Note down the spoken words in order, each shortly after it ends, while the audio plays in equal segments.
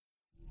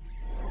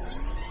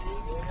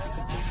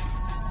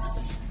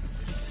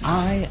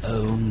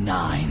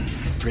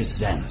IO9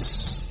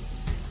 presents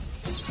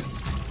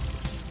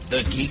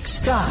The Geek's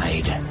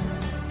Guide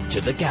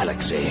to the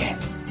Galaxy.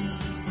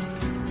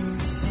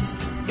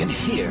 And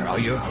here are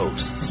your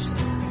hosts,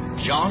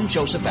 John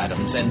Joseph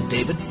Adams and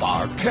David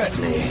Barr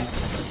Kirtley.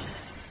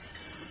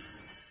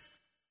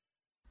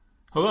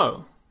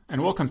 Hello,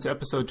 and welcome to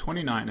episode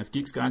 29 of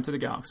Geek's Guide to the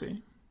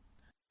Galaxy.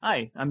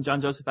 Hi, I'm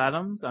John Joseph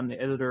Adams. I'm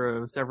the editor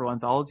of several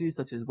anthologies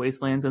such as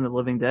Wastelands and The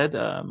Living Dead.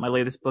 My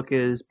latest book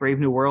is Brave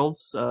New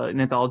Worlds,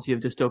 an anthology of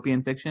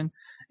dystopian fiction.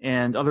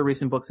 And other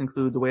recent books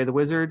include The Way of the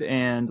Wizard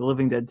and The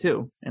Living Dead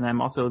 2. And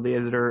I'm also the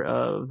editor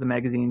of the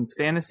magazines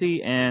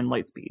Fantasy and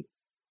Lightspeed.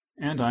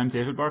 And I'm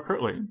David Barr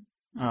Kirtley.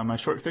 My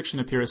short fiction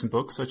appears in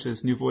books such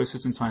as New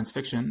Voices in Science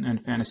Fiction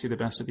and Fantasy the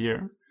Best of the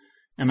Year.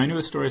 And my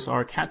newest stories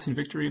are Cats in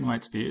Victory in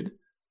Lightspeed,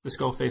 The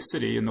Skullface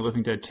City in The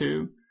Living Dead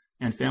 2,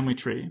 and Family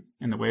Tree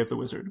in The Way of the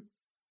Wizard.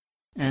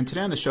 And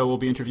today on the show we'll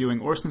be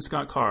interviewing Orson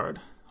Scott Card,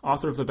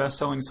 author of the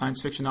best-selling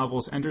science fiction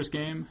novels Ender's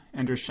Game,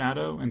 Ender's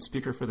Shadow, and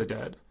Speaker for the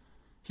Dead.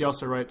 He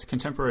also writes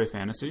contemporary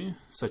fantasy,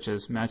 such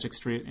as Magic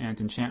Street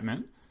and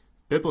Enchantment,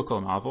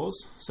 biblical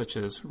novels, such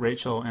as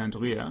Rachel and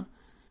Leah,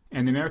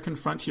 and the American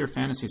frontier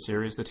fantasy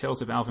series The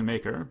Tales of Alvin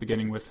Maker,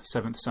 beginning with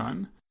Seventh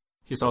Son.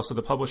 He's also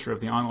the publisher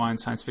of the online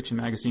science fiction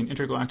magazine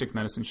Intergalactic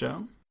Medicine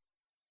Show.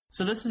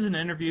 So this is an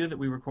interview that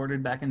we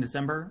recorded back in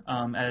December.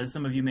 As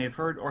some of you may have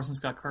heard, Orson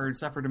Scott Card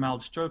suffered a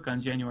mild stroke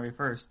on January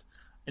 1st.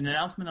 An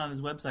announcement on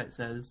his website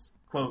says,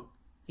 quote,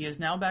 "He is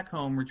now back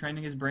home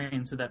retraining his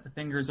brain so that the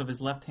fingers of his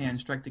left hand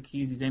strike the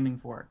keys he's aiming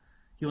for.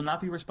 He will not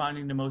be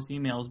responding to most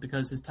emails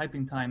because his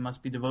typing time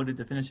must be devoted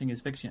to finishing his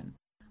fiction.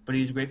 But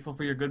he is grateful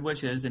for your good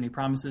wishes and he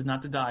promises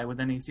not to die with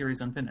any series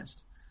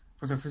unfinished.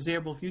 For the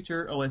foreseeable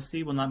future,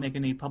 OSC will not make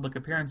any public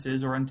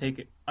appearances or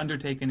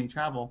undertake any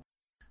travel.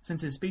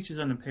 Since his speech is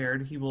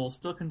unimpaired, he will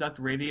still conduct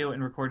radio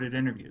and recorded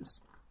interviews,"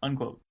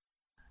 unquote.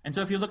 And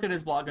so if you look at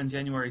his blog on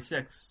January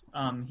 6th,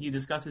 he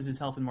discusses his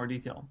health in more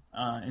detail.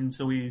 And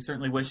so we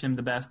certainly wish him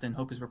the best and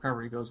hope his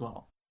recovery goes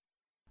well.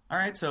 All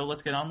right, so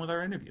let's get on with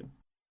our interview.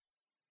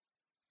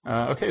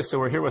 Okay, so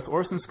we're here with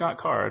Orson Scott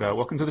Card.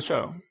 Welcome to the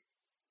show.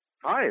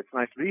 Hi, it's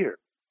nice to be here.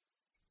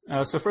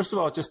 So first of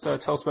all, just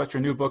tell us about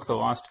your new book, The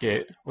Lost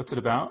Gate. What's it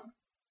about?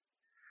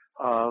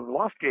 The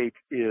Lost Gate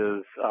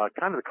is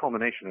kind of the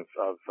culmination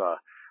of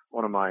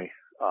one of my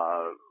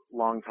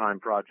longtime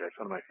projects,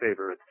 one of my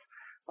favorites,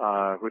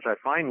 which I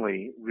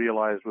finally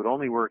realized would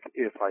only work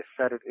if I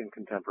set it in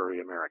contemporary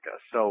America.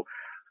 So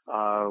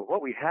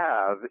what we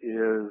have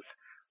is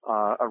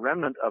a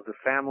remnant of the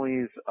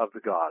families of the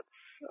gods,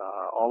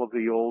 all of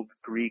the old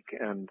Greek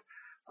and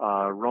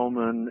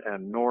Roman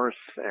and Norse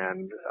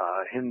and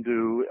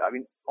Hindu, I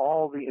mean,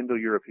 all the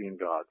Indo-European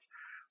gods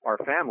are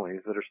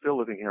families that are still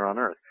living here on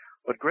Earth,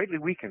 but greatly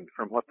weakened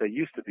from what they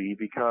used to be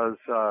because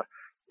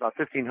about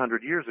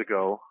 1,500 years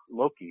ago,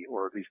 Loki,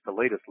 or at least the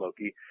latest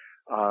Loki,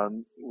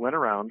 went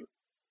around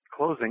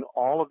closing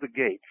all of the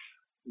gates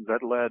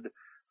that led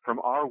from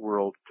our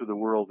world to the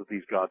world that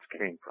these gods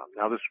came from.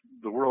 Now,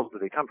 the world that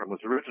they come from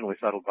was originally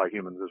settled by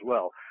humans as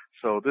well.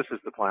 So this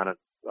is the planet,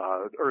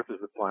 Earth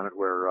is the planet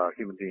where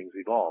human beings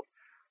evolved.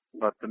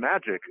 But the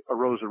magic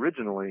arose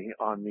originally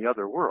on the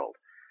other world.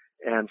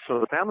 And so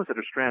the families that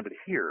are stranded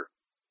here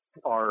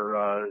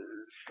are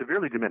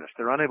severely diminished.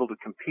 They're unable to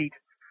compete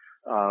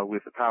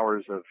with the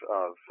powers of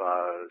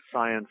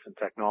science and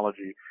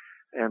technology.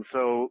 And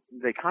so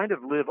they kind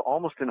of live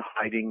almost in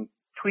hiding,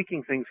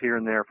 tweaking things here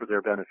and there for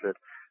their benefit,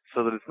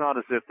 so that it's not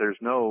as if there's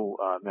no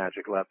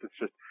magic left. It's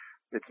just,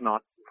 it's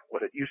not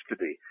what it used to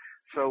be.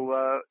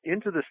 So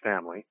into this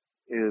family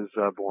is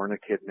born a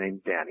kid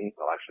named Danny.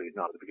 Well, actually,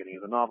 not at the beginning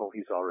of the novel.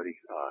 He's already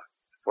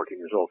 14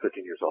 years old,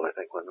 15 years old, I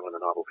think, when the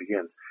novel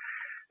begins.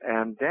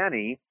 And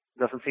Danny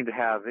doesn't seem to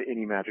have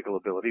any magical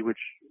ability, which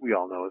we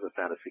all know is a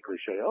fantasy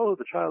cliche. Oh,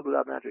 the child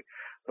without magic.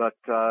 But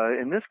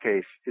in this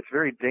case, it's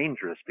very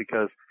dangerous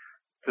because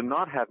to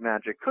not have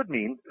magic could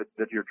mean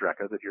that you're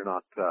Drekka, that you're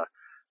not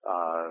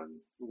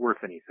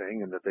worth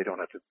anything, and that they don't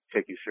have to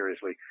take you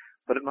seriously.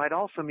 But it might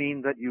also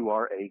mean that you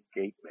are a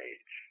gate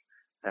mage.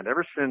 And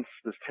ever since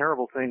this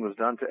terrible thing was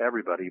done to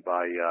everybody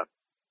by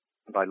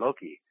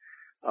Loki,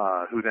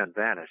 who then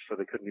vanished, so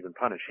they couldn't even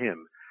punish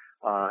him,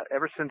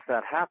 ever since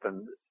that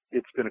happened,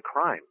 it's been a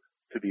crime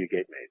to be a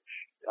gate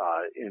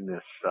mage in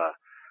this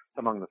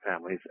among the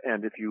families.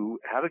 And if you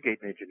have a gate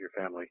mage in your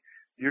family,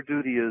 your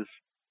duty is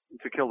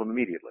to kill them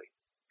immediately.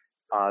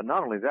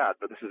 Not only that,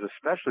 but this is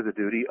especially the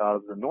duty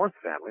of the North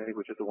family,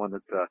 which is the one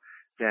that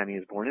Danny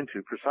is born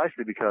into,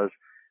 precisely because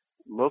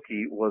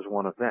Loki was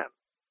one of them.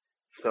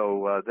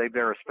 So they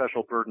bear a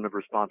special burden of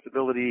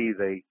responsibility.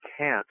 They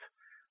can't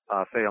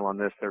fail on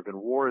this. There have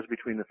been wars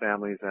between the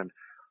families, and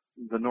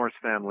the Norse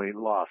family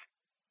lost.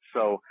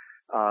 So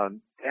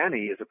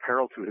Danny is a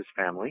peril to his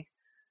family,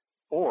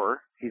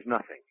 or he's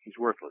nothing. He's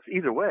worthless.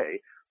 Either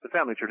way, the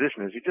family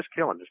tradition is you just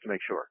kill him just to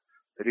make sure.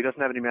 If he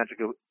doesn't have any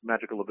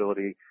magical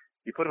ability,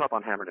 you put him up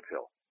on Hammernet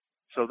Hill.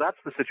 So that's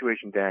the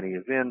situation Danny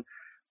is in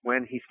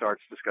when he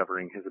starts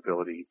discovering his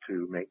ability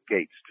to make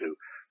gates, to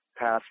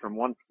pass from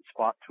one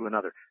spot to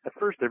another. At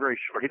first, they're very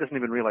short. He doesn't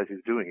even realize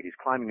he's doing it. He's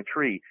climbing a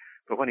tree,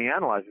 but when he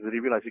analyzes it, he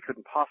realizes he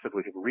couldn't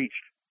possibly have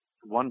reached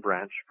one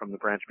branch from the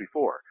branch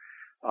before.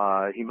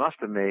 He must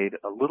have made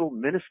a little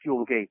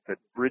minuscule gate that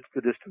bridged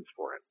the distance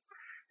for him.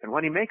 And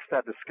when he makes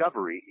that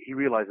discovery, he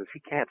realizes he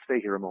can't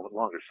stay here a moment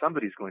longer.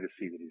 Somebody's going to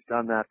see that he's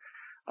done that.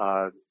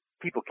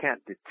 People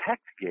can't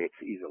detect gates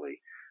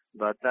easily,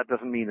 but that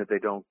doesn't mean that they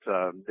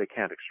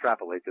can't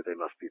extrapolate that they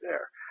must be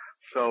there.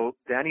 So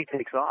Danny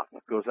takes off,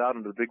 goes out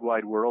into the big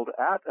wide world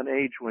at an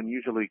age when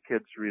usually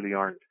kids really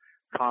aren't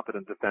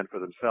competent to fend for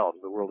themselves.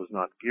 The world is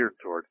not geared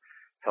toward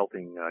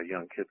helping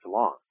young kids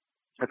along,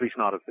 at least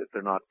not if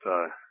they're not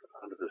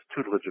under this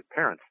tutelage of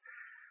parents.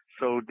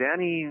 So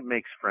Danny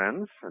makes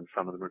friends, and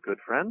some of them are good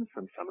friends,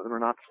 and some of them are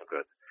not so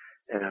good.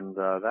 And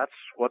that's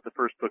what the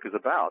first book is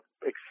about,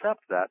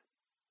 except that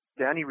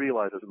Danny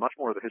realizes much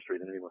more of the history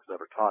than anyone has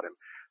ever taught him,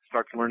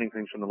 starts learning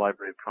things from the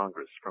Library of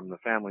Congress, from the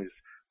families,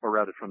 or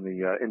rather from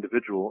the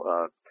individual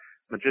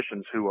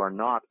magicians who are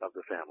not of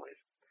the families.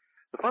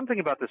 The fun thing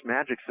about this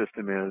magic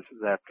system is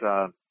that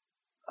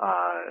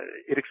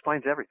it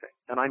explains everything,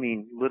 and I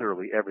mean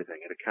literally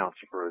everything. It accounts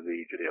for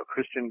the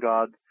Judeo-Christian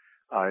God.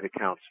 It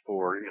accounts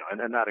for,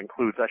 and that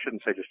includes, I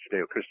shouldn't say just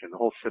Judeo-Christian, the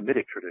whole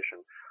Semitic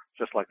tradition,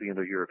 just like the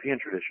Indo-European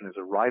tradition, is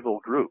a rival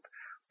group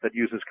that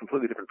uses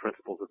completely different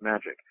principles of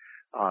magic.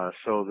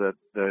 So that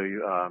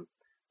the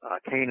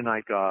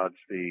Canaanite gods,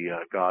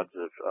 the gods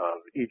of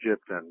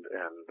Egypt and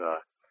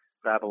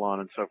Babylon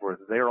and so forth,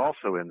 they're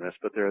also in this,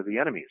 but they're the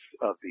enemies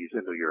of these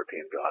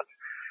Indo-European gods.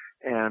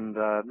 And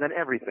then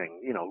everything,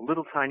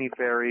 little tiny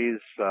fairies,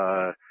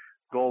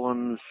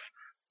 golems,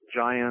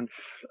 giants,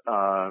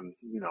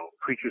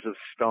 creatures of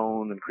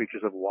stone and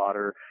creatures of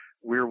water,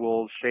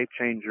 werewolves, shape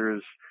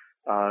changers.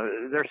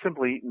 There's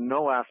simply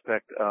no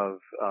aspect of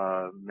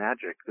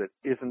magic that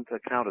isn't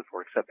accounted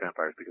for, except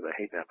vampires, because I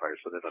hate vampires,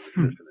 so they don't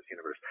exist in this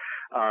universe.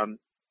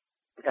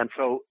 And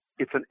so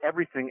it's an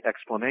everything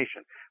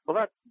explanation. Well,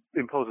 that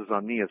imposes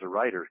on me as a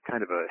writer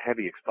kind of a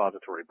heavy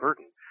expository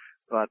burden.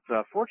 But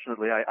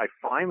fortunately, I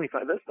finally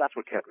found this. That's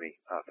what kept me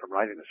from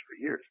writing this for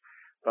years.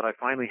 But I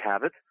finally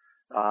have it.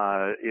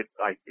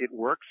 It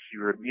works.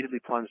 You're immediately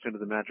plunged into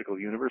the magical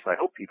universe. I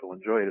hope people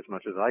enjoy it as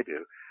much as I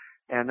do.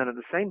 And then at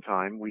the same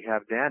time, we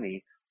have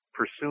Danny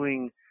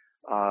pursuing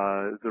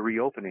the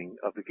reopening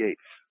of the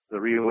gates,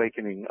 the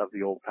reawakening of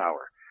the old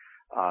power.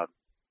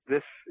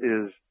 This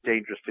is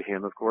dangerous to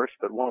him, of course,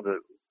 but one of the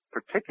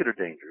particular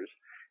dangers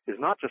is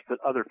not just that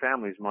other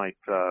families might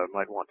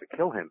want to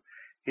kill him.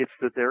 It's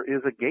that there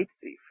is a gate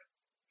thief,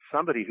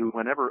 somebody who,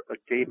 whenever a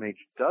gate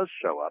mage does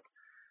show up,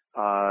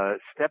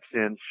 steps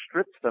in,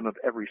 strips them of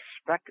every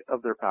speck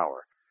of their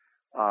power,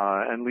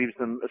 and leaves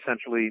them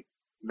essentially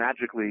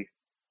magically,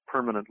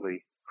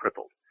 permanently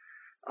crippled.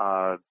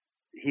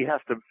 He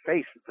has to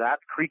face that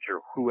creature,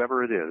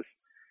 whoever it is,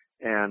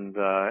 and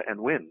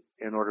win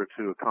in order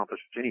to accomplish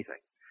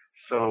anything.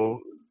 So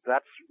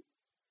that's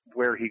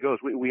where he goes.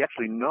 We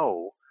actually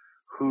know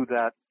who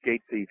that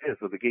gate thief is,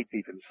 though the gate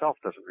thief himself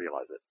doesn't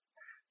realize it.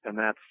 And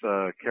that's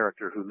a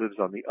character who lives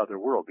on the other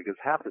world, because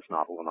half this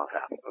novel, well, not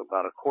half,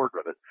 about a quarter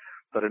of it,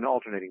 but in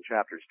alternating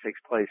chapters,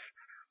 takes place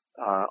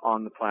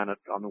on the planet,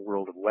 on the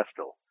world of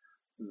Westil.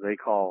 They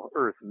call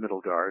Earth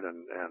Middlegard,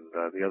 and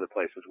the other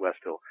place is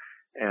Westil.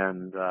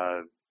 And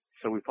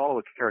so we follow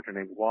a character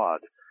named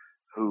Wad,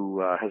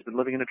 who has been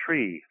living in a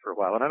tree for a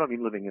while. And I don't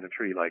mean living in a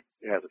tree like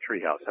he has a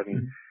tree house. I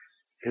mean,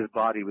 his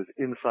body was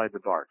inside the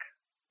bark,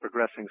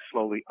 progressing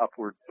slowly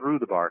upward through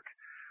the bark,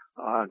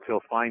 until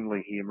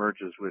finally he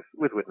emerges with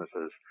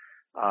witnesses,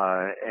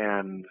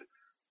 and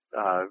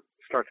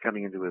starts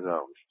coming into his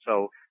own.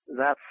 So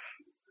that's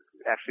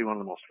actually one of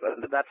the most,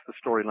 that's the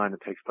storyline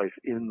that takes place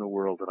in the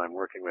world that I'm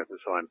working with. And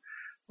so I'm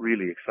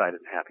really excited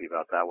and happy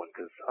about that one,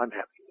 because I'm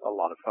having a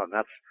lot of fun.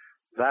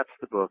 That's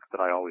the book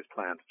that I always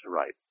planned to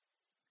write.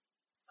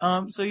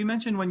 So you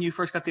mentioned when you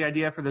first got the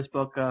idea for this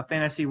book,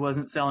 fantasy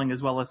wasn't selling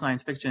as well as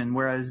science fiction,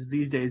 whereas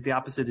these days the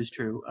opposite is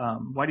true.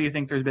 Why do you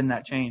think there's been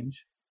that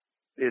change?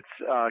 It's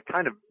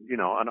kind of,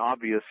 an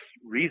obvious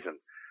reason.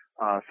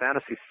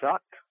 Fantasy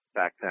sucked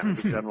back then,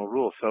 as a general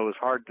rule, so it was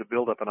hard to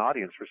build up an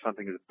audience for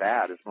something as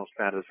bad as most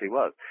fantasy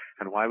was.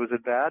 And why was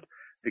it bad?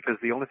 Because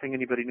the only thing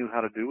anybody knew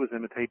how to do was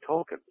imitate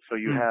Tolkien. So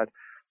you had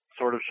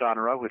sort of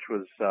genre, which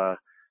was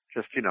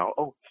just,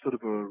 instead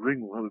of a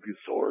ring, we'll have a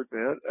sword,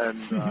 man. And,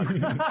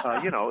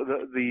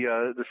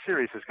 the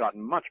series has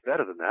gotten much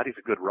better than that. He's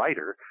a good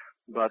writer.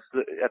 But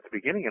at the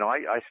beginning,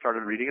 I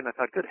started reading it and I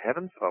thought, good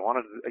heavens, if I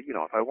wanted,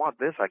 if I want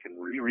this, I can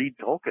reread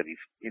Tolkien. He's,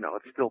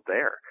 it's still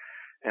there.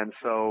 And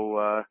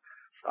so,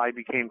 I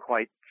became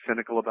quite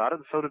cynical about it,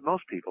 and so did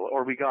most people.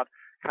 Or we got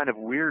kind of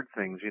weird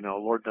things,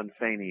 Lord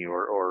Dunsany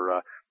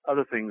or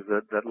other things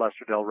that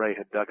Lester Del Rey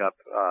had dug up,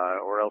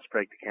 or else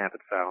Craig DeCamp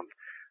had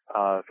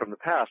found, from the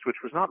past,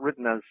 which was not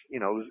written as,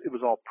 it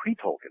was all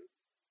pre-Tolkien,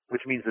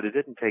 which means that it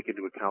didn't take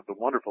into account the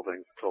wonderful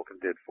things that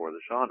Tolkien did for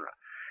the genre.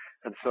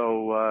 And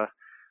so,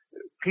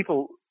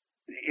 people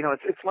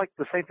it's like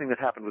the same thing that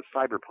happened with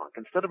cyberpunk.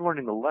 Instead of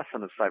learning the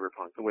lesson of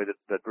cyberpunk the way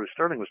that Bruce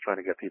Sterling was trying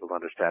to get people to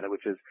understand it,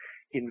 which is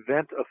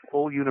invent a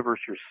full universe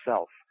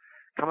yourself,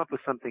 come up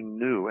with something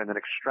new, and then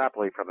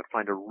extrapolate from it,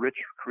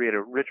 create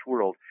a rich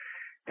world.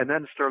 And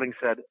then Sterling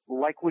said,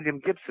 like William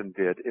Gibson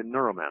did in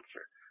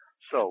Neuromancer.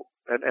 So,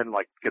 and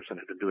like Gibson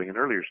had been doing in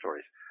earlier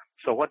stories.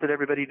 So what did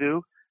everybody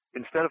do?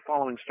 Instead of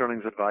following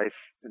Sterling's advice,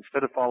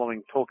 instead of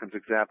following Tolkien's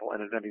example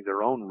and inventing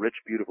their own rich,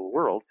 beautiful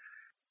world,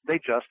 they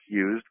just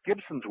used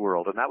Gibson's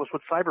world. And that was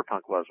what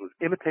cyberpunk was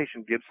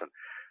imitation Gibson.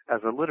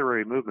 As a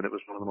literary movement, it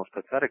was one of the most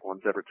pathetic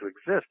ones ever to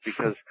exist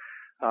because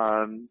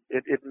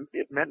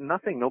it meant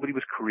nothing. Nobody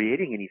was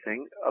creating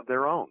anything of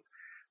their own.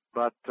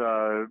 But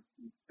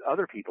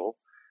other people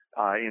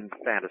in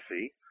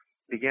fantasy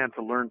began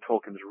to learn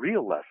Tolkien's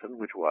real lesson,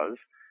 which was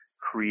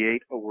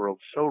create a world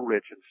so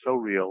rich and so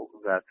real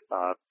that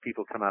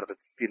people come out of it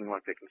feeling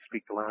like they can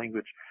speak the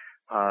language,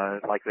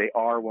 like they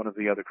are one of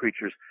the other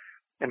creatures.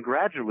 And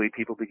gradually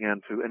people began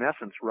to, in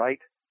essence,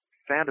 write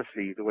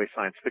fantasy the way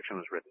science fiction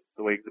was written,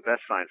 the way the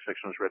best science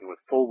fiction was written, with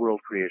full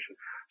world creation.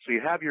 So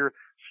you have your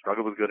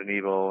struggle with good and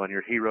evil and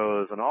your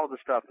heroes and all of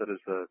the stuff that is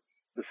the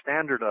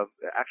standard of,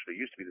 actually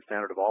used to be the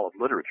standard of all of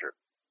literature,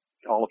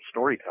 all of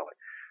storytelling,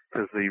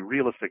 because the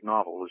realistic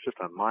novel was just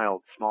a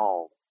mild,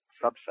 small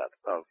subset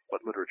of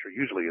what literature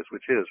usually is,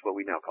 which is what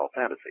we now call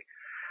fantasy.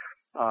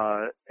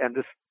 And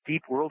this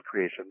deep world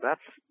creation,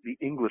 that's the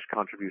English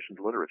contribution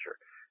to literature.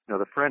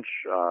 The French,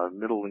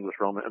 Middle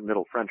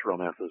French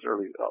romances,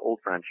 early, Old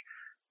French,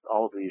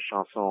 all of the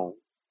chansons,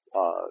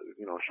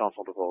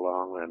 Chanson de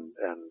Volant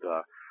and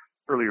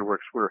earlier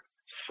works were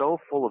so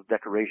full of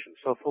decoration,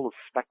 so full of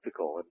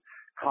spectacle and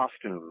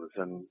costumes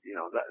and,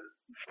 that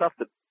stuff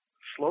that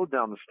slowed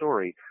down the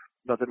story,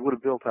 but that would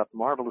have built up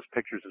marvelous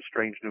pictures of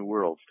strange new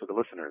worlds to the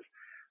listeners.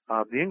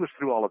 The English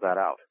threw all of that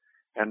out,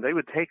 and they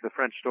would take the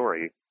French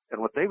story,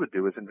 and what they would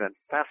do is invent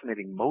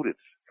fascinating motives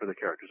for the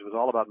characters. It was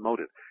all about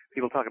motive.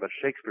 People talk about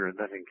Shakespeare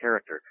inventing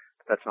character.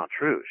 That's not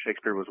true.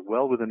 Shakespeare was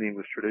well within the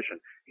English tradition.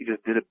 He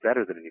just did it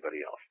better than anybody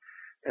else.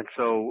 And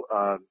so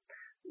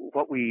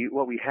what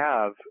we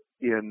have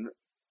in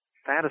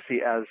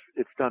fantasy as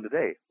it's done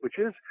today, which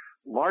is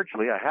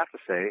largely, I have to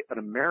say, an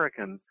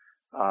American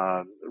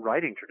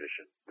writing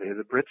tradition.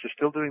 The Brits are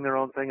still doing their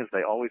own thing as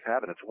they always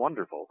have, and it's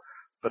wonderful,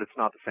 but it's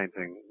not the same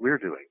thing we're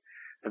doing.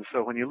 And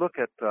so when you look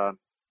at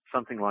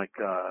something like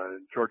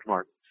George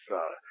Martin's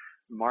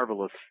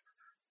marvelous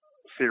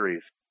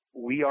series,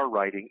 we are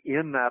writing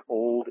in that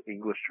old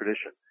English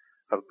tradition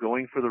of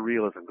going for the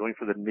realism, going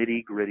for the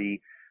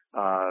nitty-gritty,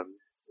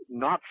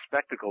 not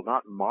spectacle,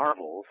 not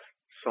marvels,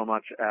 so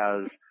much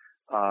as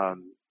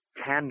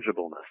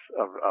tangibleness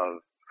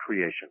of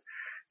creation.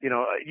 It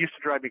used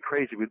to drive me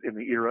crazy in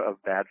the era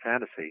of bad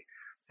fantasy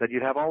that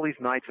you'd have all these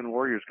knights and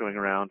warriors going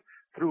around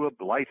through a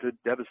blighted,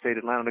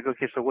 devastated land, and I go,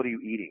 okay, so what are you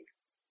eating?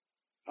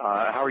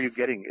 How are you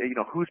getting,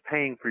 who's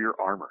paying for your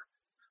armor?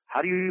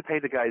 How do you pay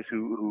the guys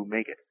who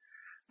make it?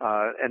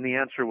 And the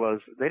answer was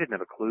they didn't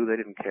have a clue. They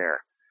didn't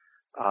care.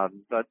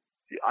 But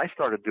I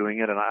started doing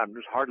it, and I'm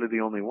just hardly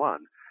the only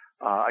one.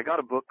 I got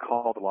a book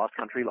called The Lost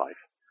Country Life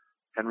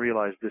and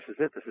realized this is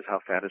it. This is how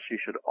fantasy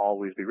should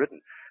always be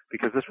written,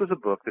 because this was a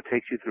book that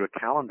takes you through a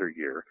calendar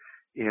year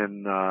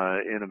in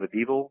a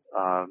medieval,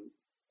 I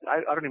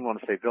don't even want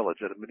to say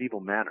village, at a medieval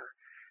manor.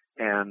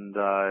 And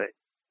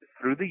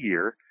through the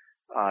year,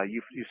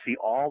 you see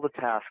all the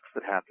tasks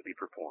that have to be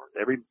performed,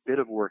 every bit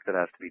of work that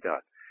has to be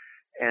done.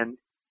 And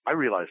I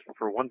realized,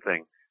 for one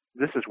thing,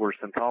 this is worse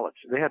than college.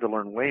 They had to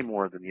learn way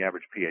more than the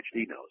average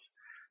PhD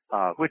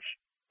knows, which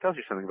tells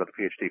you something about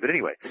the PhD. But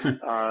anyway,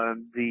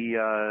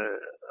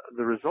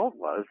 the result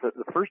was that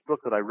the first book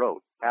that I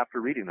wrote after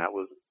reading that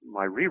was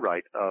my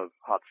rewrite of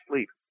Hot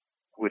Sleep,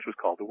 which was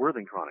called The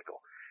Worthing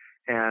Chronicle.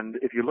 And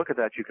if you look at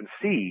that, you can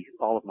see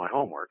all of my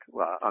homework,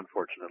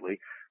 unfortunately,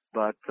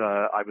 but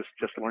I was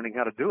just learning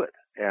how to do it.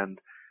 And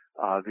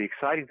the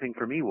exciting thing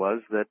for me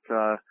was that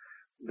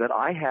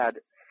I had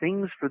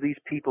things for these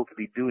people to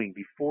be doing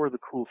before the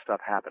cool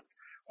stuff happened,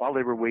 while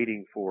they were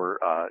waiting for,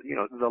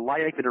 the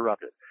life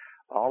interrupted,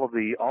 all of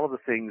the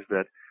things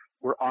that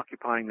were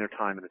occupying their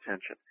time and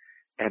attention.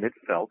 And it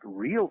felt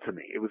real to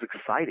me. It was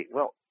exciting.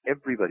 Well,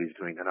 everybody's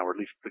doing that now, or at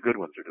least the good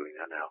ones are doing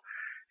that now.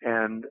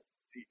 And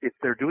if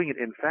they're doing it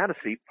in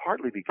fantasy,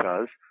 partly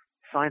because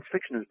science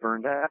fiction is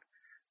burned out.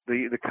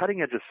 The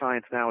cutting edge of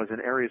science now is in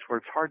areas where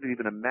it's hard to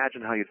even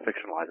imagine how you'd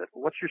fictionalize it.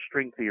 What's your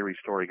string theory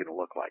story going to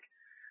look like?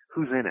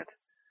 Who's in it?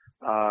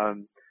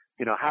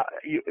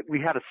 We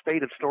had a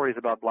spate of stories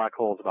about black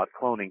holes, about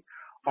cloning.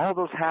 All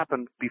those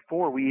happened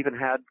before we even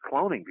had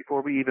cloning,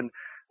 before we even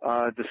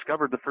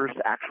discovered the first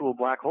actual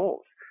black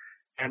holes.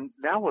 And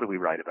now what do we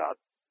write about?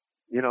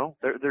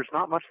 There's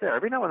not much there.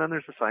 Every now and then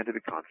there's a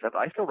scientific concept.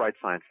 I still write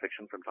science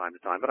fiction from time to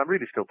time, but I'm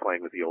really still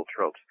playing with the old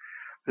tropes.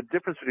 The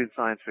difference between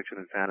science fiction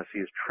and fantasy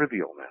is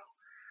trivial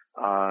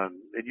now.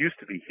 It used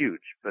to be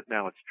huge, but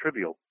now it's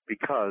trivial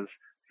because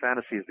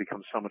fantasy has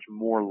become so much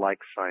more like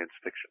science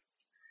fiction.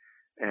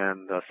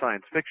 And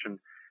science fiction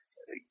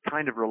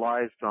kind of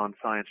relies on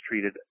science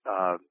treated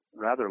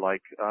rather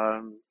like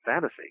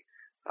fantasy.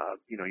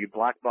 You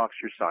black box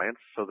your science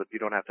so that you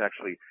don't have to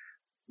actually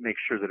make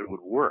sure that it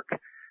would work.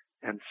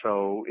 And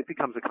so it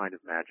becomes a kind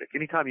of magic.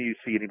 Anytime you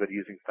see anybody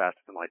using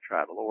faster than light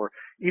travel or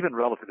even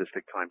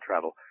relativistic time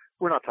travel,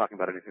 we're not talking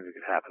about anything that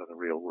could happen in the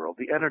real world.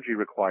 The energy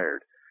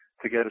required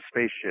to get a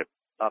spaceship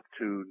up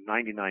to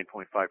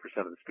 99.5%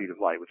 of the speed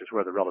of light, which is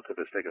where the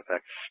relativistic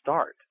effects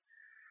start,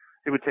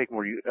 it would take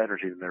more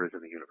energy than there is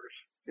in the universe.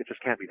 It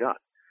just can't be done.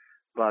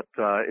 But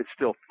it's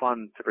still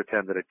fun to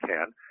pretend that it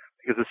can,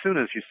 because as soon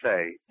as you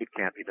say it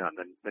can't be done,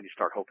 then you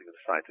start hoping that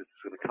the scientist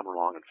is going to come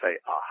along and say,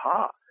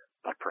 aha,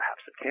 but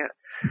perhaps it can.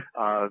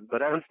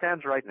 But as it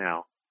stands right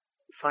now,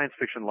 science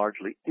fiction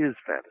largely is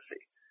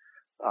fantasy.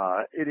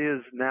 It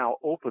is now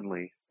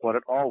openly what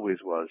it always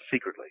was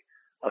secretly,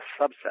 a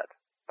subset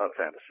of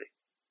fantasy.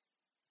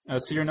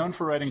 So you're known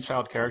for writing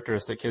child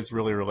characters that kids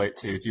really relate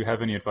to. Do you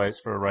have any advice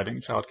for writing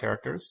child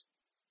characters?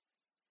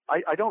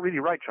 I don't really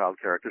write child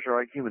characters. I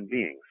write human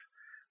beings.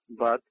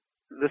 But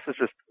this is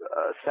just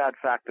a sad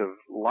fact of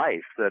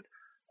life that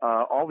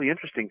all the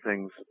interesting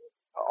things,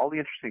 all the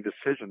interesting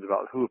decisions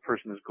about who a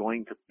person is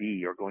going to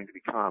be or going to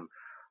become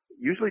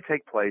usually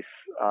take place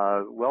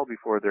well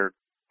before they're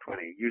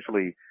 20,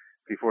 usually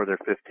before they're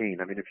 15.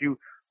 I mean, if you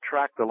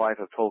track the life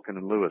of Tolkien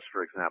and Lewis,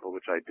 for example,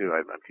 which I do,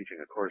 I'm teaching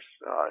a course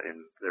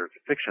in their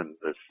fiction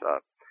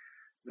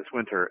this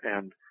winter,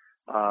 and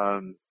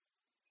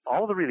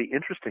all the really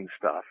interesting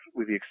stuff,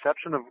 with the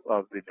exception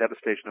of the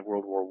devastation of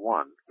World War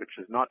I, which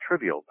is not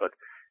trivial, but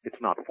it's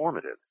not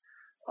formative,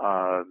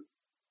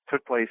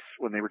 took place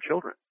when they were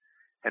children.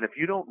 And if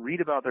you don't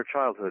read about their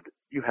childhood,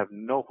 you have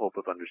no hope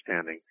of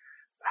understanding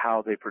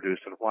how they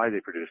produced and why they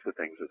produced the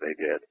things that they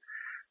did.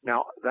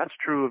 Now, that's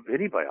true of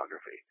any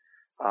biography.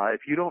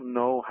 If you don't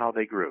know how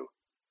they grew,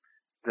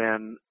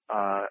 then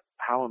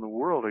how in the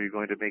world are you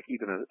going to make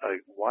even a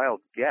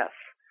wild guess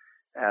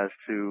as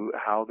to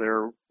how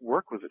their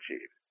work was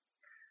achieved?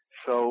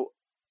 So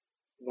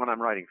when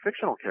I'm writing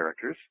fictional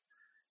characters,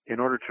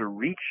 in order to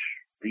reach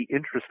the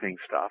interesting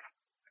stuff,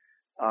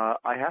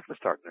 I have to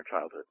start in their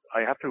childhood.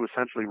 I have to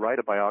essentially write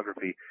a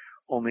biography,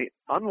 only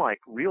unlike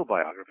real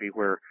biography,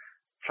 where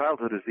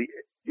childhood is the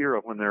era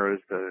when there is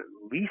the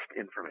least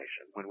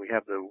information, when we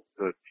have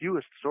the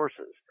fewest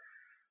sources,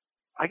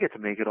 I get to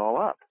make it all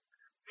up.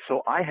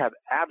 So I have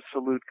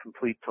absolute,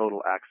 complete,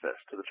 total access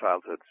to the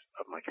childhoods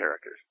of my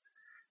characters.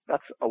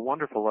 That's a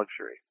wonderful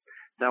luxury.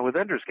 Now, with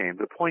Ender's Game,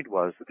 the point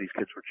was that these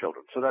kids were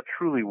children. So that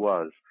truly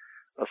was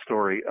a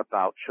story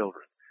about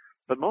children.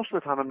 But most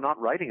of the time, I'm not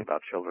writing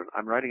about children.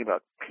 I'm writing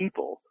about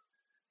people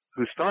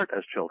who start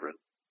as children.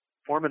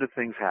 Formative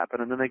things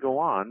happen, and then they go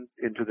on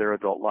into their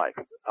adult life.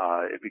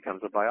 It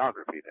becomes a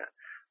biography then.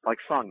 Like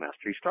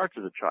Songmaster, he starts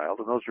as a child,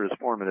 and those are his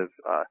formative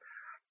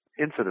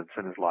incidents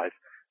in his life.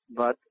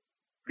 But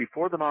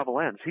before the novel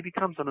ends, he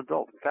becomes an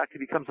adult. In fact, he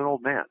becomes an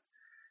old man.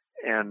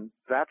 And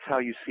that's how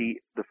you see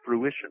the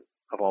fruition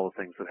of all the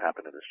things that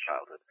happened in his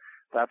childhood.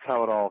 That's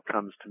how it all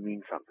comes to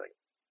mean something.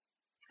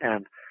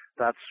 And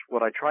that's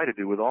what I try to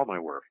do with all my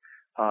work.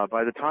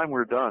 By the time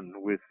we're done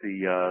with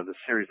the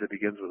series that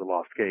begins with The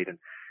Lost Gate, and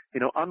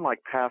unlike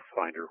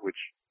Pathfinder, which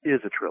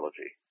is a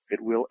trilogy, it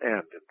will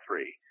end in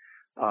 3.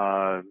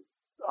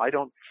 I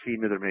don't see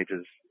Mither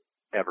Mages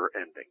ever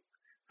ending.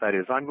 That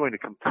is, I'm going to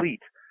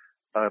complete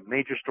a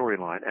major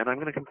storyline, and I'm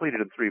going to complete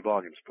it in 3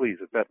 volumes. Please,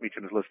 if Beth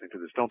Meacham is listening to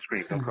this, don't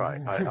scream, don't cry.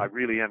 I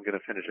really am going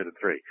to finish it in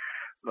 3.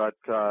 But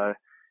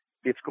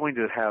it's going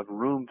to have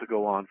room to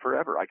go on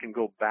forever. I can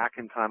go back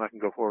in time. I can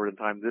go forward in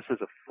time. This is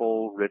a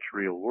full, rich,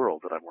 real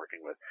world that I'm working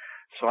with.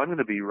 So I'm going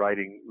to be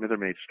writing Mither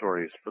Mage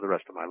stories for the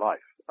rest of my life,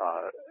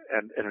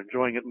 and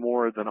enjoying it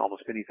more than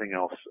almost anything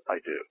else I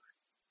do.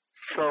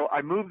 So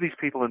I moved these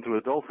people into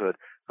adulthood,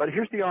 but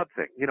here's the odd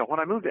thing. When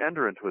I moved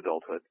Ender into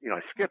adulthood,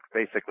 I skipped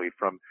basically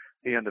from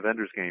the end of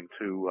Ender's Game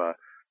to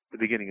the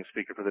beginning of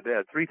Speaker for the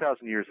Dead.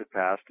 3,000 years had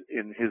passed.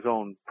 In his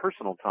own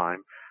personal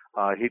time,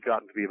 he'd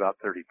gotten to be about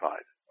 35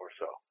 or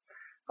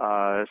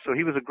so. So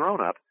he was a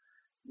grown-up,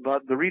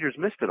 but the readers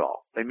missed it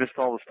all. They missed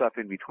all the stuff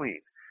in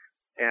between.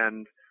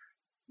 And,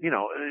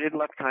 it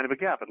left kind of a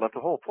gap. It left a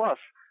hole. Plus,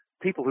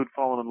 people who'd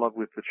fallen in love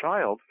with the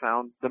child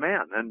found the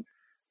man. And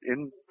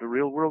in the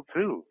real world,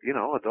 too,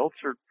 adults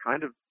are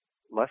kind of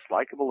less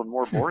likable and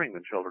more boring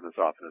than children as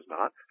often as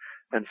not.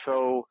 And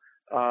so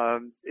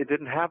it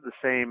didn't have the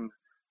same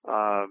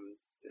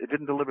it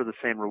didn't deliver the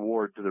same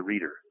reward to the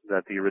reader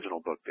that the original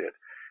book did.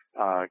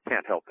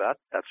 Can't help that.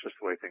 That's just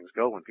the way things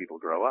go when people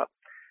grow up.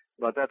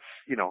 But that's,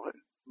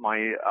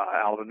 my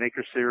Alvin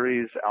Maker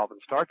series. Alvin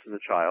starts as a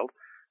child,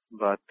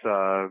 but,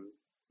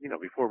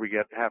 before we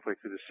get halfway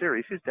through the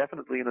series, he's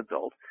definitely an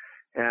adult,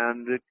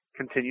 and it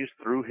continues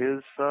through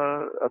his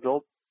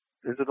adult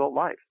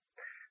life.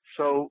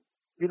 So,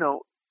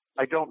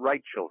 I don't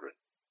write children.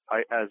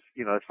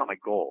 It's not my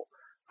goal.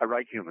 I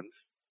write humans,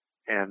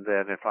 and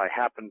then if I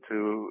happen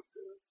to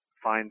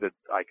find that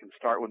I can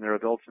start when they're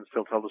adults and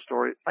still tell the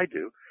story, I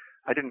do.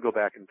 I didn't go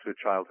back into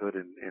childhood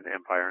in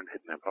Empire and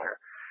Hidden Empire.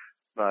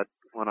 But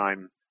when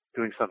I'm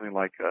doing something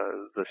like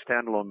the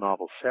standalone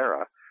novel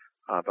Sarah,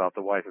 about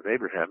the wife of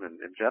Abraham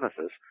in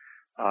Genesis,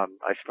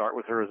 I start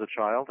with her as a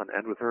child and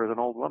end with her as an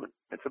old woman.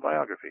 It's a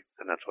biography,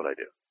 and that's what I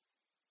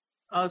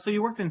do. So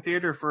you worked in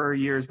theater for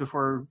years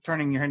before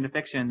turning your hand to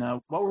fiction.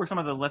 What were some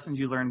of the lessons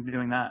you learned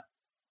doing that?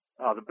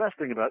 The best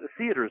thing about the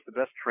theater is the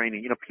best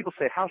training. You know, people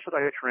say, how should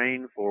I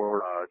train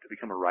to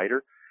become a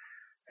writer?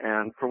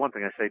 And for one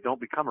thing, I say, don't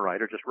become a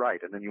writer, just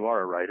write, and then you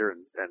are a writer,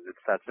 and it's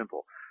that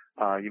simple.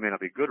 You may not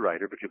be a good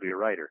writer, but you'll be a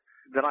writer.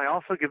 Then I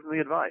also give them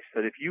the advice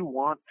that if you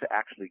want to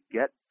actually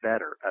get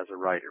better as a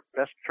writer,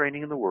 best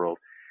training in the world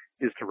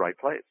is to write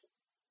plays.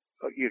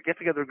 You get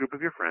together a group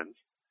of your friends,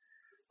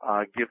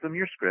 give them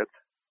your script,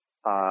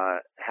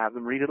 have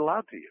them read it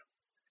aloud to you.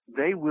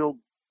 They will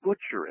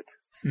butcher it.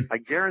 I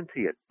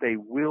guarantee it. They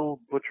will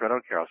butcher it. I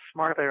don't care how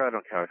smart they are. I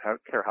don't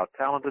care how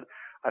talented.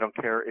 I don't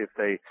care if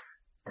they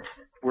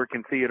work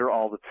in theater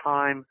all the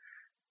time.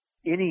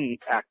 Any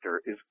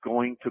actor is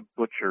going to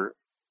butcher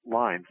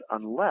lines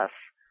unless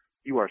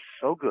you are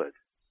so good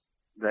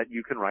that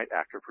you can write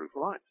actor-proof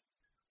lines.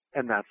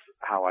 And that's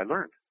how I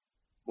learned,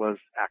 was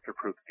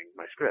actor-proofing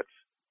my scripts.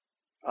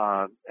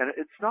 And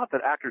it's not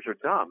that actors are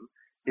dumb.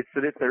 It's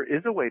that if there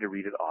is a way to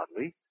read it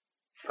oddly,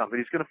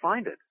 somebody's going to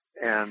find it.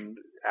 And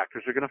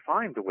actors are going to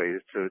find the ways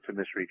to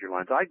misread your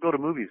lines. I go to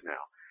movies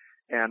now,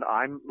 and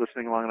I'm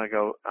listening along, and I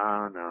go,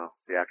 oh, no,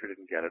 the actor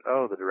didn't get it.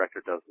 Oh, the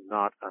director does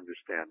not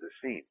understand this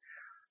scene.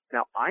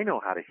 Now, I know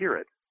how to hear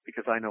it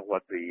because I know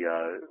what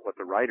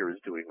the writer is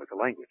doing with the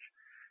language.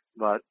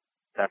 But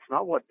that's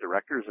not what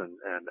directors and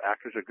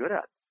actors are good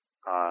at.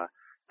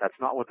 That's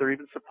not what they're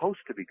even supposed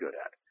to be good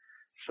at.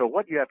 So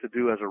what you have to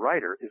do as a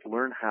writer is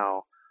learn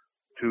how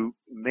to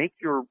make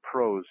your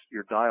prose,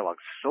 your dialogue,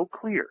 so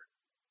clear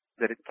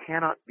that it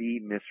cannot be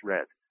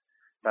misread.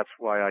 That's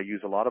why I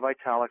use a lot of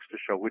italics to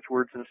show which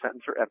words in a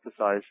sentence are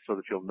emphasized so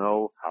that you'll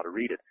know how to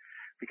read it.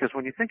 Because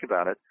when you think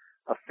about it,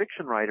 a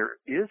fiction writer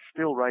is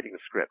still writing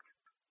a script,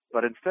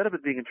 but instead of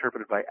it being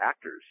interpreted by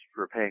actors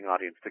for a paying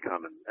audience to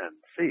come and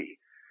see,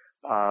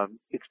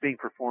 it's being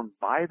performed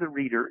by the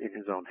reader in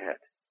his own head.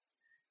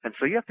 And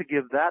so you have to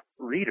give that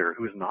reader,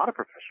 who is not a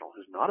professional,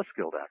 who's not a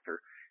skilled actor,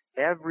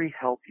 every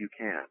help you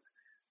can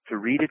to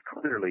read it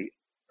clearly.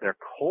 Their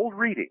cold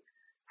reading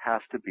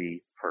has to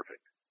be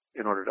perfect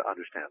in order to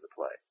understand the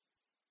play.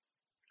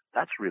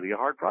 That's really a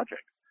hard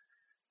project.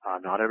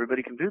 Not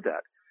everybody can do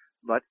that.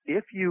 But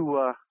if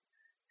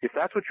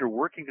that's what you're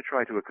working to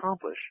try to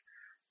accomplish,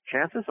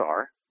 chances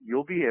are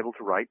you'll be able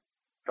to write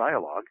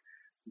dialogue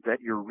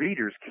that your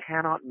readers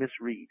cannot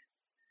misread.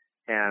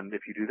 And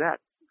if you do that,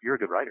 you're a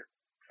good writer.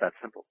 It's that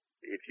simple.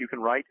 If you can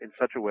write in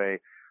such a way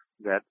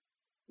that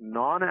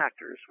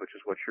non-actors, which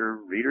is what your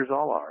readers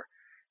all are,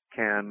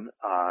 can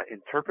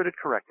interpret it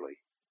correctly,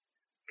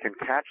 can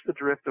catch the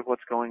drift of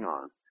what's going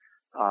on,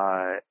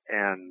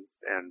 and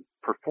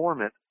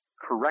perform it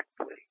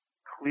correctly,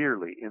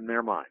 clearly in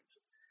their minds,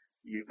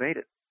 you've made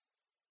it.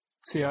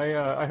 See,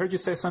 I heard you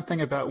say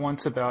something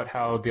once about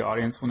how the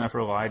audience will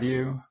never lie to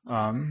you.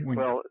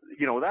 Well,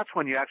 you know, that's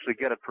when you actually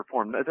get it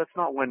performed. That's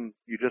not when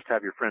you just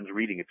have your friends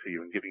reading it to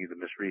you and giving you the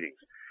misreadings.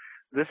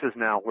 This is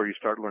now where you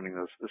start learning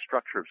the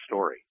structure of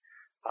story,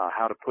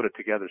 how to put it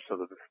together so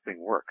that the thing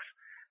works.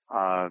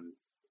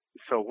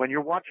 So when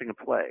you're watching a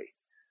play,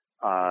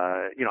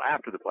 you know,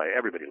 after the play,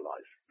 everybody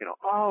lies. You know,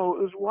 oh,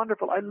 it was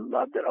wonderful. I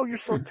loved it. Oh, you're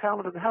so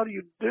talented. How do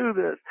you do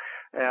this?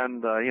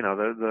 And, you know,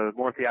 the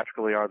more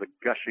theatrical they are, the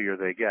gushier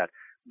they get.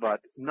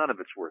 But none of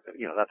it's worth it.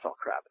 You know, that's all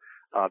crap.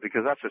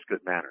 Because that's just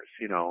good manners.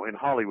 You know, in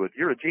Hollywood,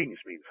 you're a genius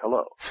means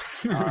hello.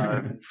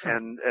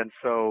 And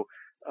so,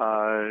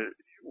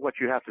 what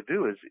you have to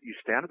do is you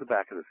stand at the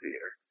back of the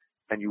theater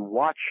and you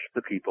watch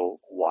the people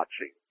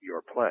watching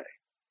your play.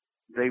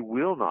 They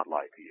will not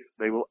lie to you.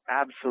 They will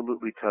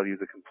absolutely tell you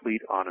the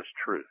complete, honest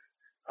truth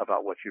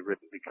about what you've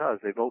written because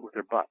they vote with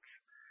their butts.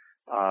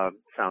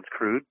 Sounds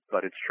crude,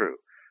 but it's true.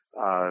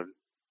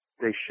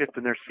 They shift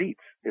in their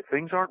seats. If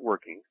things aren't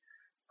working,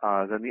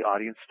 then the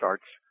audience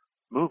starts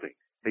moving.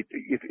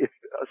 If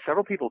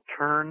several people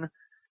turn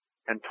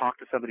and talk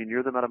to somebody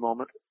near them at a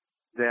moment,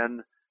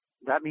 then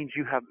that means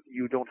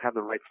you don't have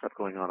the right stuff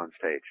going on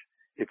stage.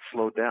 It's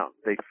slowed down.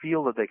 They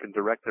feel that they can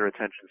direct their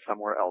attention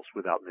somewhere else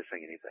without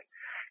missing anything.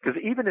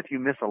 Because even if you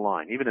miss a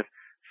line, even if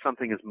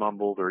something is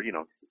mumbled or, you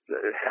know,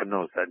 heaven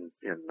knows that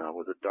in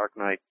was it Dark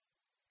Knight,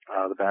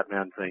 the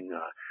Batman thing,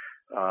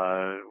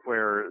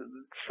 where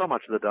so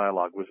much of the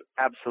dialogue was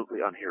absolutely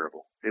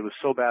unhearable. It was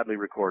so badly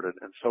recorded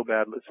and so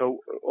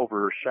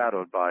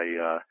overshadowed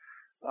by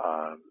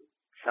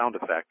sound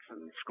effects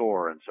and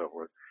score and so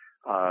forth,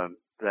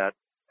 that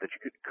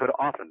you could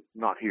often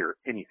not hear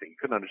anything. You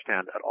couldn't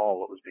understand at all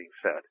what was being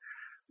said.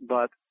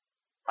 But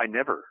I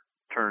never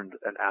turned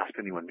and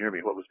asked anyone near me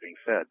what was being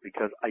said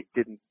because I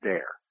didn't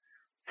dare.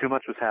 Too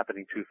much was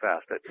happening too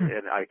fast,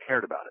 and I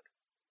cared about it.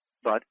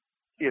 But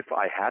if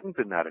I hadn't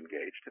been that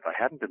engaged, if I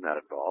hadn't been that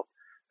involved,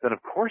 then of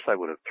course I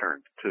would have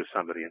turned to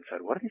somebody and said,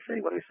 "What did he say?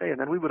 What did he say?" And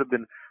then we would have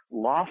been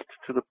lost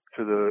to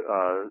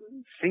the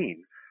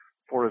scene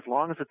for as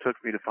long as it took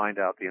me to find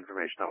out the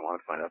information I wanted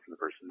to find out from the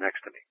person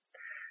next to me.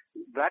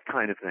 That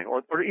kind of thing,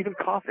 or even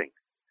coughing.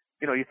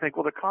 You know, you think,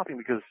 well, they're coughing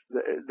because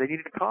they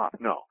needed to cough.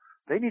 No,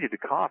 They needed to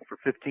cough for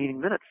 15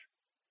 minutes.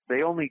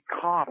 They only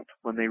coughed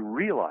when they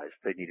realized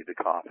they needed to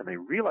cough, and they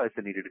realized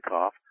they needed to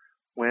cough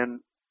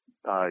when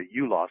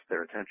you lost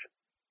their attention.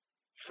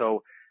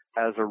 So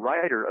as a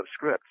writer of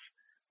scripts,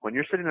 when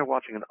you're sitting there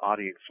watching an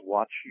audience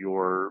watch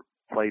your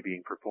play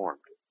being performed,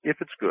 if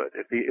it's good,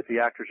 if the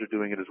actors are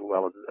doing it as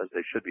well as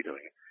they should be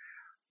doing it,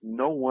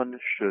 no one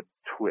should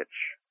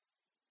twitch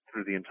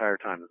through the entire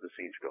time that the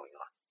scene's going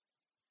on.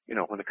 You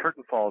know, when the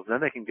curtain falls,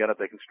 then they can get up,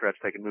 they can stretch,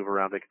 they can move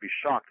around, they can be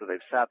shocked that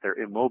they've sat there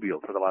immobile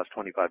for the last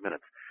 25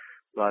 minutes.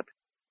 But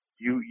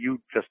you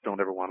just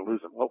don't ever want to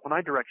lose them. Well, when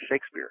I direct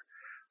Shakespeare,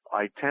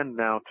 I tend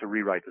now to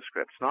rewrite the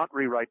scripts, not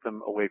rewrite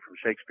them away from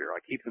Shakespeare. I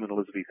keep them in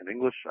Elizabethan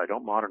English. I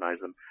don't modernize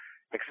them,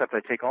 except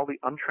I take all the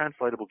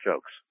untranslatable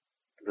jokes,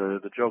 the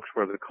jokes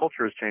where the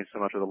culture has changed so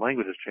much or the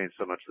language has changed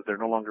so much that they're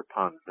no longer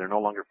puns, they're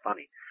no longer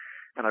funny,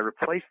 and I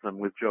replace them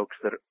with jokes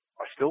that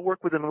still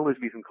work within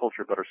Elizabethan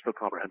culture but are still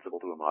comprehensible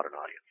to a modern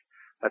audience.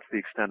 That's the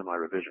extent of my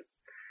revision.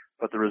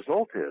 But the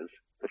result is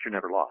that you're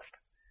never lost.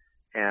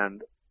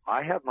 And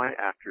I have my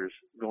actors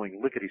going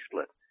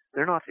lickety-split.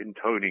 They're not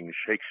intoning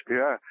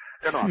Shakespeare.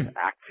 They're not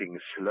acting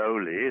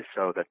slowly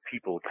so that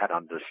people can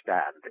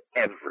understand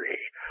every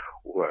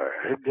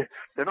word.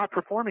 They're not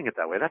performing it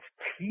that way. That's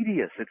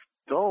tedious. It's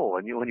dull.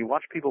 And when you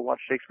watch people watch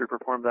Shakespeare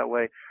perform that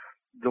way,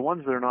 the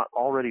ones that are not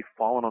already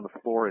fallen on the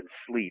floor in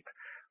sleep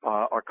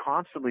are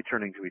constantly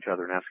turning to each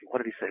other and asking,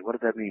 what did he say? What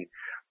did that mean?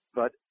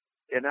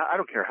 And I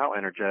don't care how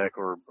energetic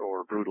or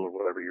brutal or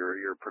whatever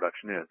your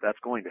production is, that's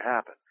going to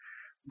happen.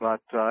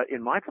 But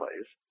in my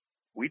plays,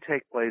 we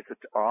take plays that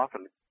are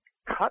often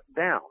cut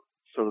down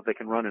so that they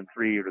can run in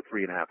 3 to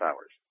 3.5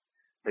 hours.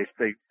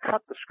 They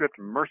cut the script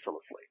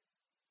mercilessly,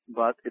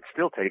 but it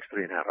still takes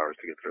 3.5 hours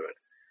to get through it.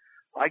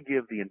 I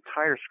give the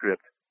entire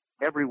script,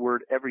 every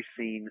word, every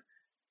scene,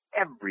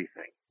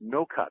 everything,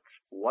 no cuts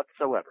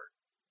whatsoever,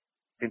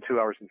 in 2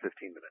 hours and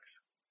 15 minutes.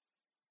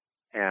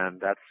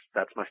 And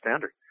that's my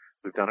standard.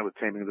 We've done it with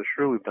Taming of the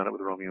Shrew. We've done it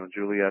with Romeo and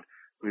Juliet.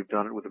 We've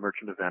done it with The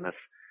Merchant of Venice.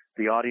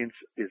 The audience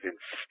is in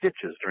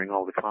stitches during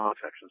all the comic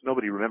sections.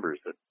 Nobody remembers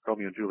that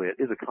Romeo and Juliet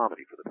is a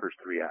comedy for the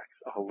first 3 acts,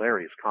 a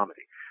hilarious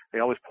comedy. They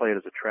always play it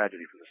as a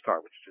tragedy from the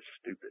start, which is just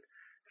stupid.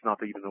 It's not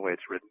even the way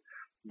it's written.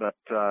 But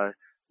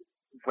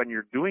when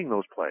you're doing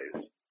those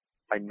plays,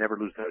 I never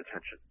lose their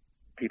attention.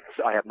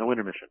 I have no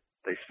intermission.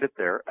 They sit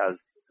there as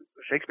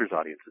Shakespeare's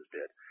audiences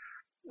did.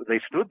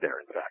 They stood there,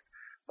 in fact,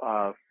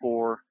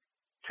 for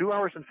 2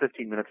 hours and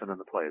 15 minutes, and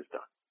then the play is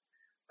done.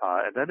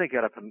 And then they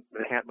get up and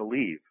they can't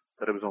believe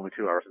that it was only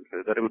 2 hours and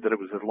that it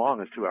was as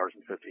long as 2 hours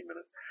and 15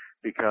 minutes,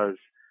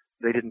 because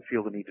they didn't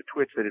feel the need to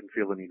twitch, they didn't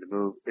feel the need to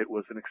move. It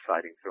was an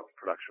exciting, thrilling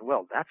production.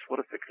 Well, that's what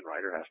a fiction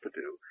writer has to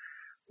do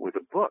with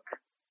a book,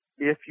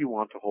 if you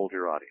want to hold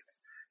your audience.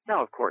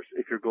 Now, of course,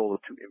 if your goal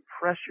is to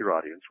impress your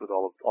audience with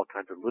all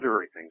kinds of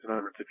literary things, in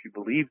other words, if you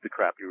believe the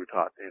crap you were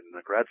taught in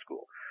grad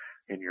school,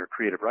 in your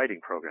creative writing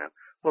program,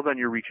 well, then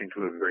you're reaching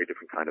to a very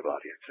different kind of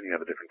audience, and you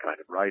have a different kind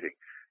of writing.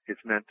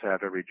 It's meant to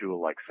have every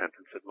jewel-like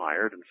sentence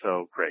admired, and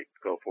so, great,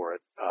 go for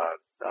it.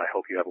 I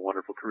hope you have a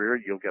wonderful career.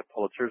 You'll get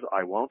Pulitzers.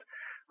 I won't,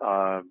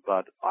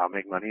 but I'll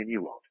make money and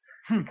you won't,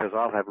 because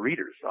I'll have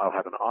readers. I'll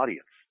have an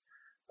audience,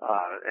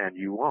 and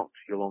you won't.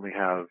 You'll only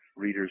have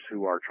readers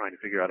who are trying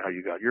to figure out how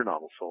you got your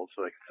novel sold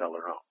so they can sell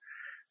their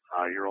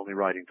own. You're only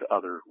writing to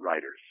other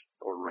writers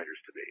or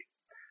writers-to-be.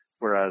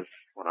 Whereas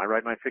when I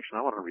write my fiction,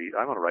 I want to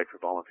write for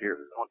volunteers.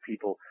 I want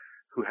people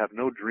who have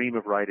no dream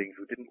of writing,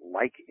 who didn't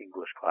like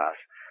English class,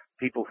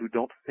 people who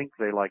don't think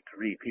they like to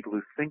read, people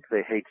who think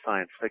they hate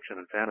science fiction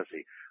and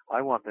fantasy.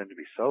 I want them to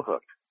be so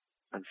hooked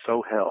and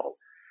so held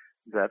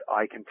that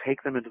I can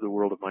take them into the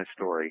world of my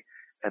story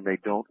and they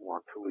don't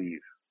want to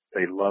leave.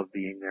 They love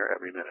being there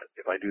every minute.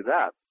 If I do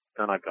that,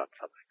 then I've got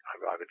something.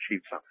 I've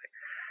achieved something.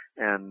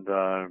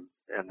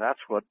 And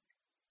that's what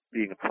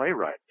being a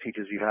playwright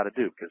teaches you how to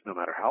do, because no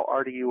matter how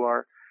arty you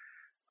are,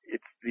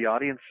 the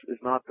audience is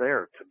not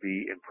there to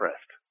be impressed.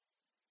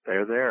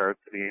 They're there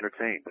to be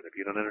entertained. And if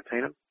you don't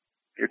entertain them,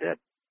 you're dead.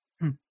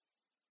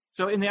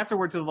 So in the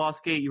afterword to The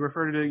Lost Gate, you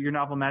refer to your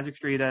novel Magic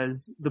Street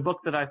as the book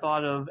that I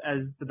thought of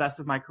as the best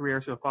of my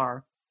career so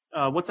far.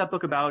 What's that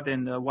book about,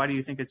 and why do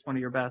you think it's one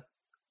of your best?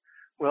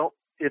 Well,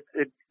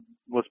 it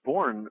was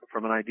born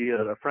from an idea.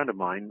 A friend of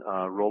mine,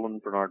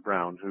 Roland Bernard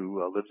Brown,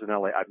 who lives in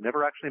L.A. I've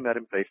never actually met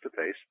him face to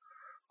face.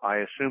 I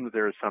assume that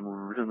there is some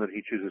reason that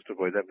he chooses to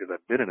avoid that, because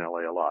I've been in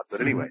L.A. a lot.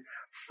 But anyway,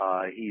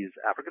 he's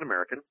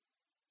African-American,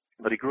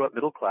 but he grew up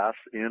middle class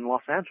in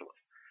Los Angeles,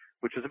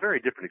 which is a very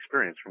different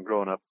experience from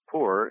growing up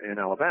poor in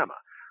Alabama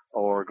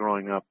or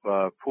growing up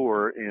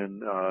poor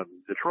in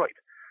Detroit.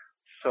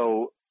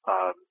 So,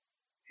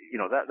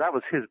 that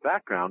was his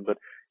background, but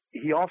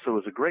he also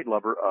was a great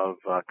lover of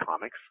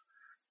comics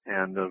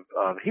and of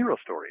hero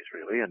stories,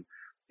 really. And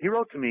he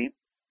wrote to me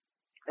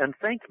and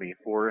thanked me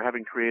for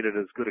having created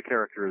as good a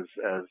character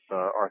as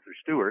Arthur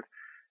Stewart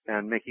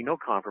and making no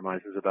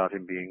compromises about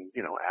him being,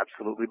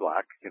 absolutely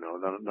black,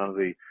 none of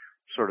the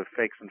sort of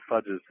fakes and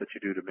fudges that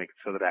you do to make it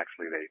so that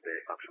actually they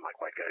function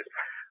like white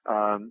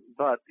guys.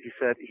 But he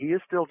said he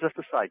is still just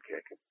a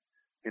sidekick.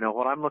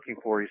 What I'm looking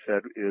for, he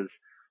said, is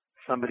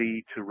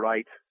somebody to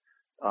write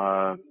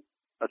a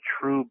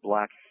true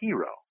black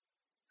hero.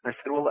 And I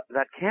said, well,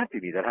 that can't be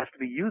me. That has to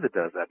be you that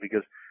does that,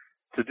 because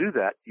to do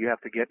that, you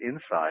have to get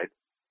inside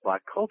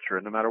black culture.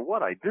 And no matter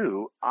what I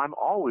do, I'm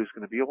always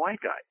going to be a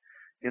white guy.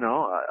 You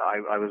know,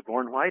 I was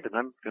born white, and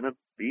I'm going to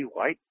be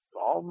white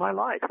all my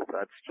life.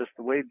 That's just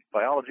the way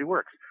biology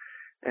works.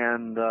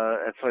 And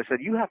so I said,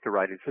 you have to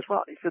write it.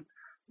 He said,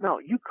 no,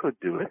 you could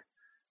do it,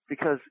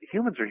 because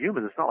humans are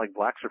humans. It's not like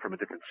blacks are from a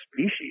different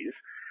species.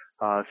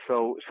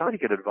 So somebody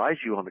could advise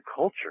you on the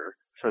culture.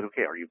 Said,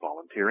 okay, are you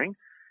volunteering?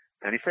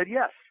 And he said,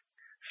 yes.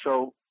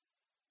 So,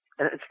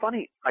 and it's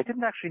funny, I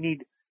didn't actually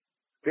need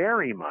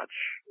very much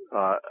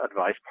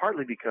advice,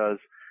 partly because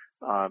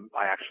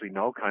I actually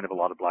know kind of a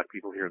lot of black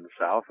people here in the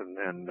South,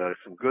 and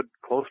some good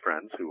close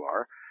friends who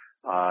are.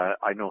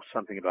 I know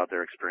something about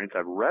their experience.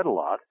 I've read a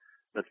lot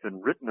that's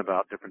been written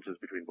about differences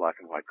between black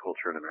and white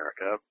culture in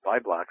America by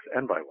blacks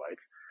and by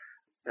whites.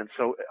 And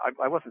so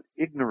I wasn't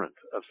ignorant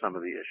of some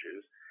of the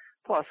issues.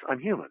 Plus, I'm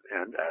human.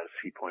 And as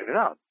he pointed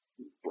out,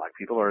 black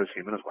people are as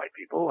human as white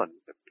people, and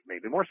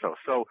maybe more so.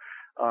 So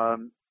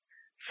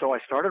I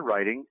started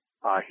writing.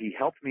 He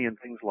helped me in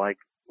things like,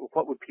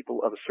 what would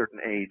people of a certain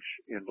age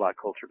in black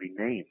culture be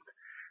named?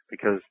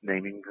 Because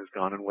naming has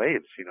gone in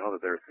waves. You know,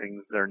 that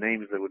there are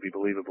names that would be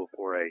believable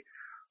for a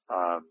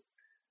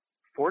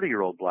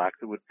 40-year-old black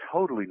that would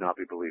totally not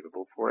be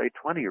believable for a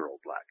 20-year-old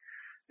black.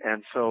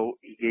 And so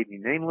he gave me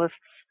name lists,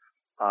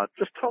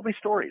 just told me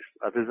stories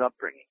of his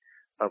upbringing,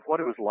 of what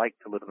it was like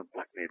to live in a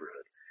black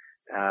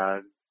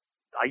neighborhood.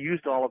 I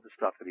used all of the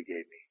stuff that he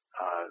gave me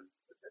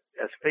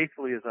as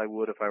faithfully as I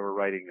would if I were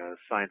writing a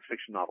science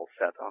fiction novel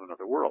set on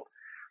another world,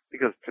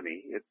 because to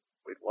me it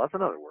was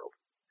another world.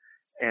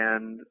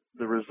 And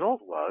the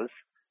result was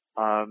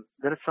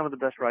that it's some of the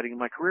best writing in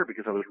my career,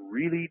 because I was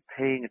really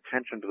paying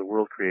attention to the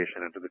world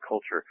creation and to the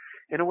culture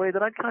in a way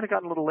that I'd kind of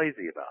gotten a little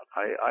lazy about.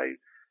 I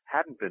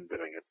hadn't been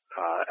doing it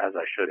as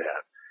I should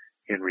have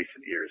in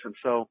recent years. And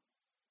so,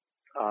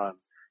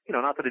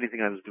 not that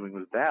anything I was doing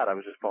was bad. I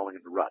was just falling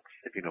into ruts,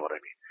 if you know what I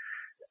mean.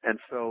 And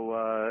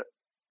so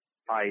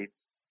I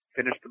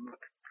finished the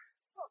book.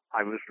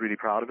 I was really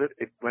proud of it.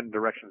 It went in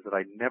directions that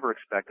I never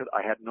expected.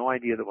 I had no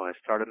idea that when I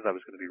started it, I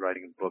was going to be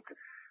writing a book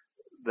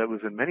that was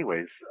in many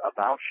ways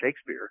about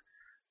Shakespeare.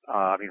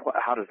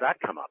 How does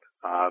that come up?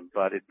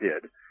 But it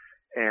did.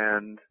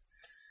 And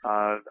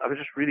I was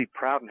just really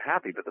proud and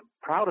happy. But the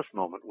proudest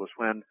moment was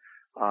when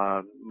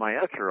my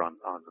editor on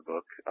the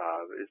book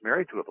is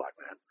married to a black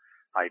man.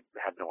 I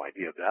had no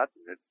idea of that.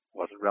 It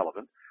wasn't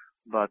relevant.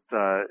 But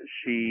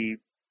she,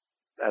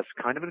 as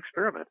kind of an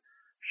experiment,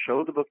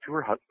 showed the book to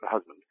her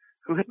husband,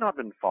 who had not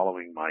been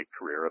following my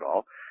career at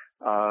all.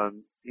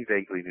 He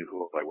vaguely knew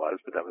who I was,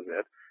 but that was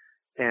it.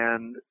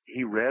 And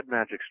he read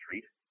Magic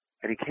Street,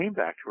 and he came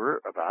back to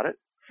her about it,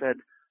 said,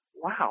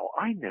 wow,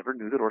 I never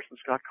knew that Orson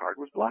Scott Card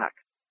was black.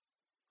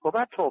 Well,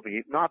 that told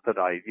me, not that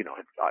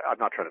I'm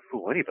not trying to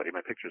fool anybody.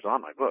 My picture's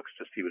on my books,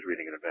 just he was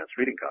reading an advanced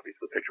reading copy,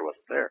 so the picture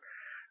wasn't there.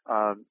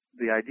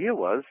 The idea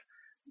was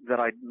that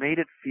I'd made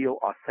it feel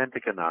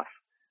authentic enough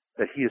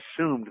that he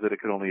assumed that it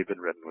could only have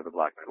been written with a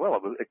black man.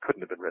 Well, it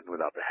couldn't have been written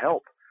without the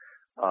help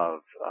of,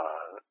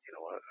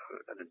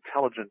 an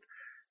intelligent,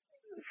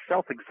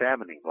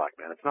 self-examining black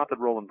man. It's not that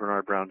Roland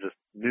Bernard Brown just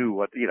knew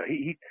what,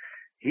 he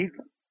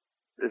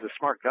is a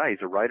smart guy.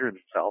 He's a writer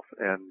himself,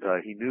 and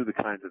he knew the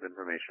kinds of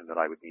information that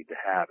I would need to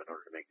have in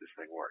order to make this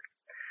thing work,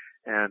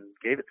 and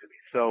gave it to me.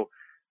 So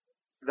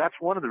that's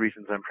one of the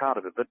reasons I'm proud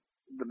of it. But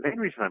the main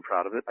reason I'm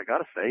proud of it, I got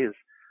to say, is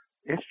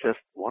it's just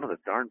one of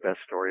the darn best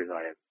stories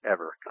I have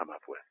ever come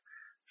up with.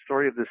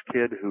 Story of this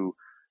kid who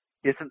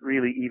isn't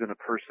really even a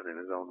person in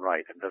his own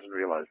right and doesn't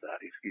realize that.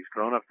 He's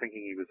grown up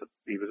thinking he was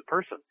a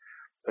person,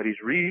 but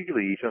he's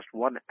really just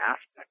one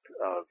aspect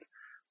of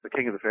the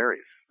King of the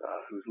Fairies,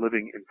 who's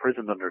living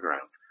imprisoned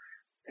underground.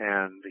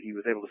 And he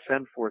was able to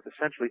send forth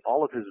essentially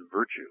all of his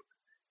virtue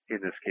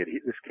in this kid.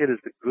 This kid is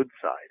the good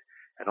side,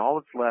 and all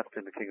that's left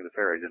in the King of the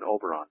Fairies, in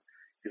Oberon,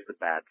 is the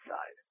bad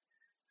side.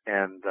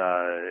 And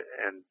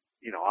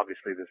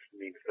obviously this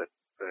means that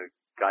the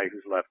guy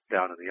who's left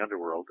down in the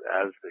underworld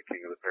as the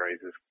King of the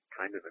Fairies is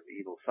kind of an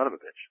evil son of a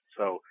bitch.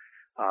 So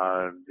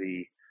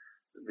the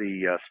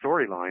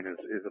storyline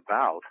is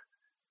about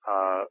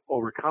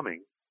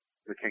overcoming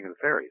the King of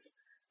the Fairies.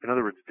 In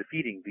other words,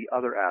 defeating the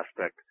other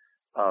aspect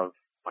of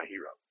my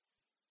hero.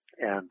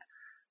 And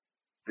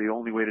the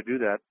only way to do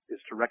that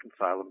is to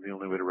reconcile them. The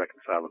only way to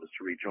reconcile them is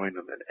to rejoin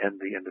them and end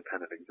the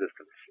independent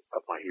existence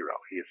of my hero.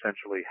 He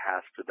essentially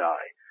has to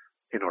die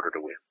in order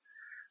to win.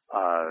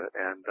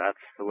 And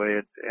that's the way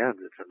it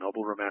ends. It's a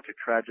noble romantic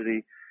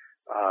tragedy.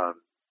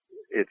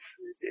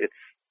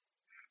 It's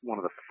one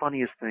of the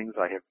funniest things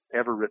I have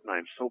ever written. I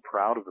am so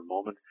proud of the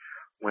moment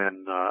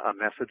when a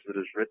message that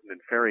is written in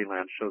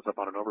fairyland shows up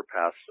on an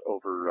overpass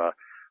over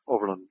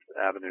Overland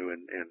Avenue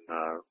in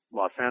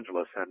Los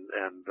Angeles,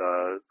 and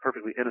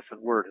perfectly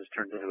innocent word has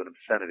turned into an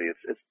obscenity.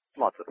 It's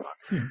lots of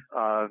fun.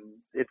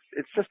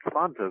 It's just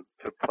fun to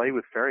play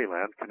with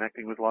fairyland,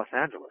 connecting with Los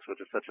Angeles,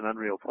 which is such an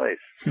unreal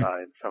place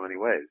in so many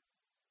ways.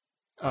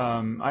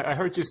 I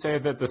heard you say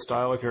that the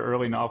style of your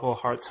early novel,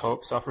 Heart's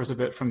Hope, suffers a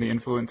bit from the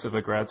influence of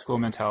a grad school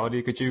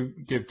mentality. Could you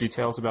give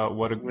details about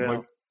what?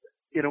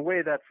 In a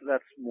way, that's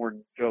more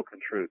joke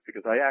than truth,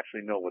 because I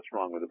actually know what's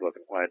wrong with the book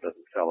and why it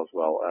doesn't sell as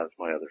well as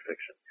my other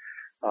fiction.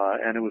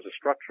 And it was a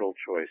structural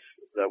choice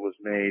that was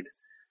made.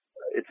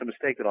 It's a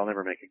mistake that I'll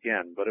never make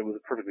again, but it was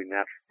a perfectly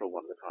natural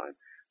one at the time.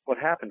 What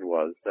happened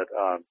was that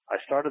I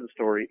started the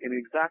story in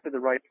exactly the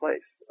right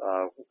place,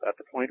 at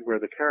the point where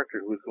the character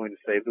who is going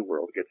to save the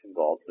world gets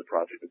involved in the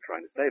project of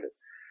trying to save it.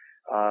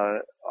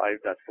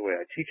 That's the way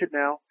I teach it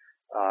now.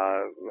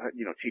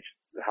 Teach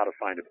how to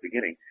find at the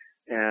beginning.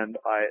 And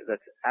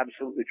that's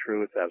absolutely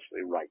true. It's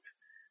absolutely right.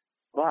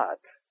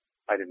 But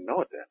I didn't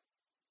know it then.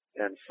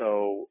 And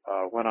so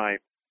when I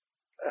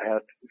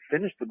had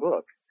finished the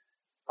book,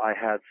 I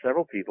had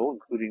several people,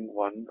 including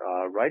one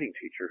writing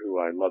teacher who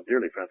I love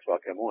dearly, Francois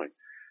Camoin,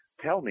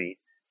 tell me,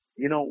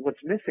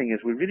 what's missing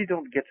is we really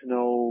don't get to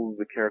know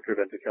the character of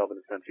Enter Kelvin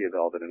and Cynthia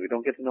Belvin, and we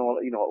don't get to know,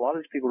 a lot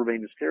of these people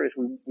remain mysterious.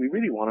 We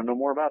really want to know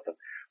more about them,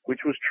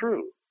 which was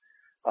true.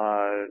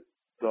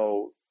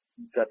 Though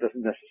that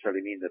doesn't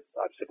necessarily mean that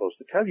I'm supposed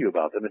to tell you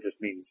about them. It just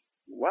means,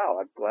 wow,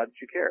 I'm glad that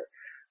you care.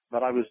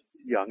 But I was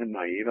young and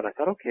naive, and I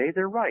thought, okay,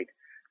 they're right.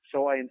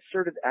 So I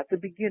inserted at the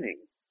beginning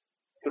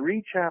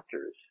 3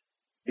 chapters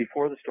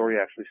before the story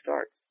actually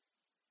starts.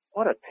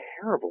 What a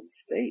terrible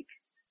mistake.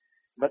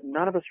 But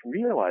none of us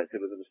realized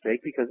it was a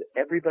mistake, because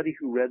everybody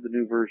who read the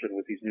new version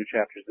with these new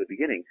chapters at the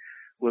beginning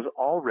was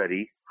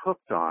already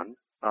hooked on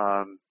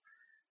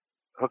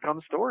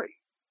the story.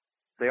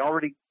 They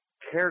already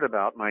cared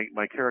about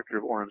my character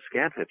of Orem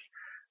Scantips.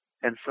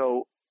 And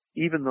so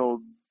even though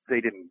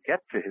they didn't get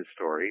to his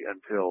story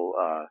until,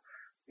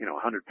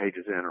 100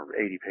 pages in or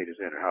 80 pages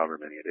in or however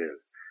many it is,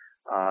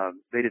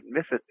 they didn't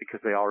miss it because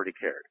they already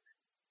cared.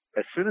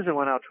 As soon as it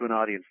went out to an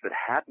audience that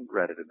hadn't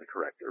read it in the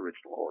correct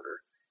original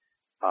order,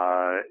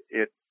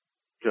 it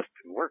just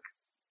didn't work.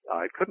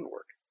 It couldn't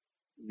work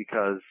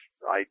because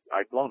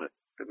I'd blown it.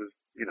 It was,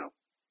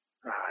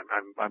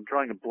 I'm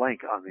drawing a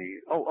blank on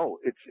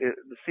it's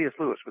the C.S.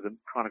 Lewis with the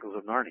Chronicles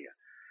of Narnia.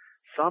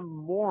 Some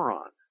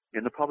moron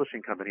in the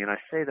publishing company, and I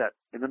say that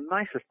in the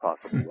nicest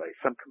possible way,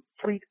 some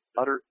complete,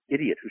 utter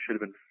idiot who should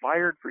have been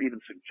fired for even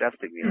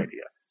suggesting the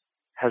idea,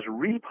 has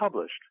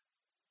republished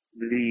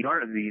the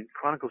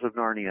Chronicles of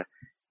Narnia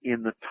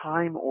in the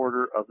time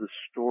order of the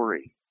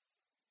story.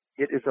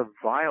 It is a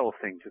vile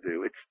thing to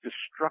do. It's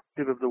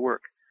destructive of the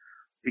work,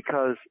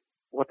 because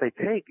what they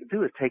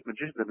do is take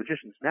The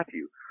Magician's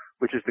Nephew,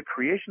 which is the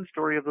creation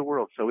story of the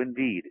world. So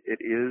indeed, it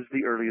is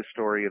the earliest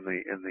story in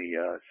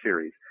the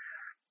series,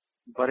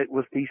 but it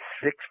was the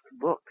 6th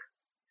book.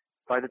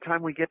 By the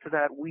time we get to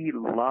that, we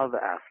love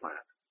Aslan.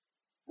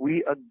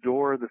 We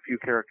adore the few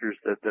characters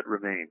that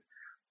remain.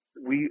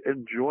 We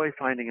enjoy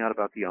finding out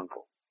about the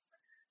uncle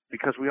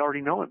because we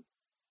already know him.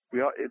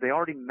 They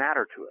already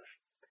matter to us.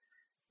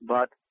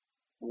 But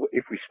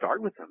if we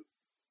start with them,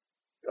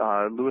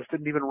 Lewis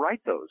didn't even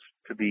write those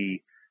to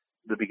be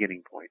the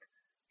beginning point.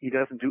 He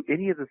doesn't do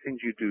any of the things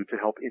you do to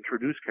help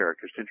introduce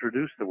characters, to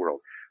introduce the world.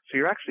 So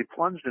you're actually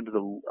plunged into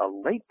a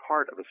late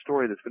part of a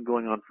story that's been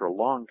going on for a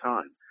long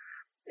time,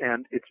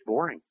 and it's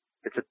boring.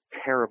 It's a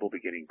terrible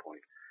beginning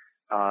point.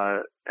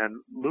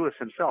 And Lewis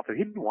himself, if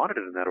he didn't want it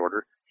in that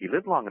order, he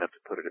lived long enough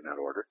to put it in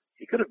that order.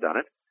 He could have done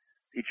it.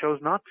 He chose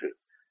not to.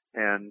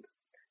 And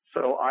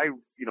so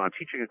I'm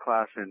teaching a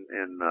class in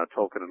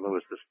Tolkien and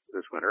Lewis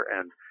this winter,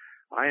 and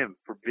I am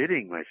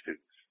forbidding my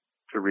students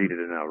to read it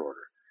in that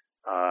order,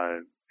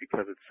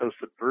 because it's so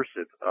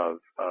subversive of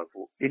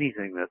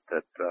anything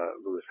that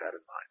Lewis had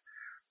in mind.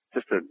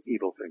 Just an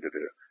evil thing to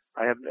do.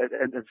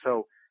 And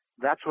so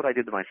that's what I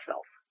did to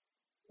myself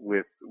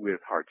with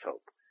Heart's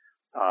Hope,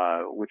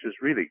 which is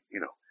really,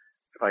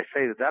 if I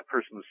say that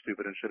person was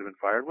stupid and should have been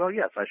fired, well,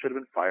 yes, I should have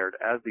been fired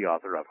as the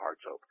author of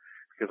Heart's Hope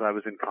because I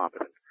was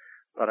incompetent.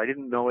 But I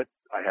didn't know it.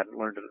 I hadn't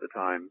learned it at the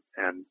time,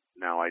 and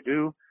now I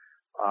do.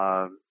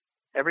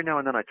 Every now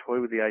and then I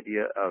toy with the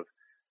idea of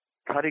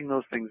cutting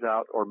those things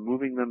out or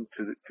moving them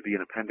to be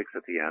an appendix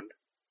at the end.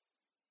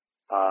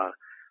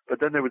 But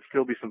then there would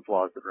still be some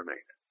flaws that remained.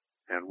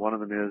 And one of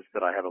them is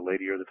that I have a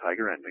Lady or the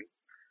Tiger ending,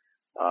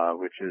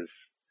 which is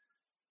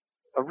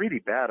a really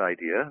bad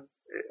idea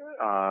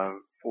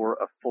for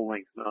a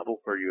full-length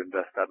novel where you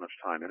invest that much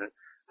time in it.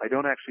 I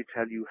don't actually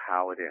tell you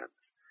how it ends,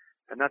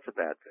 and that's a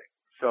bad thing.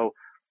 So,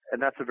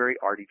 and that's a very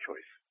arty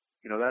choice.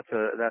 That's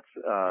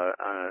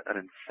an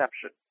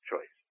Inception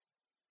choice,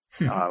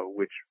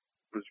 which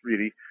was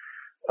really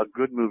a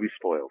good movie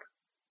spoiled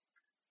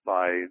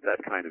by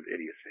that kind of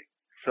idiocy.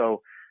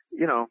 So,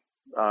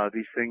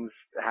 these things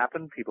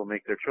happen. People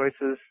make their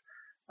choices.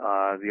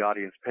 The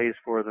audience pays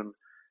for them.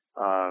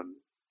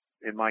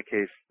 In my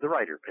case, the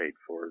writer paid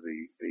for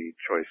the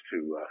choice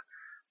to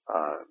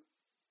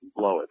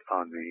blow it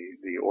on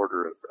the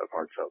order of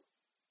Heart's Hope.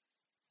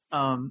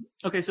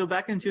 Okay, so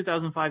back in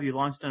 2005, you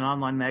launched an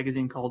online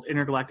magazine called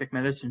Intergalactic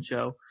Medicine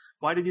Show.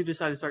 Why did you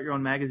decide to start your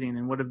own magazine,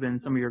 and what have been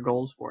some of your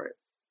goals for it?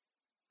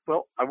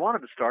 Well, I wanted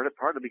to start it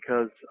partly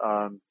because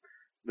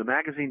the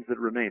magazines that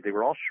remained, they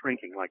were all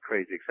shrinking like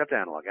crazy, except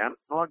Analog.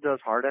 Analog does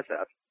hard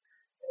SF,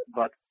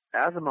 but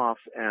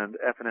Asimov's and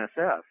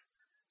FNSF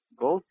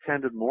both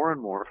tended more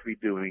and more to be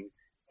doing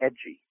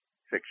edgy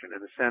fiction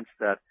in the sense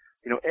that,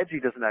 edgy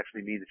doesn't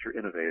actually mean that you're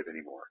innovative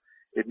anymore.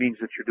 It means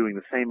that you're doing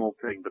the same old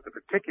thing, but the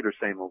particular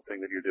same old thing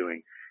that you're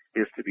doing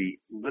is to be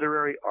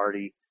literary,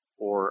 arty,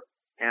 or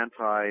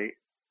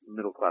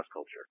anti-middle class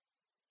culture.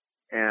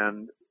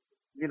 And,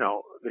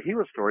 the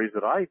hero stories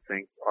that I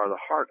think are the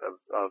heart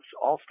of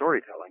all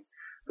storytelling,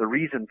 the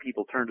reason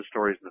people turn to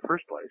stories in the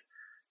first place,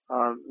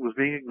 was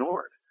being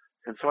ignored.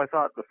 And so I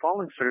thought the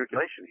falling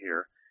circulation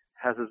here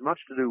has as much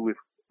to do with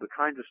the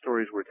kinds of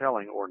stories we're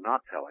telling or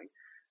not telling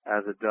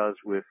as it does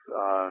with,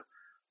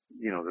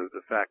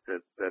 the fact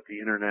that the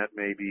internet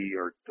maybe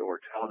or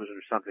television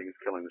or something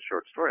is killing the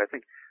short story. I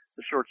think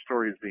the short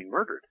story is being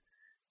murdered.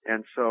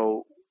 And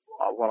so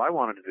what I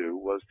wanted to do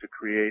was to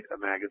create a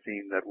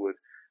magazine that would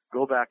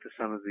go back to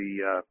some of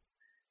the,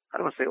 I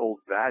don't want to say old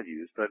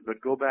values, but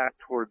go back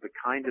toward the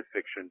kind of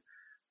fiction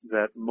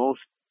that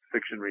most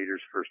fiction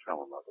readers first fell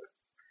in love with.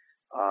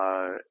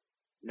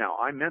 Now,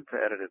 I meant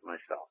to edit it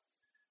myself,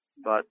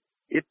 but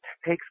it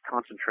takes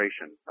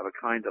concentration of a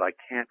kind that I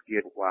can't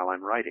get while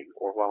I'm writing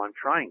or while I'm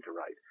trying to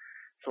write.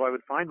 So I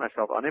would find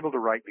myself unable to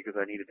write because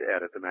I needed to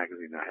edit the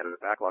magazine. I had a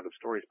backlog of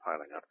stories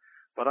piling up,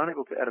 but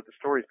unable to edit the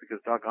stories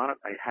because, doggone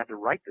it, I had to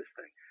write this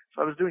thing.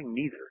 So I was doing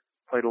neither.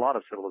 Played a lot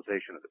of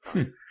Civilization at the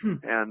time.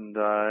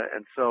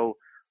 And so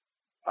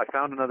I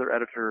found another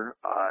editor.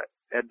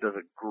 Ed does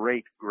a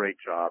great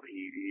job.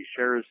 He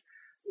shares,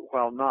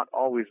 while not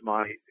always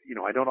I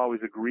don't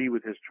always agree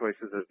with his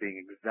choices as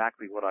being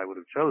exactly what I would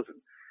have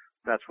chosen.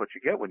 That's what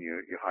you get when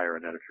you hire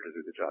an editor to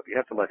do the job. You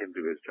have to let him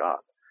do his job.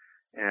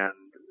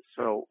 And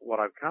so what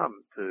I've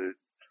come to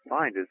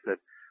find is that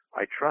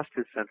I trust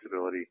his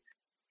sensibility.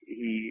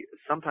 He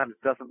sometimes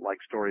doesn't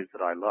like stories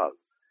that I love,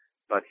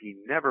 but he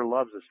never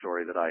loves a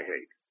story that I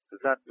hate.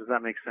 Does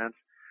that make sense?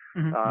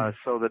 Mm-hmm.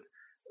 So that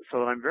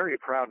I'm very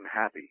proud and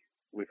happy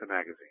with the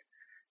magazine.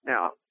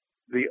 Now,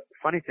 the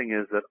funny thing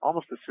is that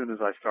almost as soon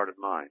as I started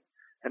mine,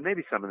 and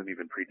maybe some of them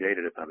even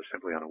predated it and I was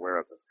simply unaware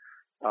of them,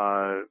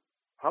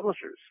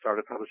 publishers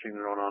started publishing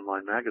their own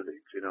online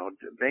magazines.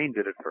 Baen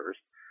did it first,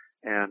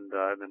 and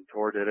then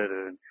Tor did it,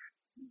 and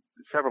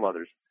several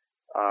others.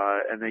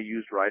 And they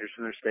used writers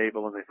from their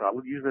stable, and they thought,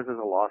 we'll use this as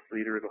a loss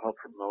leader. It'll help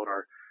promote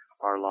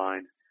our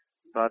line.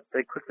 But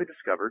they quickly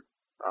discovered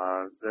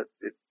that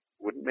it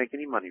wouldn't make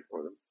any money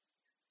for them,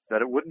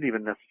 that it wouldn't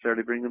even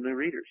necessarily bring them new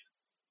readers.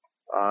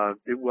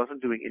 It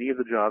wasn't doing any of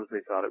the jobs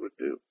they thought it would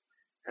do.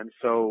 And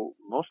so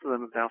most of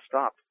them have now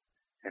stopped.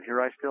 And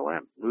here I still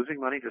am, losing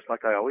money just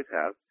like I always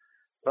have,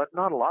 but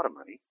not a lot of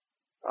money.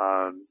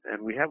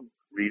 And we have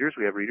readers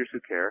who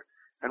care,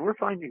 and we're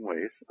finding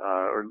ways,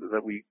 or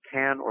that we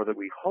can, or that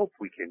we hope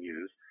we can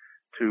use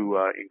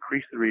to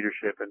increase the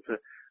readership and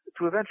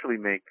to eventually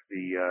make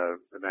the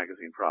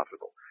magazine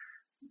profitable.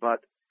 But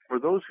for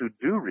those who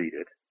do read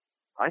it,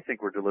 I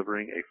think we're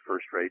delivering a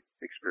first-rate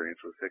experience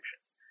with fiction.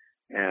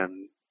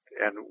 And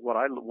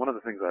one of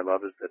the things I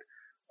love is that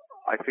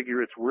I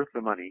figure it's worth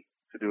the money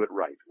to do it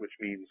right, which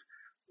means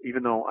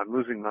even though I'm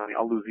losing money,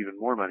 I'll lose even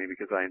more money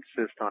because I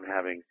insist on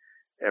having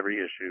every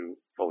issue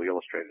fully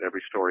illustrated.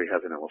 Every story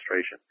has an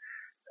illustration.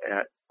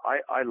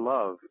 I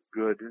love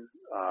good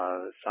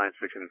science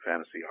fiction and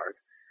fantasy art.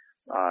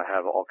 I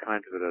have all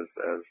kinds of it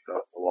as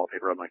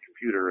wallpaper on my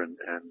computer, and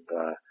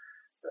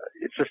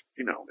it's just,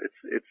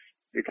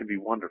 it can be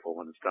wonderful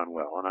when it's done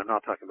well. And I'm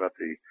not talking about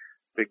the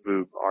big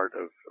boob art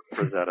of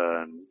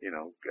Frazetta, and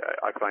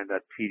I find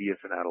that tedious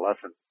and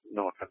adolescent.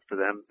 No offense to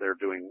them, they're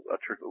doing a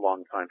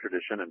long time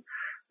tradition, and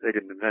they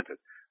didn't invent it.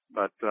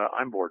 But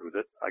I'm bored with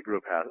it. I grew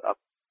up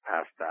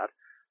past that.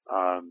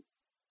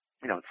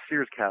 It's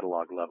Sears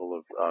catalog level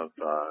of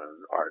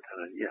art,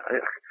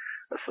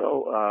 and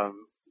so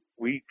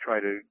we try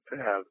to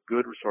have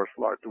good,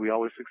 resourceful art. Do we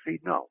always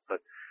succeed? No, but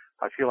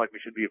I feel like we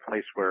should be a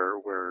place where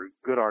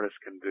good artists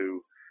can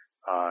do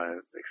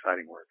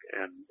exciting work,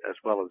 and as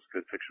well as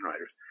good fiction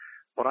writers.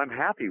 What I'm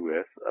happy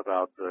with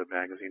about the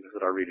magazine is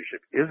that our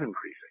readership is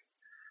increasing,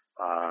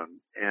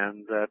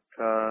 and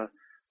that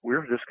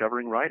we're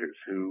discovering writers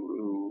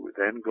who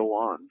then go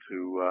on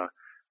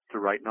to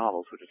write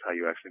novels, which is how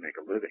you actually make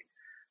a living.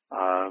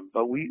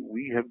 But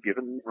we have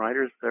given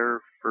writers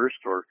their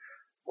first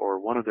or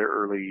one of their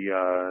early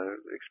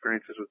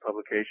experiences with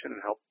publication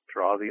and helped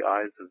draw the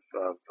eyes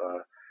of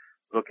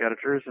book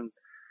editors, and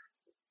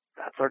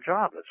that's our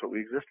job. That's what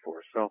we exist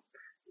for. So,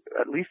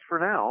 at least for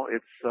now,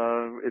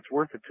 it's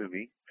worth it to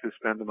me to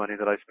spend the money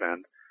that I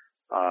spend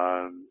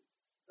on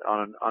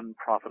an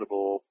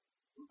unprofitable,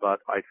 but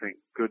I think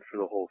good for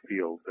the whole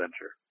field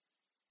venture.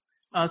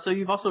 So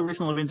you've also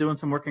recently been doing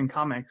some work in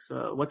comics.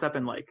 What's that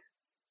been like?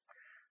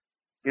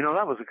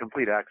 That was a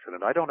complete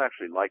accident. I don't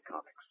actually like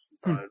comics.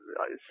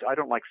 I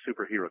don't like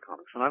superhero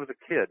comics. When I was a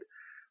kid,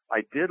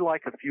 I did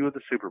like a few of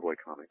the Superboy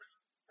comics.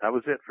 That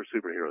was it for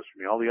superheroes for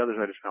me. All the others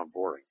I just found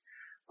boring.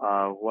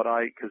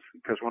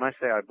 Because when I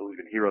say I believe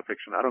in hero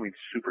fiction, I don't mean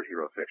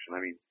superhero fiction.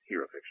 I mean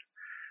hero fiction.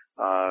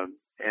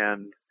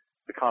 And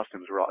the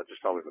costumes were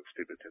just always looked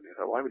stupid to me.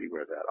 I thought, why would he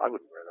wear that? I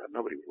wouldn't wear that.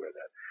 Nobody would wear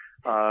that.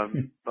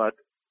 But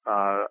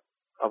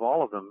of all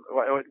of them,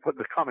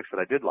 the comics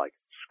that I did like,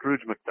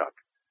 Scrooge McDuck,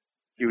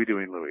 Huey,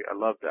 Dewey, and Louie. I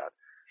loved that.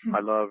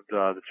 I loved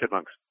the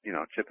Chipmunks,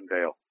 Chip and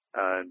Dale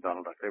and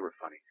Donald Duck. They were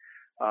funny.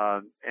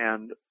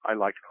 And I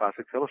liked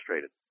Classics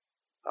Illustrated.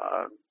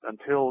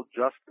 Until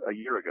just a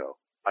year ago,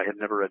 I had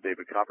never read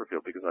David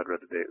Copperfield because I'd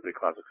read the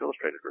Classics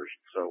Illustrated version.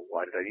 So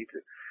why did I need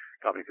to?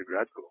 Got me through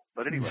grad school.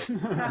 But anyway,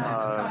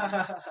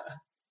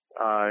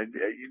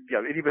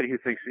 anybody who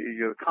thinks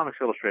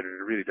Comics Illustrated,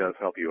 it really does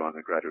help you on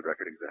the graduate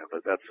record exam, but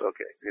that's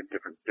okay.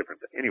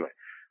 Different. Anyway,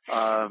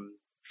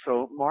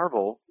 so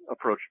Marvel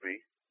approached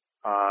me.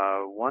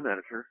 One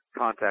editor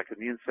contacted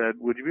me and said,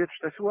 "Would you be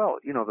interested?" I said, "Well,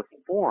 the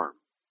form,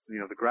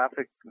 the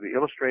graphic, the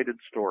illustrated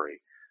story,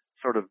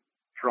 sort of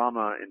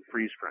drama in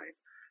freeze frame,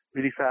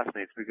 really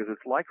fascinates because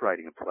it's like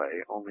writing a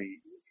play, only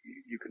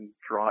you can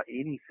draw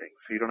anything,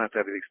 so you don't have to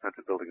have the expense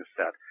of building a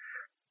set.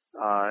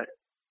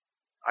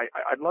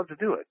 I'd love to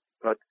do it,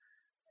 but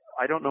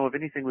I don't know of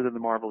anything within the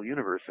Marvel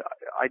universe.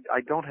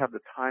 I don't have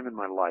the time in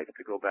my life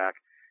to go back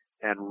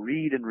and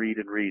read,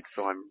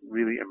 so I'm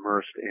really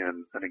immersed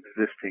in an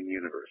existing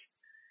universe."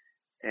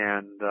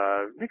 And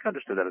Nick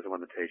understood that as a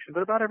limitation,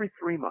 but about every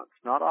 3 months,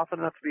 not often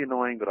enough to be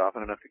annoying, but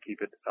often enough to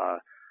keep it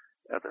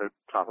at the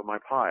top of my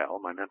pile,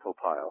 my mental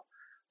pile,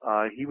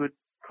 he would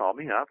call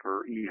me up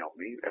or email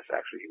me.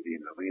 Actually, he would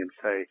email me and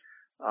say,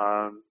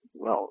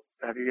 "Well,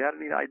 have you had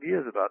any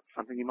ideas about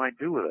something you might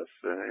do with us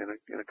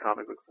in a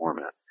comic book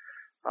format?"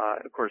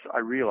 Of course, I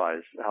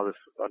realize how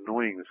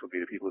annoying this would be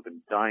to people who've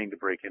been dying to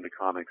break into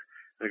comics.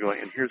 They're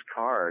going, "And here's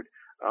Card.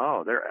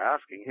 Oh, they're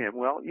asking him."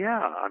 Well,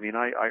 yeah. I mean,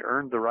 I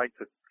earned the right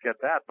to get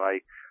that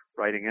by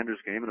writing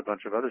Ender's Game and a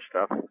bunch of other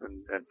stuff.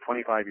 And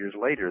 25 years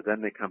later,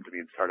 then they come to me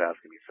and start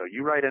asking me, "So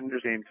you write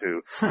Ender's Game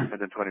too?" And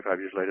then 25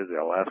 years later,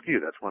 they'll ask you.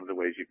 That's one of the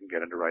ways you can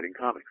get into writing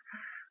comics.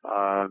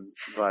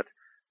 But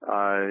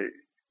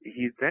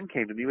he then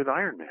came to me with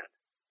Iron Man.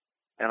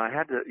 And I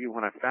had to,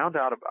 when I found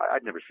out,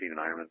 I'd never seen an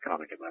Iron Man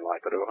comic in my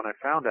life, but when I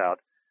found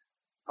out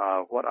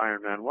what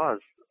Iron Man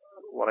was,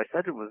 what I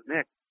said to him was,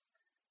 "Nick,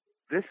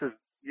 this is,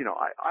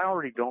 I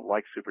already don't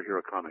like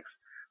superhero comics,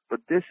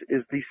 but this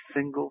is the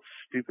single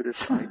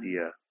stupidest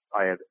idea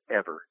I have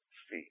ever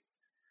seen.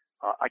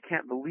 I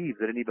can't believe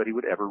that anybody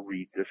would ever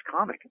read this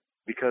comic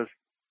because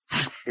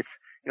it's,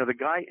 the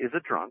guy is a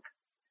drunk,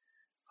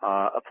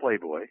 a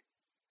playboy,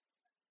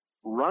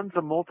 runs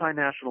a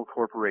multinational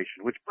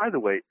corporation, which, by the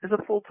way, is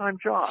a full-time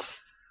job.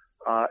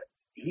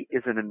 He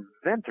is an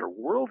inventor,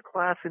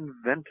 world-class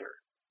inventor.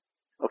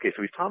 Okay,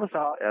 so he's Thomas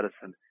Alva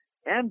Edison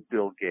and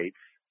Bill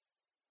Gates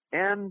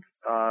and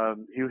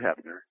Hugh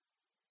Hefner,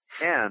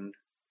 and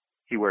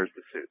he wears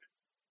the suit.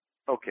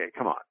 Okay,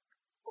 come on.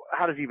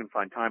 How does he even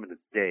find time in the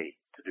day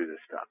to do this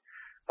stuff?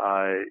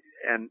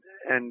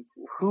 And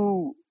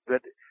who,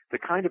 that the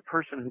kind of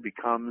person who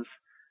becomes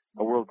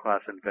a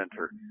world-class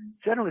inventor,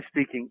 generally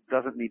speaking,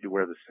 doesn't need to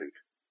wear the suit,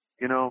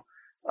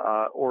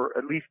 or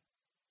at least,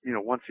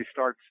 once he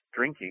starts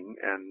drinking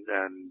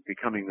and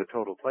becoming the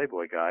total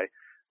playboy guy,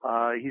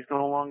 he's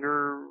no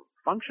longer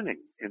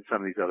functioning in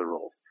some of these other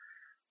roles.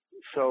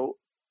 So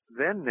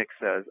then Nick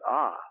says,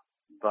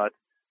 but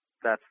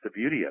that's the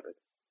beauty of it.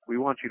 We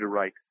want you to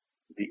write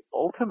in the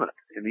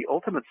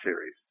Ultimate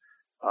series,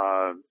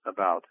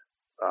 about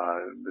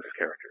this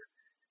character.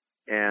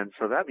 And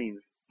so that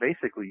means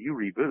basically you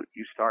reboot,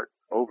 you start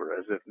over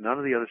as if none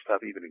of the other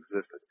stuff even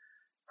existed.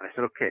 And I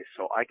said, okay,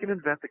 so I can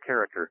invent the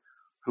character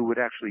who would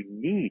actually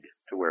need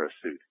to wear a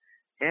suit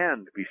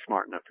and be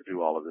smart enough to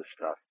do all of this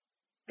stuff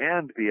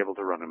and be able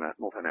to run a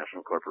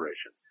multinational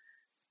corporation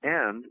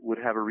and would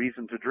have a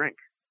reason to drink.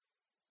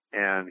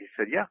 And he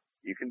said, yeah,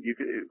 you can,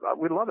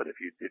 we'd love it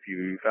if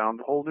you found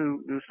a whole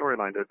new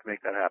storyline to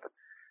make that happen.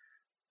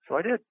 So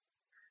I did.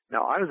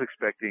 Now, I was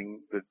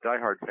expecting the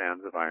diehard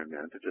fans of Iron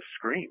Man to just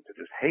scream, to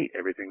just hate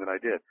everything that I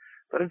did.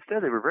 But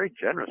instead, they were very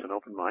generous and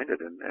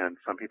open-minded, and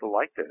some people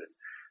liked it.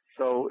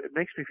 So it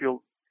makes me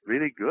feel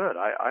really good.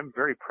 I'm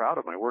very proud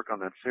of my work on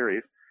that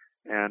series.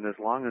 And as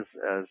long as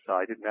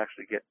I didn't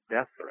actually get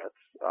death threats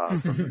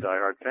from the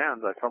diehard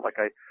fans, I felt like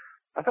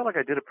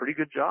I did a pretty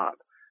good job.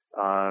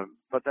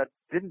 But that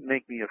didn't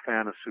make me a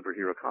fan of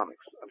superhero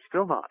comics. I'm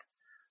still not.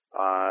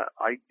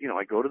 I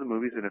go to the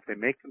movies, and if they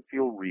make them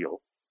feel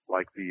real,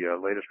 like the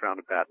latest round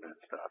of Batman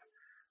stuff,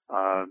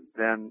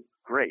 then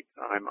great.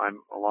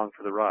 I'm along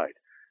for the ride.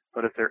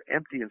 But if they're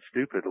empty and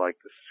stupid, like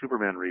the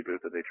Superman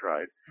reboot that they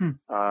tried,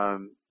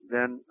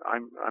 then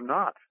I'm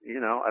not.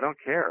 I don't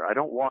care. I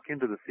don't walk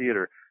into the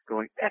theater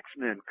going,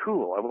 X-Men,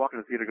 cool. I walk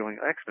into the theater going,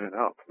 X-Men,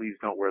 oh, please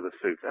don't wear the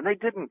suits. And they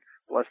didn't,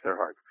 bless their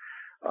hearts.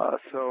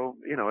 So,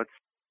 it's,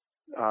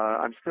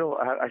 I still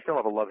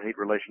have a love-hate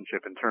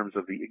relationship in terms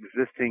of the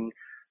existing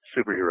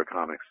superhero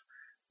comics.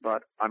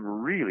 But I'm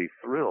really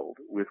thrilled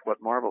with what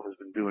Marvel has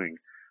been doing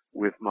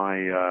with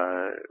my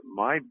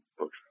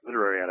books,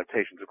 literary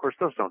adaptations. Of course,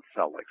 those don't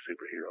sell like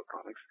superhero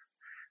comics.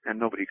 And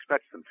nobody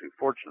expects them to,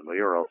 fortunately,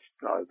 or else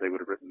they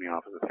would have written me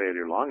off as a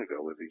failure long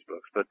ago with these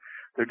books. But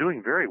they're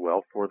doing very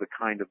well for the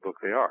kind of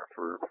book they are,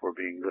 for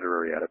being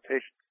literary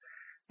adaptations.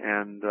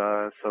 And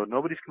so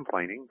nobody's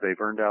complaining. They've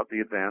earned out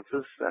the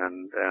advances,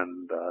 and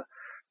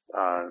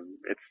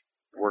it's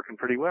working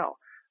pretty well.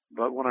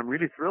 But what I'm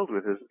really thrilled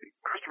with is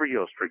Christopher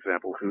Yost, for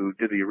example, who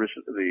did the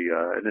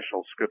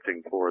initial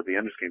scripting for the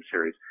Ender's Game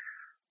series.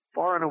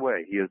 Far and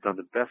away, he has done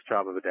the best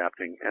job of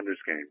adapting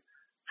Ender's Game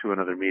to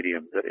another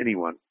medium that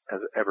anyone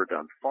has ever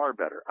done. Far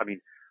better. I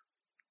mean,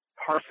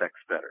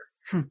 parsecs better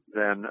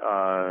than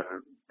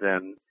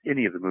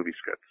any of the movie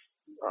scripts,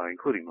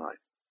 including mine.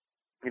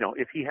 You know,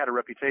 if he had a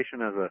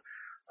reputation as a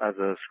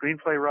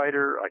screenplay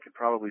writer, I could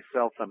probably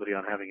sell somebody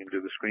on having him do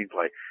the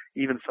screenplay.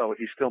 Even so,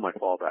 he's still my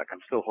fallback.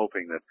 I'm still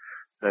hoping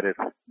that if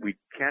we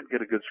can't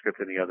get a good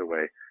script any other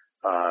way,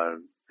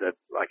 that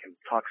I can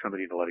talk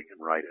somebody into letting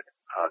him write it,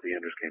 the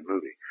Ender's Game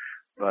movie.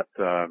 But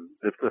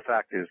the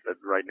fact is that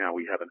right now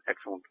we have an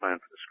excellent plan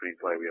for the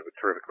screenplay. We have a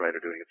terrific writer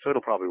doing it, so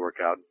it'll probably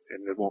work out,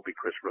 and it won't be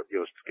Chris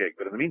Yost's gig.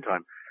 But in the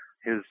meantime,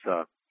 his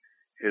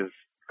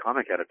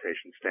comic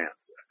adaptation stands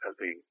as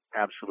being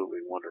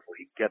absolutely wonderful.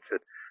 He gets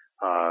it.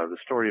 The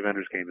story of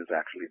Ender's Game is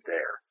actually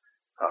there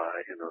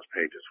in those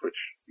pages, which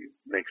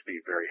makes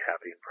me very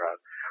happy and proud.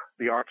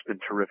 The art's been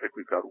terrific.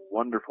 We've got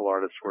wonderful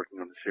artists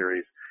working on the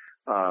series.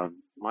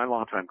 My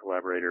longtime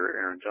collaborator,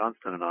 Aaron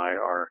Johnston, and I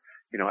are,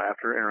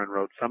 after Aaron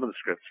wrote some of the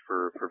scripts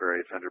for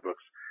various Ender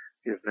books,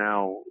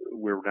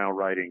 we're now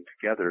writing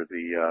together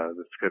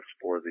the scripts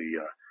for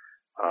the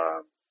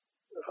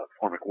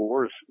Formic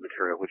Wars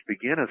material, which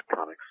begin as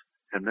comics,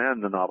 and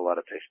then the novel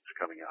adaptations are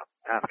coming out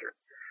after.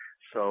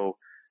 So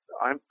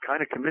I'm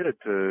kind of committed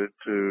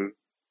to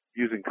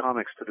using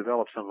comics to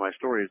develop some of my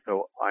stories,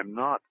 though I'm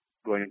not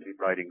going to be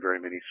writing very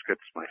many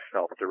scripts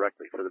myself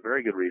directly, for the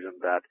very good reason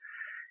that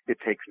it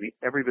takes me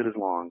every bit as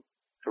long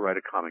to write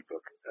a comic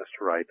book as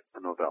to write a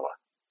novella.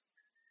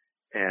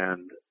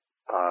 And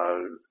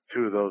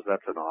two of those,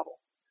 that's a novel.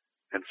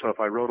 And so if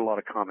I wrote a lot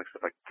of comics,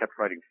 if I kept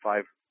writing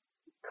five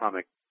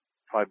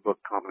book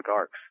comic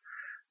arcs,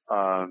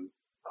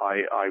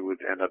 I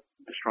would end up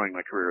destroying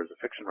my career as a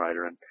fiction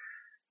writer. And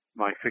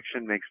my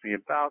fiction makes me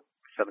about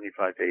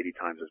 75 to 80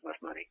 times as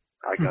much money.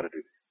 I got to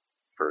do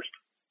first.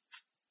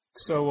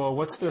 So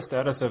what's the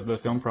status of the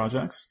film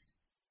projects?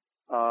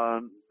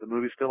 The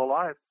movie's still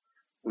alive.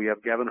 We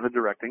have Gavin Hood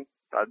directing.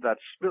 That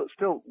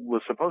still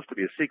was supposed to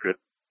be a secret,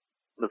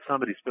 but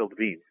somebody spilled the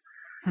beans.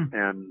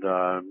 And,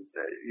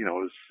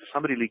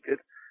 somebody leaked it.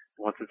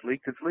 Once it's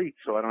leaked, it's leaked.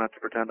 So I don't have to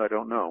pretend I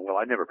don't know. Well,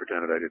 I never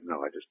pretended I didn't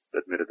know. I just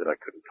admitted that I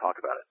couldn't talk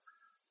about it.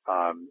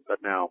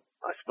 But now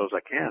I suppose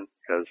I can,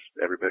 because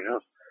everybody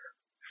knows.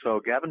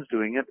 So Gavin's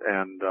doing it,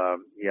 and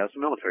he has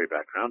a military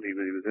background. He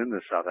was in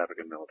the South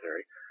African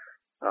military,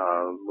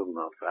 little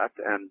known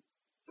fact, and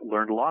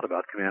learned a lot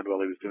about command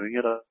while he was doing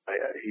it.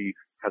 He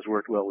has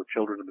worked well with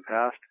children in the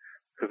past,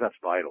 because that's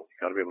vital. You've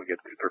got to be able to get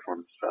good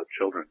performances out of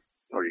children,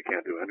 or you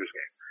can't do Ender's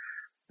Game.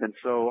 And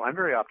so I'm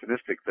very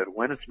optimistic that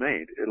when it's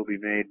made, it'll be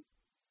made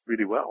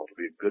really well. It'll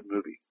be a good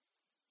movie.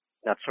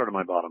 That's sort of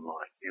my bottom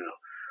line,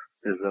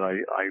 is that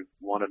I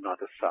want it not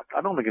to suck.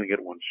 I'm only going to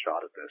get one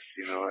shot at this,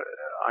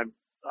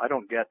 I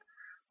don't get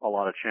a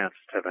lot of chances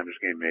to have Ender's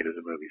Game made as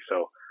a movie.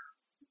 So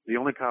the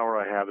only power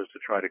I have is to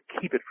try to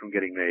keep it from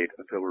getting made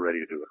until we're ready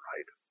to do it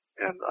right.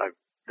 And I've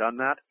done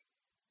that,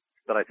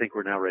 but I think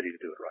we're now ready to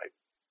do it right.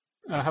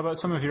 How about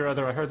some of your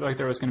other, I heard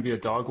there was going to be a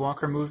Dog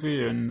Walker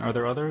movie, and are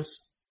there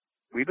others?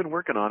 We've been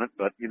working on it,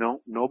 but,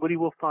 nobody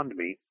will fund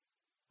me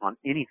on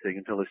anything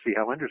until they see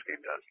how Ender's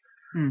Game does.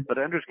 But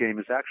Ender's Game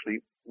is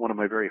actually one of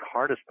my very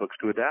hardest books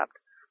to adapt.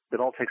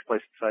 It all takes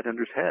place inside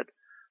Ender's head.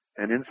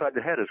 And inside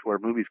the head is where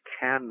movies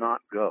cannot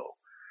go.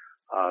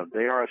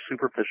 They are a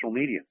superficial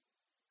medium.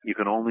 You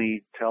can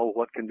only tell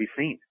what can be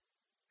seen.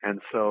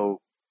 And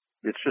so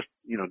it's just,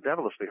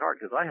 devilishly hard,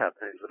 because I have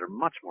things that are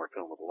much more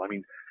filmable. I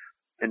mean,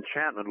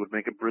 Enchantment would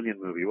make a brilliant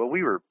movie. Well,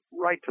 we were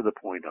right to the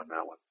point on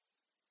that one.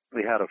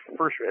 We had an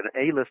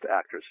A-list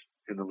actress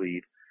in the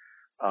lead.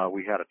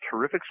 We had a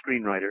terrific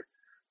screenwriter.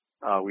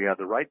 We had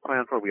the right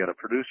plan for it. We had a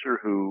producer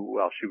who,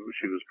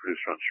 she was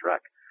producer on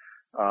Shrek.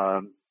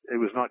 It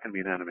was not going to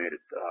be an animated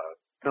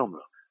film,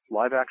 though.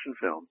 Live action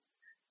film.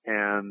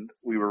 And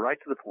we were right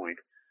to the point.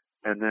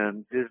 And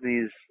then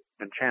Disney's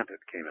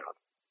Enchanted came out.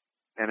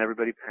 And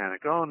everybody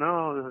panicked. Oh,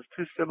 no, this is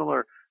too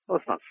similar. Well,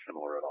 it's not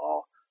similar at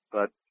all.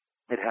 But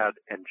it had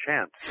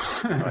Enchant.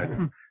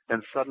 Right?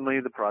 And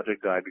suddenly the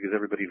project died because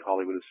everybody in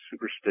Hollywood is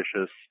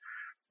superstitious.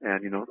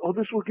 And,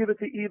 this will give it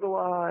the evil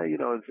eye.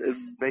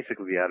 It's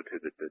basically the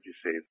attitude that you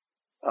see.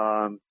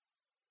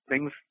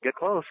 Things get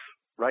close.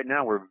 Right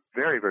now, we're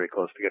very, very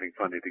close to getting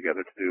funding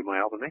together to do my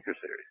Alvin Maker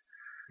series.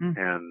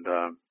 And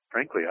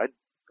frankly,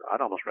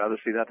 I'd almost rather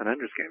see that than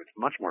Ender's Game. It's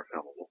much more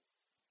filmable,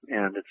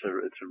 and it's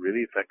a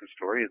really effective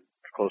story. And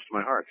it's close to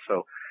my heart.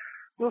 So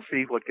we'll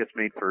see what gets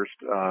made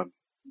first. The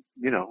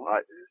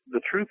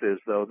truth is,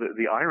 though,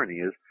 the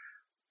irony is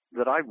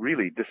that I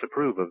really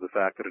disapprove of the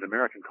fact that in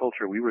American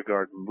culture we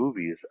regard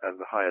movies as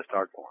the highest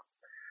art form.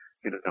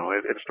 You know,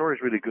 if a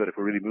story's really good, if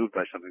we're really moved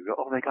by something, we go,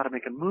 oh, they got to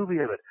make a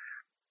movie of it.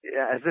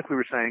 As if we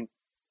were saying,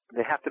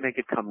 they have to make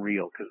it come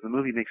real, because the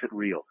movie makes it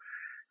real.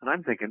 And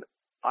I'm thinking,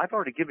 I've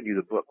already given you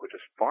the book, which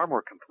is far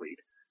more complete,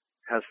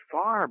 has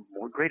far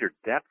more greater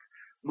depth.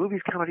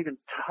 Movies cannot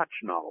even touch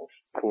novels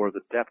for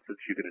the depth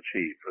that you can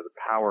achieve, for the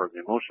power,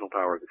 the emotional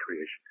power of the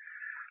creation.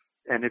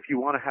 And if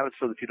you want to have it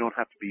so that you don't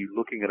have to be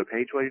looking at a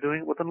page while you're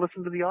doing it, well, then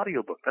listen to the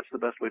audiobook. That's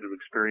the best way to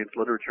experience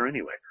literature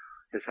anyway,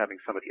 is having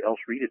somebody else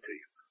read it to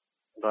you.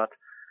 But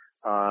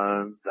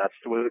that's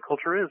the way the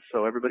culture is,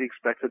 so everybody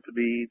expects it to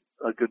be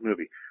a good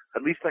movie.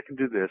 At least I can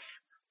do this.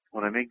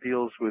 When I make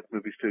deals with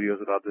movie studios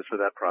about this or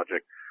that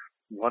project,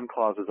 one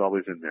clause is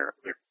always in there.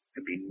 There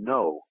can be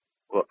no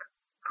book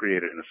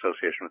created in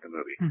association with the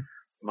movie.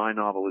 My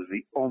novel is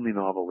the only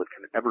novel that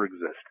can ever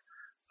exist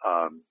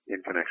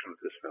in connection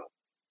with this film,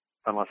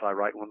 unless I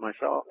write one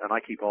myself, and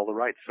I keep all the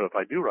rights. So if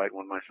I do write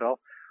one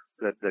myself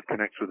that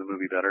connects with the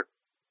movie better,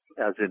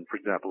 as in, for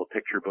example, a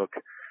picture book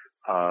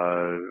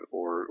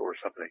or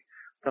something,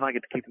 then I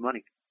get to keep the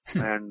money,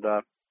 and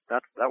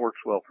that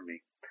works well for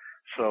me.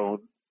 So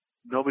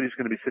nobody's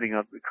going to be sitting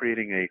up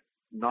creating a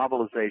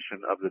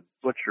novelization of the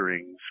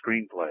butchering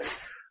screenplay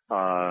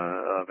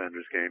of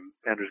Ender's Game.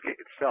 Ender's Game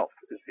itself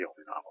is the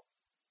only novel.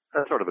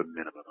 That's sort of a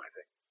minimum, I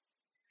think.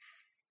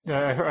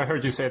 Yeah, I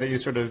heard you say that you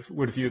sort of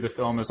would view the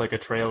film as like a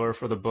trailer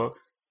for the book.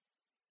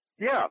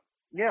 Yeah.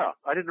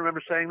 I didn't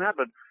remember saying that,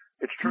 but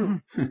it's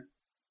true.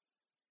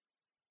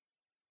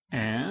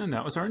 And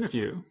that was our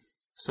interview.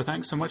 So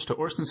thanks so much to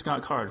Orson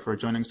Scott Card for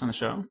joining us on the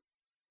show.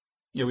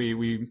 Yeah,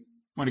 we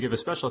want to give a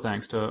special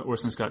thanks to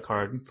Orson Scott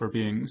Card for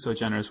being so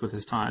generous with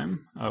his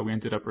time. We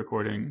ended up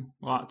recording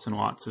lots and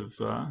lots of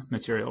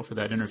material for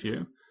that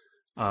interview.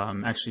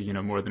 Actually,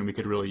 more than we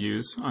could really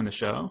use on the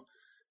show.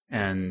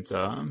 And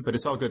but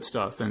it's all good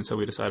stuff. And so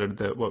we decided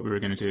that what we were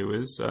going to do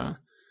is,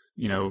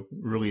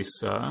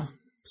 release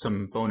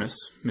some bonus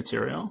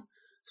material.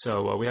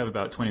 So we have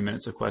about 20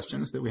 minutes of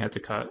questions that we had to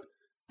cut.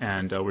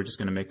 And we're just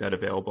going to make that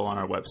available on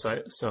our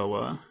website.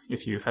 So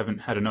if you haven't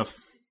had enough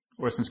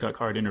Orson Scott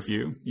Card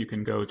interview, you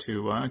can go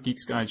to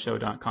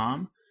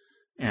geeksguideshow.com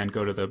and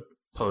go to the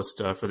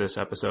post for this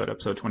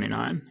episode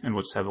 29, and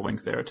we'll just have a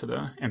link there to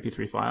the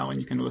MP3 file, and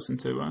you can listen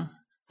to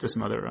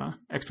some other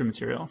extra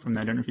material from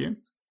that interview.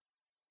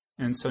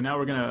 And so now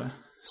we're going to,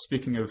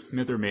 speaking of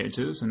Mither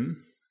mages and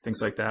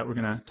things like that, we're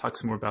going to talk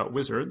some more about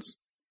wizards.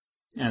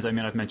 And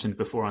I've mentioned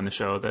before on the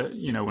show that,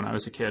 when I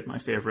was a kid, my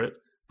favorite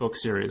book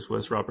series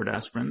was Robert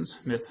Asprin's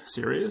Myth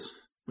series,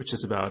 which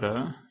is about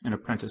an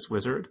apprentice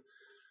wizard.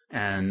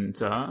 And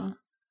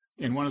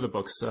in one of the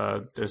books,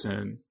 there's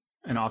an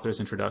author's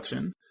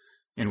introduction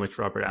in which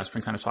Robert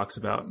Asprin kind of talks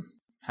about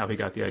how he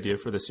got the idea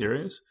for the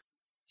series.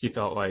 He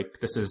felt like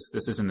this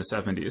is in the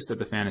 70s, that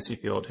the fantasy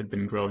field had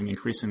been growing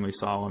increasingly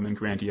solemn and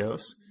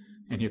grandiose,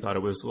 and he thought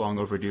it was long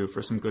overdue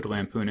for some good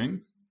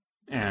lampooning.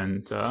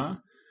 And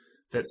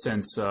that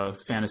since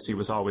fantasy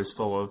was always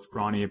full of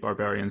brawny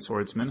barbarian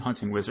swordsmen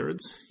hunting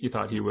wizards, he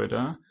thought he would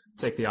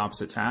take the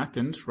opposite tack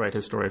and write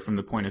his story from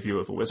the point of view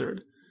of a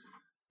wizard.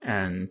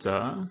 And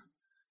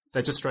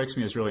that just strikes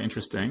me as really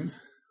interesting,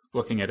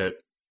 looking at it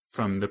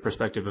from the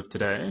perspective of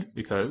today,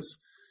 because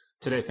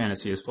today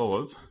fantasy is full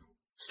of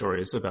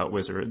stories about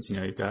wizards.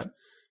 You've got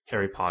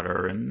Harry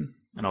Potter and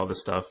all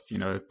this stuff,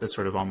 that's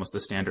sort of almost the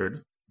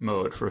standard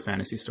mode for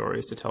fantasy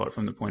stories, to tell it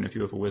from the point of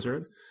view of a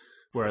wizard.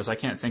 Whereas I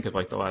can't think of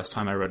the last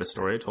time I read a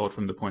story told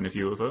from the point of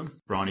view of a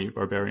brawny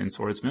barbarian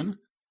swordsman.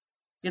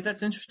 Yeah,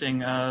 that's interesting.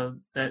 That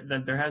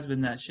there has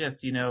been that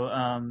shift.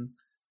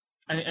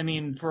 I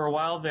mean, for a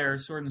while there,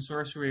 sword and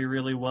sorcery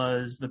really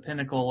was the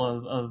pinnacle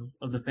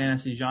of the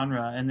fantasy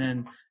genre, and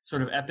then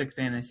sort of epic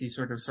fantasy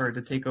sort of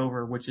started to take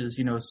over, which is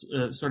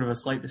sort of a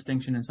slight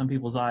distinction in some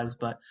people's eyes.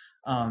 But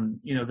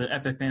the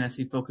epic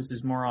fantasy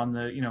focuses more on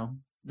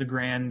the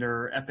grand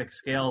or epic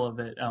scale of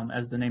it,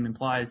 as the name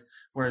implies,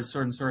 whereas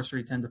sword and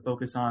sorcery tend to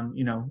focus on,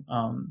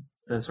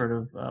 the sort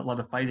of a lot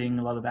of fighting,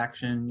 a lot of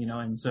action,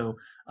 and so,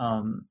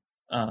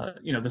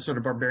 the sort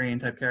of barbarian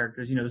type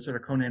characters, the sort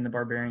of Conan the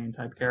Barbarian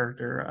type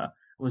character,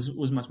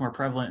 was much more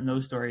prevalent in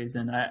those stories.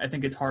 And I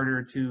think it's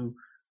harder to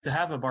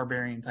have a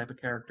barbarian type of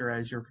character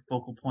as your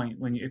focal point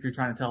if you're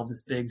trying to tell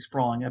this big,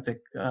 sprawling, epic,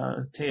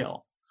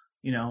 tale.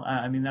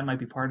 That might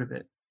be part of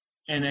it.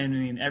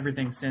 And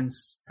everything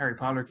since Harry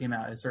Potter came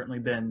out has certainly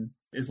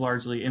is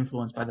largely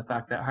influenced by the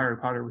fact that Harry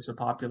Potter was so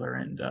popular,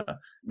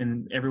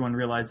 and everyone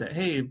realized that,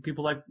 hey,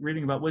 people like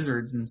reading about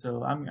wizards, and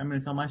so I'm going to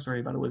tell my story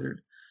about a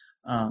wizard.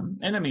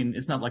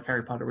 It's not like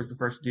Harry Potter was the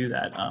first to do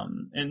that,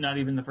 and not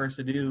even the first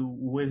to do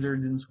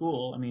wizards in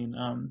school. Are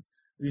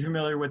you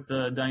familiar with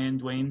the Diane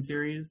Duane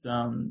series?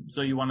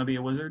 So You Want to Be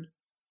a Wizard?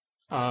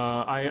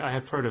 I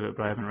have heard of it,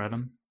 but I haven't read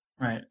them.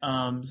 Right.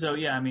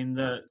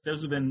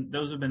 Those have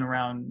been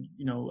around,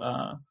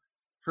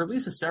 for at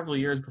least several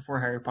years before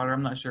Harry Potter.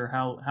 I'm not sure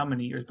how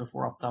many years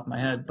before off the top of my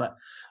head, but,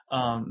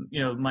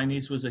 my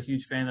niece was a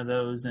huge fan of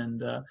those.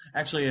 And,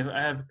 actually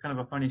I have kind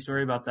of a funny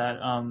story about that.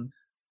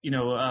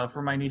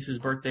 for my niece's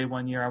birthday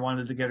one year, I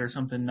wanted to get her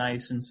something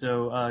nice. And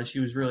so, she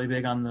was really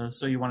big on the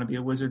So You Want to Be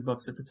a Wizard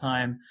books at the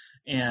time.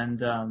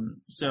 And,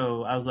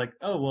 so I was like,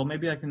 oh, well,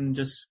 maybe I can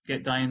just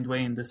get Diane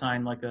Duane to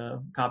sign like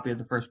a copy of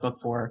the first book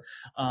for her.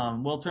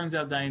 Well, it turns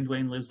out Diane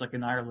Duane lives like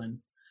in Ireland.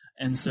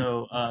 And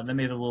so, that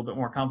made it a little bit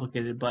more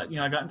complicated. But,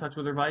 I got in touch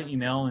with her via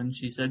email and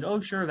she said, oh,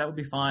 sure, that would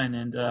be fine.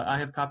 And, I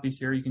have copies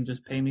here. You can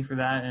just pay me for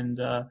that and,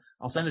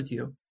 I'll send it to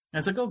you. And I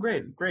was like, oh,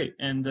 great.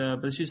 And,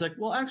 but she's like,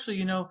 well,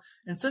 actually,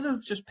 instead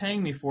of just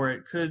paying me for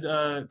it, could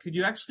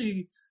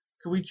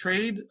we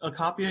trade a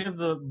copy of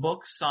the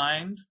book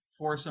signed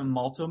for some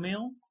Malto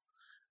meal?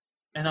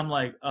 And I'm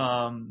like,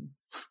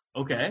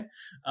 okay.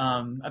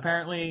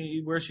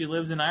 Apparently where she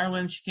lives in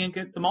Ireland, she can't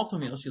get the Malto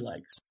meal she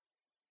likes.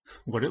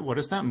 What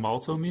is that,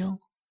 Malto meal?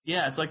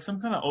 Yeah, it's like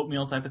some kind of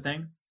oatmeal type of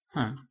thing.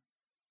 Huh.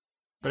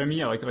 But I mean,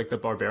 yeah, like the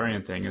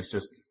barbarian thing is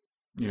just,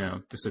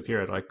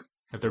 disappeared. Like,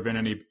 have there been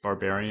any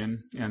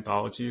barbarian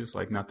anthologies?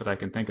 Like, not that I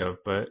can think of,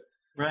 but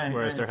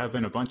whereas there have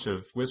been a bunch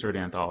of wizard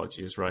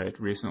anthologies, right,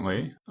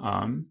 recently.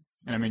 And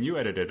I mean, you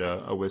edited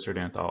a wizard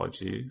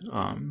anthology,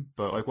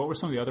 but like, what were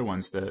some of the other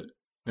ones that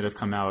have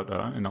come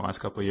out in the last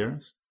couple of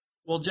years?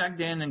 Well, Jack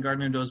Dan and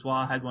Gardner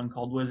Dozois had one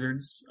called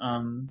Wizards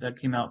that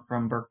came out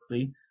from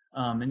Berkeley.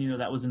 And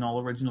that was an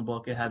all original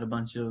book. It had a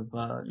bunch of,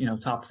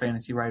 top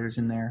fantasy writers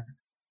in there.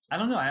 I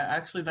don't know.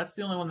 Actually, that's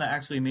the only one that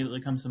actually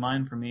immediately comes to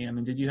mind for me. I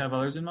mean, did you have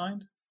others in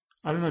mind?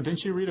 I don't know.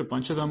 Didn't you read a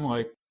bunch of them,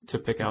 like, to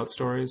pick out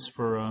stories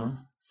for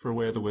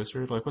Way of the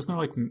Wizard? Like, wasn't there,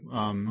 like,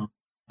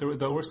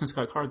 the Orson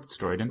Scott Card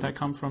story? Didn't that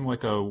come from,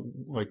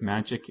 like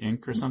Magic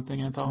Inc. or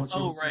something anthology?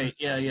 Oh, right.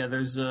 Yeah. There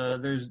was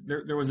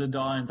a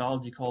DAW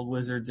anthology called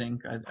Wizards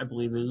Inc., I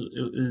believe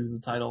is the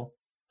title.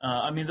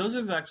 I mean, those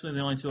are actually the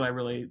only two that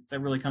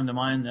really come to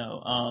mind,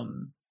 though.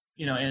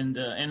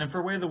 And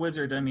for Way of the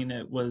Wizard, I mean,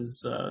 it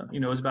was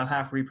about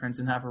half reprints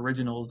and half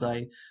originals.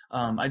 I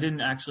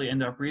didn't actually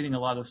end up reading a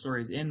lot of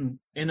stories in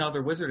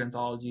other Wizard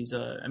anthologies.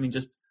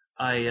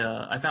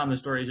 I found the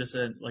stories just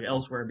like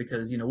elsewhere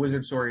because,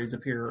 Wizard stories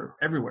appear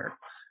everywhere.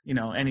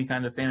 Any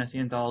kind of fantasy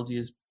anthology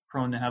is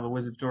prone to have a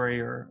Wizard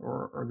story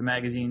or the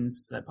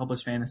magazines that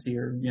publish fantasy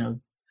are,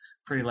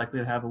 pretty likely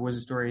to have a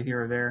Wizard story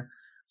here or there.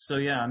 So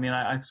yeah, I mean,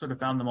 I sort of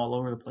found them all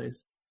over the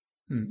place.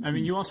 I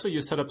mean, you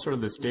set up sort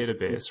of this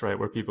database, right,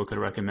 where people could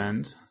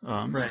recommend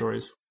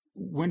stories.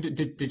 When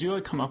did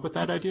you come up with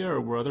that idea, or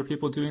were other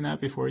people doing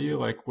that before you?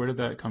 Like, where did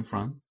that come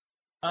from?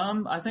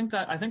 I think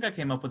I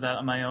came up with that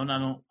on my own. I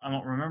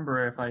don't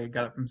remember if I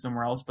got it from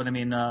somewhere else, but I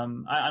mean,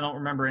 I don't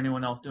remember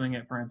anyone else doing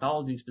it for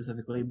anthology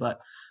specifically.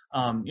 But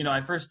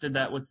I first did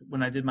that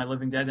when I did my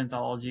Living Dead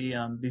anthology,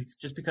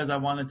 just because I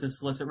wanted to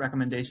solicit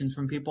recommendations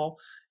from people,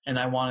 and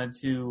I wanted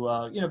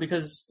to,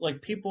 because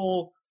like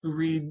people who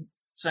read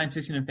science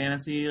fiction and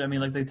fantasy, I mean,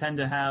 like they tend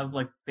to have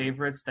like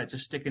favorites that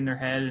just stick in their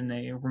head and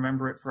they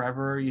remember it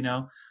forever,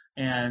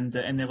 and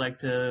they like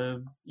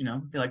to,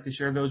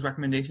 share those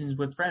recommendations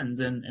with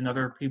friends and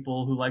other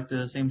people who like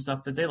the same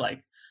stuff that they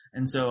like.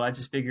 And so I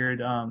just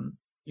figured, I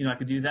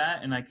could do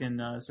that, and I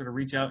can sort of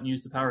reach out and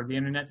use the power of the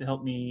internet to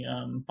help me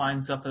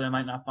find stuff that I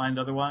might not find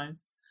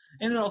otherwise.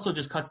 And it also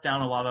just cuts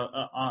down a lot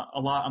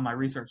on my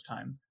research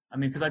time. I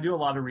mean, because I do a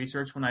lot of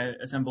research when I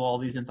assemble all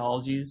these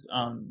anthologies,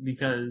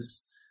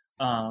 because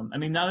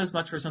not as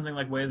much for something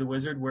like Way of the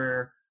Wizard,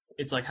 where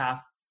it's like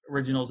half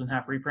originals and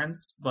half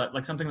reprints, but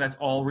like something that's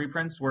all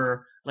reprints,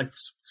 where like,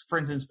 for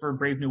instance, for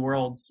Brave New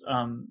Worlds,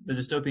 the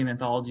dystopian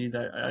anthology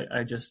that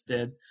I just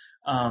did,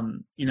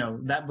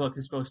 that book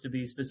is supposed to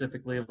be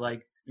specifically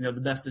like, the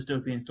best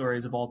dystopian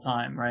stories of all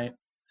time, right?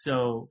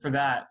 So for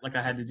that, like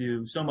I had to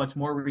do so much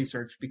more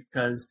research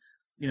because,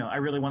 I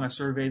really want to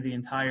survey the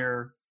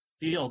entire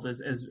field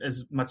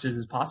as much as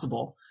is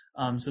possible,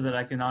 so that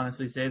I can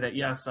honestly say that,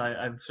 yes,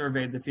 I've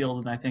surveyed the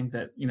field, and I think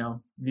that,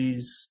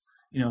 these,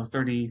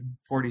 30,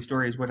 40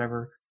 stories,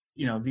 whatever,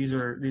 these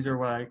are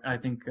what I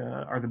think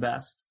are the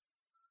best.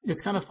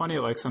 It's kind of funny,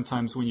 like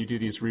sometimes when you do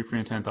these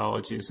reprint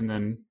anthologies and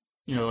then,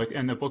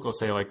 and the book will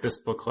say like, this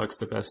book collects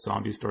the best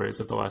zombie stories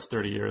of the last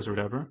 30 years or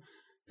whatever.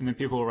 And then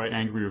people will write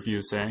angry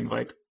reviews saying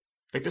like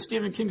the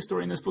Stephen King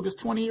story in this book is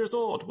 20 years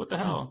old. What the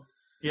hell?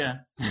 Yeah.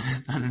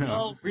 I don't know.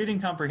 Well, reading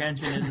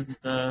comprehension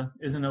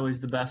isn't always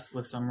the best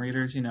with some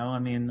readers, but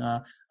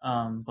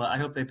I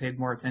hope they paid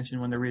more attention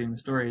when they're reading the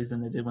stories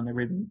than they did when they're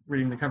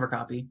reading the cover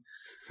copy.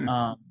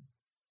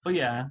 But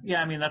yeah,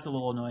 I mean, that's a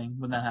little annoying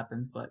when that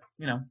happens, but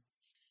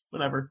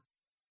whatever.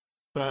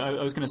 But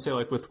I was going to say,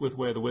 like with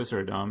Way of the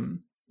Wizard,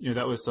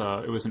 that was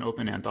it was an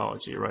open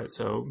anthology, right?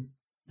 So,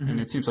 and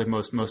it seems like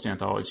most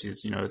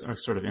anthologies, are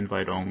sort of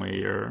invite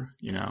only, or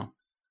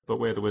but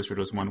Way of the Wizard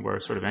was one where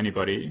sort of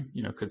anybody,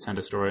 could send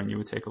a story and you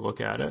would take a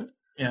look at it.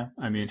 Yeah.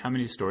 I mean, how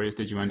many stories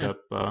did you end up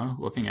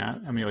looking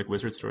at? How many like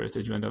wizard stories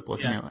did you end up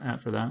looking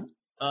at for that?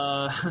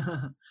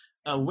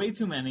 Way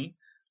too many.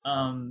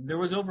 There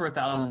was over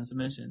 1,000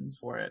 submissions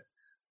for it,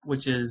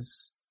 which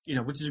is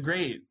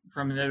great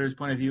from an editor's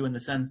point of view, in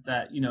the sense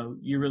that,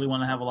 you really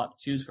want to have a lot to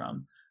choose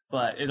from.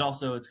 But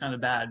it's kind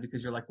of bad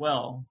because you're like,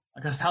 well, I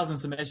got 1,000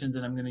 submissions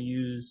and I'm going to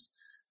use,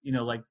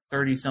 like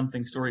 30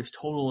 something stories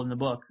total in the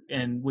book,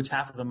 and which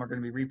half of them are going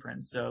to be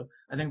reprints. So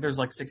I think there's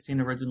like 16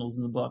 originals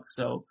in the book.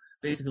 So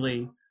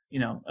basically,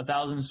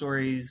 1,000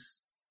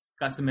 stories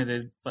got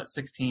submitted, but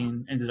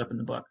 16 ended up in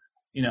the book,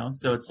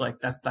 so it's like,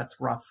 that's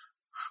rough.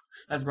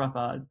 That's rough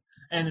odds.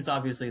 And it's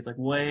like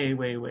way,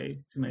 way,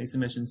 way too many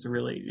submissions to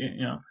really,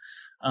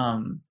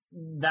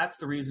 that's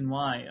the reason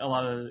why a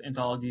lot of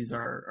anthologies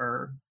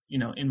are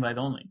invite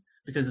only,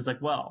 because it's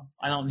like, well,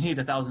 I don't need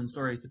 1,000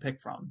 stories to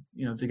pick from,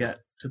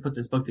 to put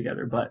this book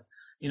together. But,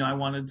 I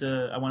wanted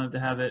to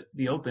have it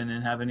be open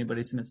and have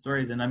anybody submit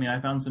stories. And I mean, I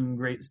found some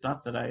great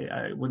stuff that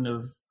I wouldn't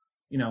have,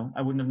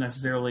 I wouldn't have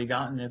necessarily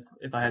gotten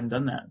if I hadn't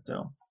done that.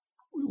 So.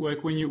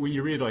 Like when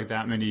you read like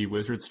that many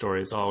wizard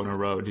stories all in a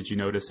row, did you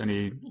notice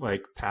any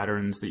like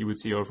patterns that you would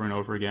see over and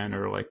over again,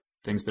 or like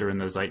things that are in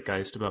the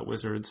zeitgeist about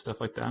wizards,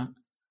 stuff like that?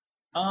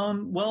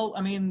 Well,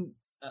 I mean,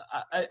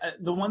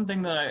 the one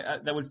thing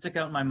that would stick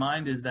out in my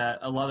mind is that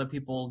a lot of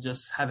people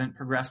just haven't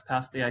progressed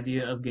past the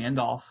idea of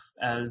Gandalf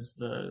as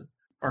the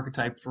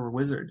archetype for a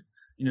wizard.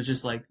 It's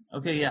just like,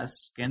 okay,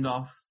 yes,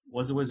 Gandalf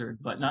was a wizard,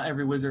 but not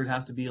every wizard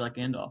has to be like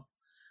Gandalf.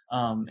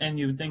 And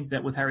you would think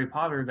that with Harry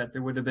Potter that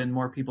there would have been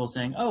more people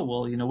saying, oh,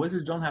 well,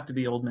 wizards don't have to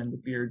be old men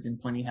with beards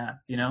and pointy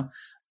hats,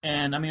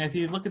 And I mean, if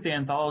you look at the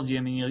anthology,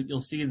 I mean,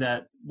 you'll see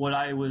that what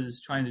I was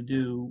trying to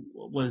do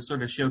was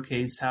sort of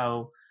showcase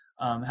how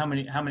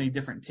many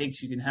different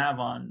takes you can have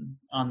on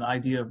the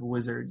idea of a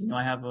wizard.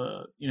 I have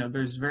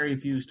there's very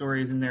few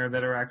stories in there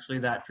that are actually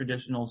that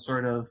traditional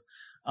sort of,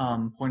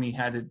 pointy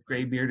hatted,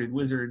 gray bearded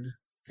wizard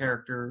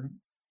character.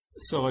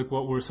 So, like,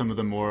 what were some of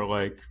the more,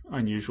 like,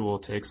 unusual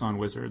takes on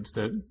wizards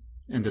that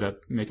ended up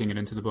making it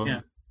into the book? Yeah.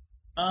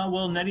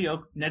 Well, Nnedi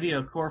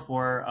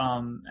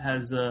Okorafor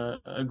has a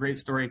great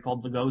story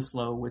called The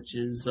Ghostlow, which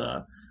is,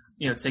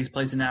 it takes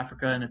place in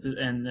Africa, and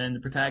and the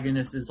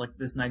protagonist is, like,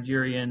 this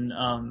Nigerian,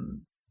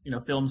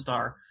 film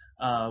star,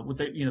 they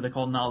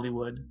call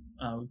Nollywood,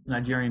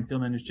 Nigerian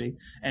film industry.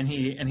 And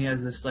he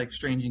has this, like,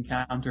 strange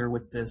encounter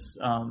with this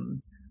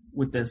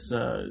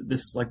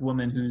like,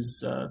 woman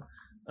who's,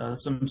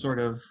 some sort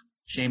of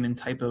shaman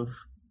type of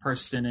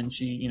person, and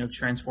she,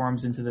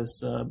 transforms into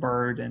this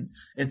bird, and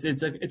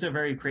it's a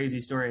very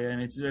crazy story,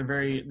 and it's a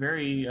very,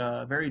 very,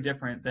 very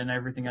different than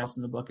everything else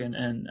in the book,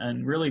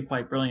 and really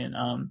quite brilliant.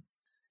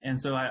 And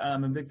so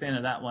I'm a big fan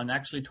of that one.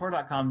 Actually,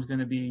 Tor.com is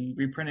going to be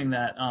reprinting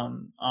that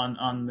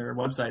on their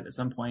website at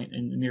some point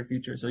in the near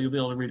future, so you'll be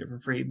able to read it for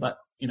free. But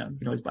you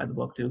can always buy the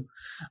book too.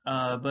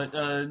 But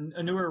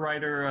a newer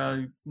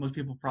writer, most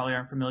people probably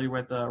aren't familiar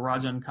with,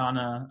 Rajan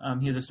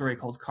Khanna. He has a story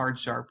called Card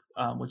Sharp,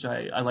 which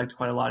I liked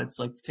quite a lot. It's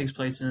like, it takes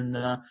place in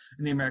the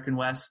American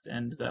West,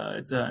 and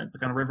it's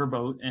like on a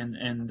riverboat,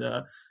 and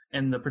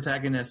the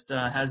protagonist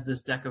has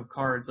this deck of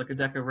cards, like a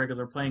deck of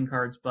regular playing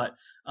cards, but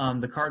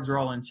the cards are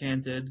all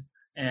enchanted.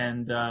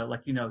 And,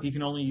 he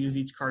can only use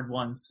each card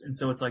once. And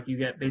so it's like you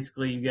get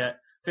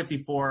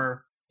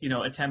 54,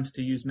 attempts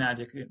to use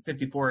magic,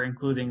 54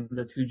 including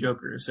the 2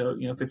 jokers. So,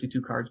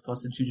 52 cards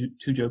plus the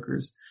two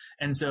jokers.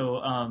 And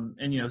so,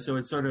 so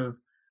it's sort of,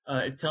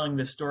 it's telling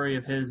the story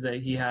of his,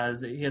 that he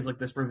has like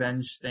this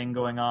revenge thing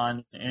going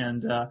on.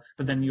 And,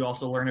 but then you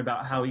also learn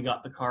about how he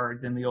got the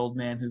cards and the old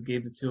man who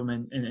gave it to him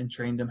and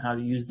trained him how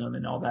to use them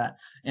and all that.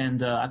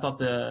 And, I thought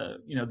the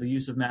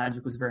use of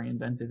magic was very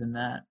inventive in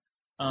that.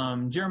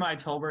 Jeremiah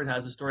Tolbert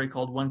has a story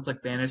called One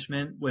Click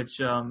Banishment, which,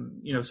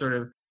 sort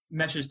of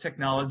meshes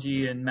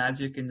technology and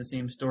magic in the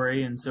same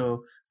story. And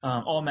so,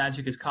 all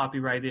magic is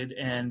copyrighted,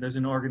 and there's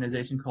an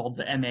organization called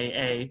the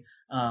MAA,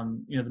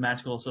 the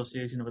Magical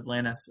Association of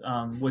Atlantis,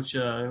 which,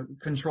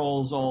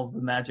 controls all of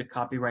the magic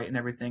copyright and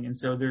everything. And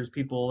so there's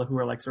people who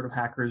are like sort of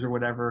hackers or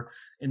whatever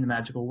in the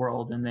magical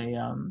world, and they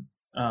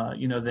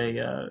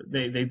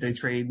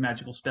trade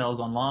magical spells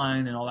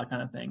online and all that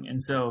kind of thing.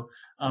 And so,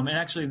 and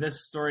actually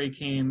this story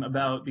came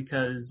about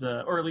because,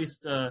 or at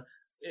least,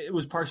 it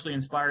was partially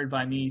inspired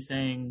by me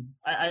saying,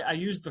 I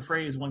used the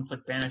phrase one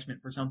click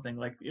banishment for something.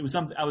 Like, it was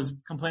something, I was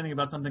complaining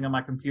about something on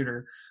my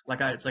computer.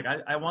 Like,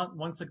 I want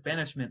one click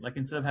banishment, like,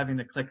 instead of having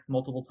to click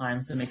multiple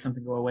times to make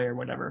something go away or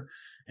whatever.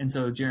 And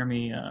so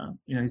Jeremy,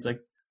 he's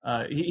like,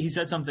 he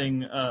said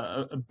something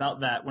about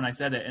that when I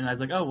said it, and I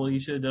was like, oh, well, you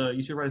should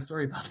write a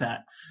story about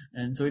that.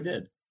 And so he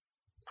did.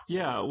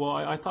 Yeah, well,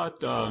 I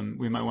thought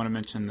we might want to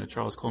mention the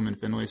Charles Coleman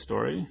Finley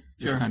story.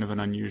 It's kind of an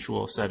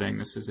unusual setting.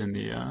 This is in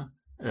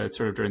it's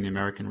sort of during the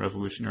American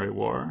Revolutionary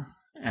War,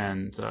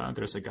 and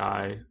there's a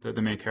guy,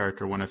 the main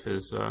character, one of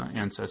his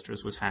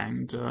ancestors was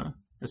hanged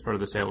as part of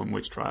the Salem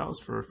witch trials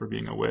for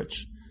being a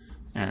witch.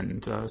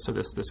 And so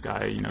this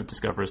guy,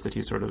 discovers that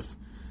he sort of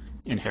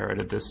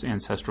inherited this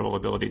ancestral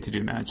ability to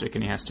do magic,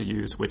 and he has to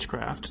use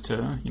witchcraft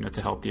to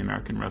help the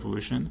American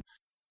Revolution.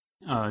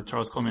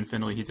 Charles Coleman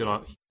Finley, he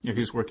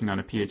was working on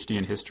a PhD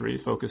in history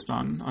focused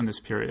on this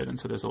period, and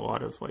so there's a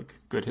lot of like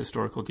good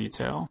historical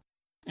detail.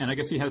 And I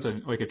guess he has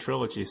a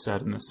trilogy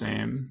set in the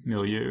same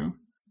milieu.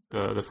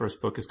 The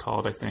first book is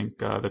called, I think,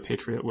 The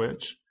Patriot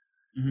Witch.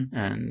 Mm-hmm.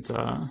 And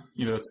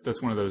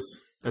that's one of those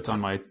that's on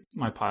my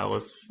pile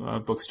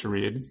of books to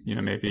read.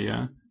 Maybe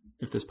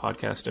if this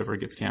podcast ever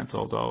gets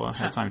canceled, I'll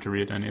have time to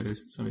read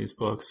some of these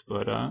books.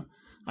 But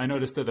I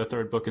noticed that the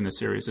third book in the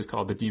series is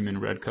called The Demon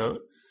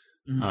Redcoat.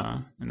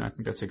 And I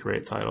think that's a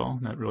great title.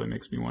 That really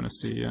makes me want to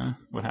see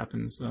what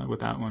happens with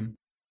that one.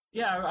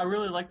 Yeah, I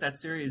really like that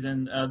series.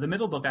 And the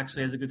middle book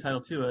actually has a good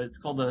title, too. It's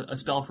called A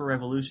Spell for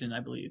Revolution, I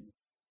believe.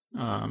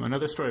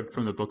 Another story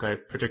from the book I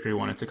particularly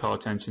wanted to call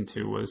attention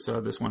to was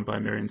this one by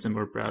Marion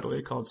Zimmer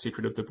Bradley called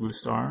Secret of the Blue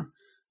Star.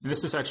 And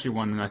this is actually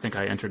one, I think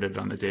I entered it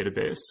on the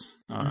database,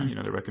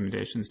 the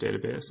recommendations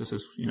database. This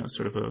is,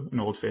 sort of an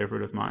old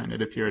favorite of mine.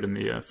 It appeared in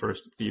the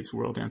first Thieves'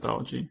 World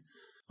anthology,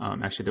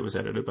 actually that was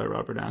edited by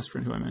Robert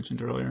Asprin, who I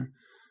mentioned earlier.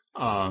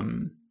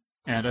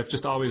 And I've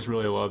just always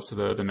really loved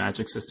the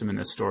magic system in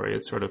this story.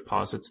 It sort of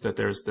posits that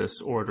there's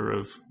this order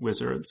of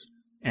wizards,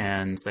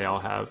 and they all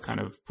have kind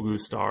of blue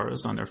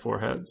stars on their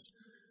foreheads,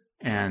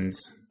 and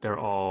they're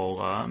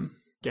all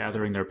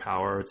gathering their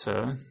power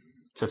to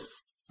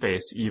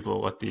face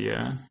evil at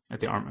the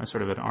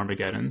sort of an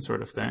Armageddon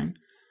sort of thing.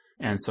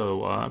 And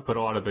so, but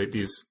a lot of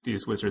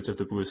these wizards of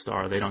the Blue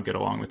Star, they don't get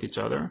along with each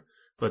other.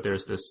 But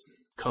there's this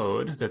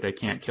code that they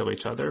can't kill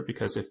each other,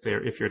 because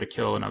if you're to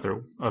kill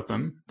another of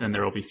them, then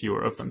there will be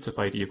fewer of them to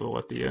fight evil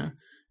at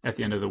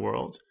the end of the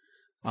world.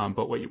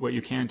 But what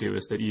you can do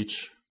is that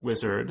each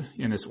wizard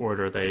in this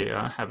order, they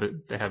have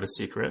a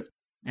secret,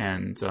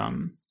 and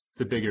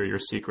the bigger your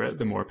secret,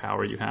 the more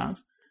power you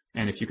have.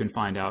 And if you can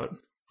find out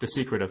the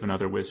secret of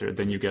another wizard,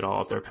 then you get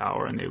all of their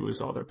power, and they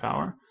lose all their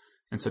power.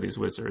 And so these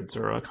wizards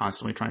are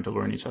constantly trying to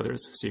learn each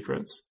other's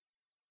secrets.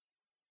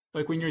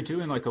 Like when you're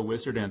doing like a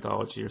wizard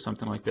anthology or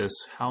something like this,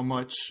 how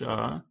much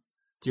do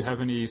you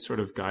have any sort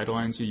of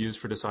guidelines you use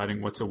for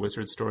deciding what's a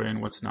wizard story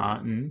and what's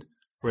not? And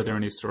were there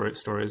any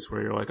stories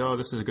where you're like, oh,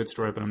 this is a good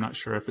story, but I'm not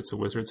sure if it's a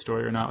wizard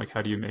story or not? Like,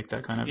 how do you make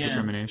that kind of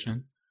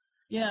determination?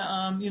 Yeah,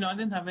 I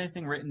didn't have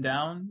anything written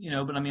down,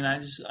 but I mean,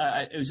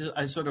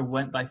 I sort of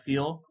went by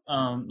feel,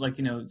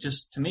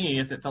 just to me,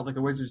 if it felt like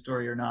a wizard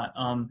story or not.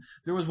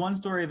 There was one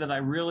story that I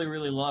really,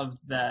 really loved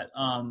that,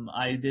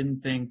 I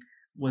didn't think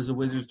was a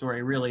wizard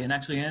story really, and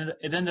actually it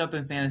ended up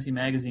in Fantasy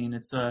Magazine.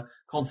 It's,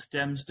 called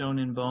Stem, Stone,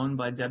 and Bone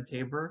by Deb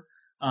Tabor.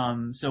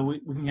 So we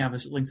can have a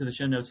link to the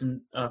show notes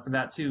and, for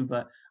that too,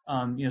 but,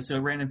 so it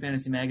ran in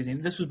Fantasy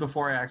Magazine. This was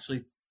before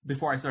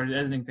I started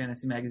editing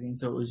Fantasy Magazine,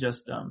 so it was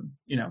just,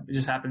 it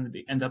just happened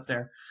to end up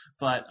there.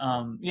 But,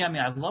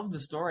 I loved the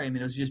story. I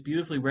mean, it was just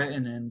beautifully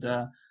written, and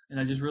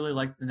I just really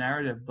liked the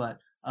narrative. But,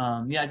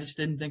 I just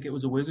didn't think it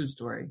was a wizard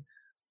story.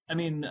 I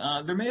mean,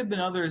 there may have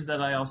been others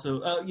that I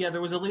also,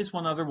 there was at least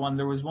one other one.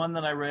 There was one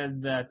that I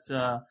read that,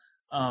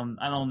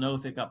 I don't know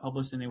if it got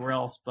published anywhere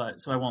else,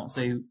 but, so I won't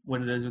say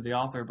what it is or the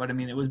author. But I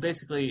mean, it was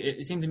basically,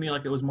 it seemed to me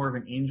like it was more of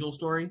an angel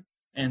story,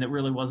 and it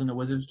really wasn't a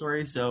wizard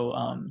story. So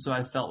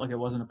I felt like it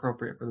wasn't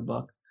appropriate for the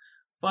book.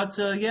 But,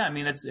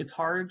 it's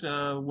hard,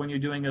 when you're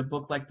doing a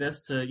book like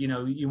this to,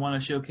 you want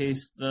to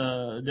showcase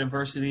the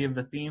diversity of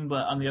the theme,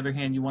 but on the other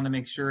hand, you want to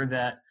make sure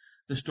that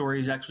the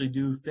stories actually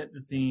do fit the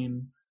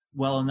theme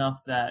well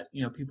enough that,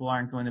 people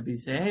aren't going to be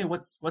saying, hey,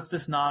 what's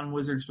this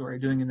non-wizard story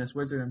doing in this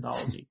wizard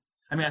anthology?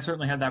 I mean, I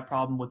certainly had that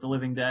problem with The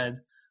Living Dead,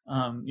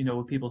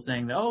 with people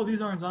saying that, oh,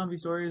 these aren't zombie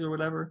stories or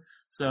whatever.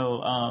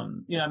 So,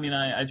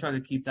 I try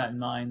to keep that in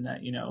mind that,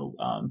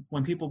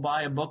 when people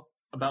buy a book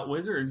about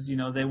wizards,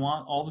 they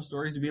want all the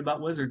stories to be about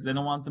wizards. They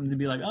don't want them to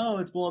be like, oh,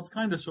 it's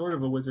kind of sort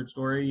of a wizard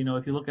story,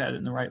 if you look at it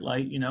in the right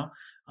light,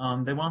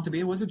 they want it to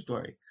be a wizard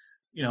story.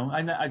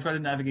 I try to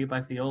navigate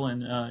by feel,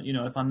 and,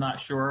 if I'm not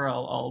sure,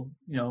 I'll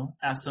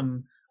ask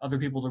some other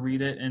people to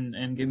read it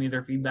and give me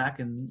their feedback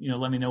and,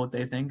 let me know what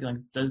they think. Like,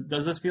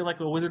 does this feel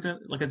like a wizard,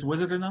 like it's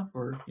wizard enough,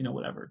 or,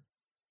 whatever.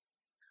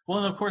 Well,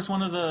 and of course,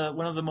 one of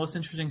the most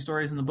interesting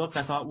stories in the book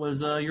I thought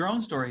was, your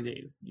own story,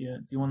 Dave. Yeah.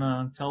 Do you want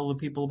to tell the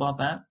people about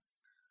that?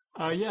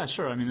 Yeah,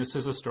 sure. I mean, this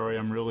is a story.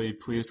 I'm really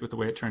pleased with the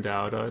way it turned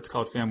out. It's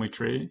called Family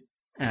Tree.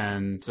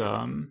 And,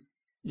 so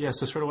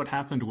sort of what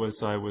happened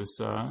was I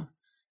was,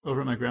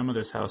 over at my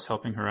grandmother's house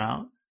helping her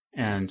out.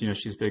 And,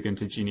 she's big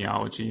into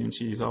genealogy, and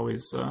she's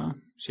always,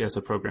 she has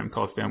a program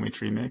called Family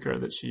Tree Maker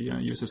that she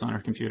uses on her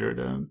computer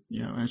to,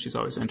 and she's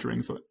always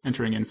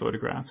entering in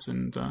photographs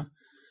and,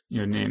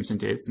 names and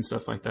dates and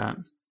stuff like that.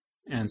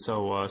 And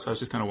so I was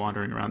just kind of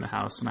wandering around the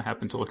house, and I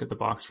happened to look at the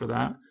box for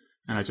that,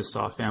 and I just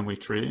saw Family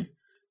Tree,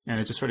 and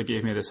it just sort of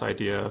gave me this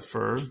idea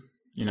for,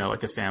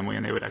 like a family,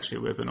 and they would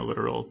actually live in a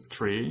literal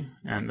tree,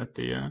 and that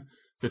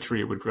the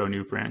tree would grow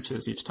new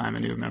branches each time a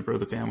new member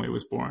of the family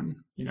was born,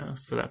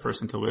 for that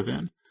person to live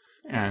in.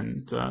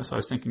 And so I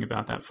was thinking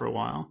about that for a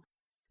while.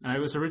 And I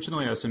was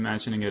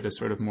imagining it as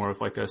sort of more of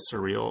like a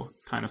surreal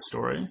kind of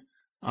story.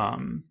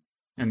 And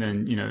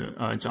then,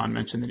 John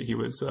mentioned that he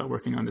was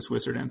working on this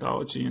wizard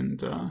anthology,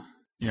 and,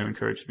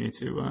 encouraged me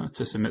to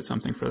submit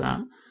something for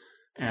that.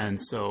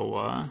 And so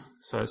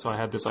I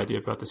had this idea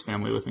about this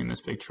family living in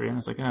this big tree, and I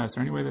was like, is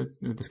there any way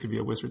that this could be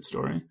a wizard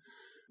story?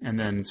 And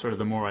then sort of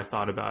the more I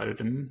thought about it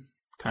and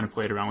kind of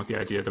played around with the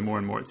idea, the more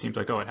and more it seemed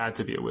like, it had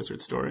to be a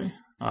wizard story,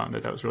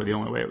 that was really the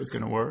only way it was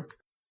going to work.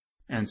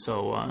 And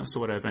so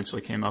what I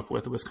eventually came up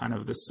with was kind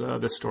of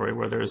this story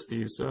where there's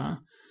this,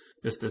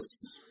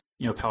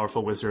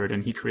 powerful wizard,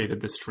 and he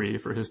created this tree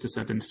for his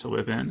descendants to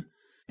live in.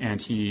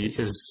 And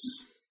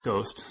his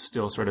ghost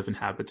still sort of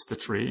inhabits the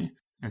tree.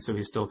 And so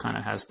he still kind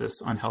of has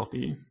this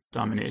unhealthy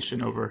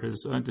domination over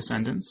his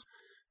descendants.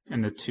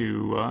 And the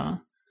two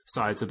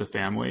sides of the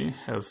family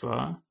have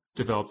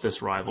developed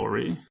this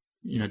rivalry,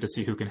 to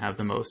see who can have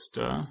the most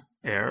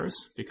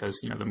heirs, because,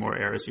 the more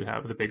heirs you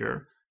have, the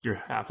bigger your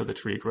half of the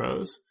tree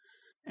grows.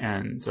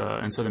 And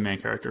so the main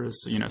character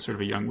is, sort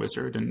of a young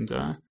wizard,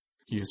 and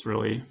he's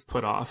really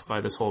put off by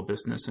this whole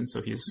business. And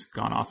so he's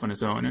gone off on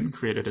his own and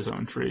created his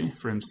own tree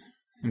for him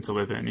to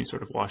live in. He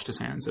sort of washed his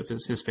hands of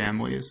his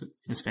family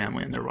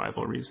and their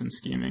rivalries and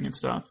scheming and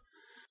stuff.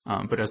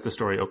 But as the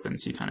story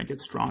opens, he kind of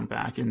gets drawn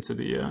back into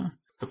the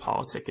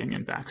politicking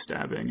and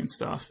backstabbing and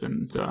stuff.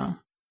 And,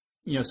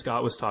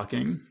 Scott was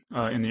talking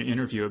in the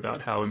interview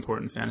about how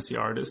important fantasy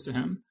art is to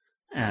him,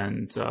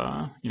 and,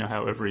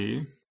 how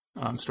every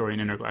story in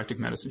Intergalactic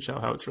Medicine show,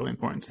 how it's really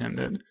important to him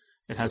that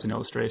it has an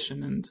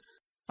illustration. And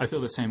I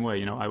feel the same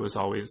way. I've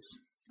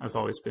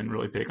always been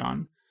really big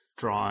on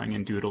drawing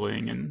and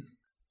doodling, and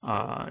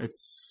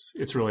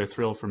it's really a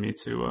thrill for me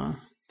to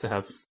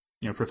have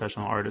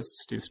professional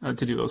artists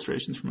to do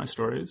illustrations for my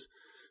stories,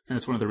 and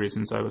it's one of the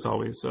reasons I was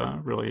always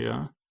really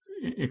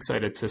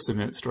excited to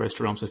submit stories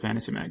to Realms of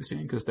Fantasy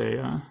magazine, because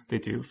they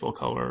do full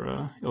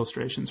color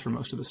illustrations for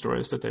most of the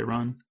stories that they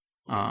run.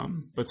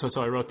 But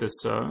so I wrote this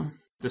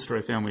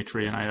story, Family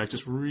Tree, and I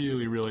just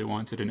really, really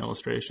wanted an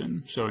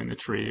illustration showing the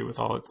tree with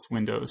all its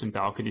windows and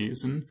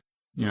balconies, and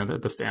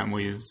the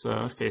families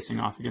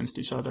facing off against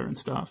each other and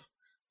stuff.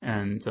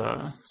 And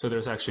so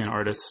there's actually an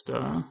artist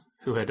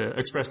who had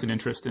expressed an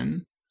interest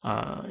in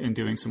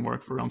doing some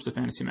work for Realms of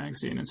Fantasy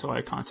magazine, and so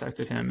I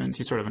contacted him, and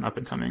he's sort of an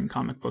up-and-coming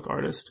comic book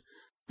artist.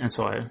 And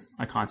so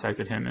I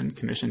contacted him and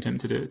commissioned him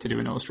to do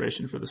an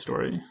illustration for the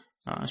story,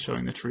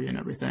 showing the tree and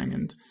everything.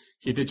 And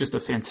he did just a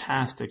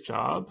fantastic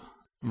job.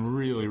 I'm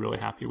really, really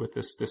happy with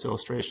this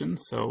illustration.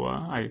 So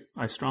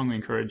I strongly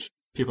encourage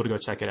people to go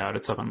check it out.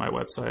 It's up on my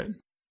website.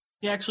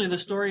 Yeah, actually, the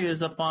story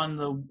is up on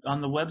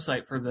the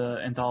website for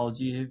the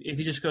anthology. If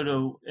you just go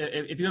to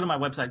my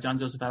website,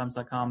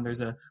 johnjosephadams.com,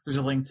 there's a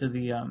link to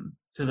the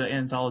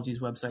anthology's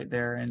website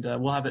there, and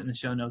we'll have it in the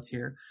show notes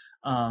here.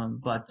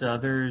 But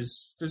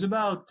there's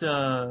about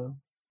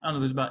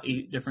there's about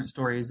 8 different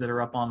stories that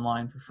are up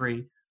online for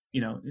free,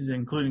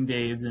 including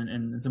Dave's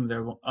and some of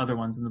their other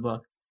ones in the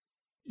book.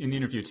 In the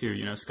interview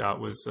too,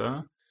 Scott was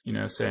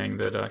saying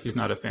that he's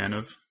not a fan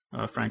of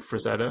Frank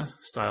Frazetta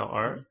style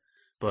art.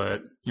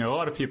 But, a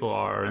lot of people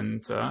are,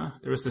 and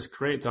there was this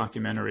great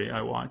documentary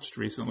I watched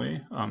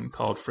recently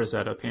called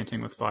Frazetta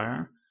Painting with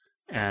Fire,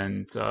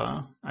 and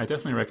I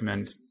definitely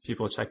recommend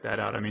people check that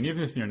out. I mean,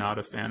 even if you're not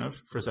a fan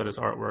of Frazetta's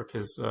artwork,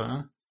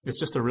 it's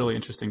just a really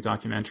interesting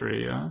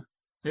documentary.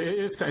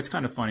 It's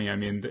kind of funny. I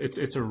mean,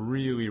 it's a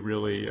really,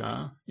 really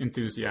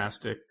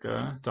enthusiastic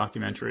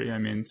documentary. I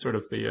mean, sort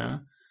of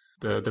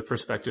the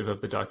perspective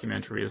of the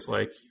documentary is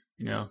like,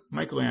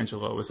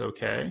 Michelangelo was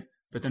okay,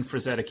 but then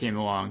Frazetta came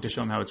along to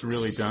show him how it's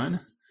really done,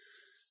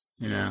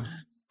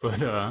 But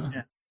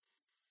yeah.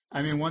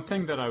 I mean, one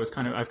thing that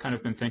I've kind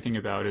of been thinking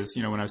about is,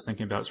 when I was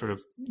thinking about sort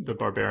of the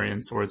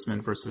barbarian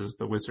swordsman versus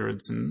the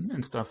wizards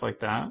and stuff like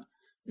that,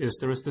 is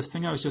there was this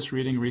thing I was just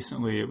reading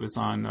recently. It was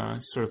on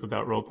sort of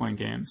about role-playing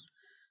games,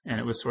 and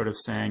it was sort of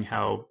saying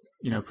how,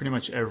 pretty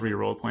much every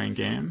role-playing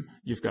game,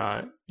 you've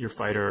got your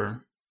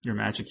fighter, your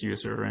magic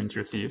user, and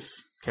your thief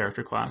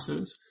character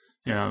classes.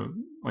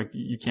 Like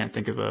you can't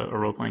think of a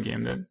role-playing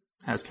game that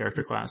has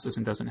character classes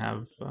and doesn't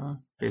have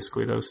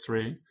basically those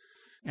 3.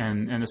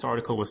 And this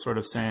article was sort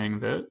of saying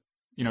that,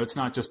 it's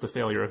not just the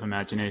failure of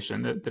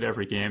imagination that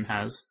every game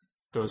has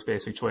those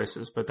basic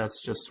choices, but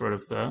that's just sort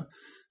of the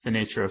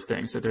nature of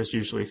things, that there's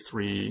usually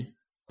 3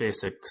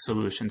 basic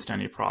solutions to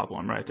any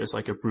problem, right? There's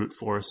like a brute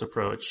force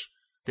approach,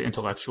 the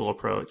intellectual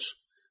approach,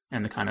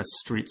 and the kind of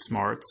street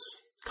smarts,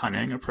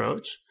 cunning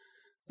approach.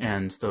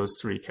 And those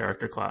 3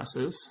 character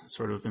classes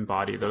sort of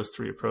embody those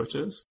 3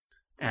 approaches.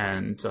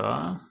 And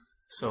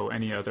so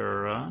any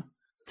other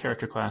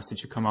character class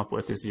that you come up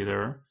with is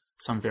either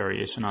some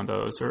variation on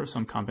those or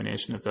some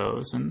combination of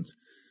those. And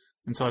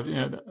so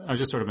I've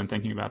just sort of been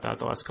thinking about that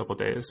the last couple of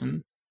days,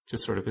 and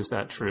just sort of, is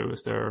that true?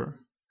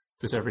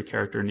 Does every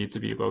character need to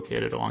be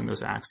located along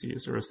those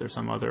axes, or is there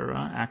some other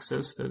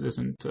axis that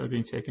isn't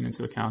being taken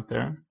into account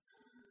there?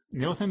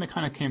 And the other thing that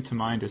kind of came to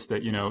mind is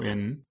that,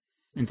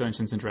 in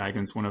Dungeons and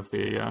Dragons, one of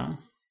the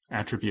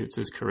attributes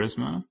is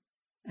charisma.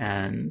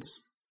 And,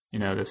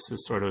 this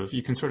is sort of,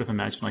 you can sort of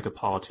imagine like a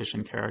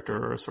politician character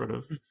or a sort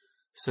of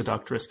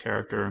seductress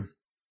character.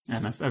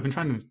 And I've been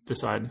trying to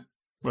decide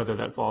whether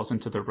that falls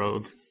into the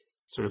rogue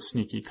sort of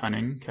sneaky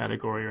cunning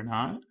category or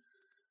not.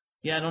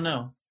 Yeah, I don't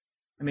know.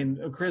 I mean,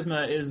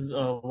 charisma is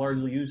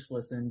largely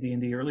useless in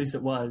D&D, or at least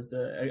it was.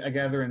 I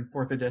gather in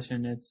 4th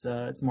edition it's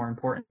more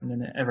important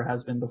than it ever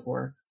has been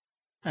before.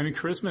 I mean,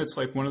 charisma, it's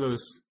like one of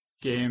those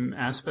game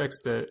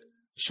aspects that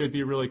should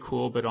be really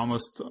cool, but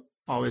almost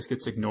always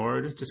gets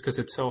ignored just because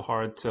it's so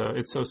hard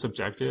it's so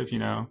subjective,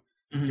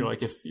 You're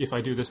like, if I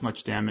do this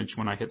much damage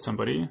when I hit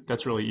somebody,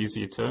 that's really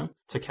easy to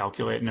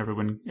calculate, and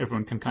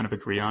everyone can kind of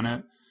agree on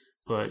it.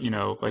 But,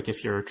 like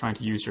if you're trying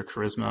to use your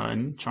charisma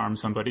and charm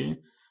somebody,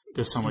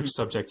 there's so much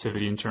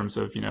subjectivity in terms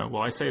of,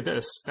 well, I say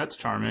this, that's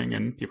charming,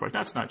 and people are like,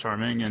 that's not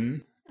charming,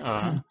 and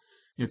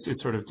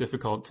it's sort of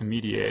difficult to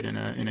mediate in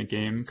a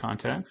game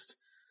context.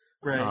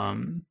 Right.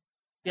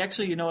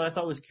 Actually, what I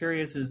thought was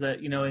curious is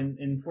that,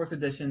 in 4th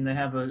edition, they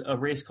have a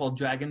race called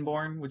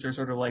Dragonborn, which are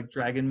sort of like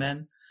dragon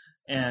men.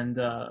 And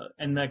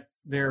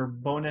their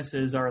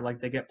bonuses are like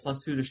they get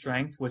 +2 to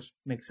strength, which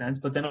makes sense,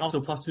 but then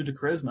also +2 to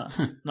charisma.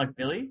 I'm like,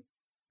 really?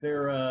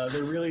 They're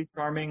really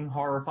charming,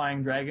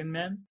 horrifying dragon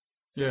men?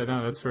 Yeah,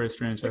 no, that's very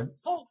strange.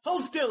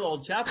 Hold still,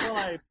 old chap, while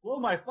I blow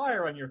my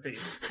fire on your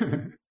face.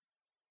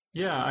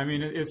 Yeah, I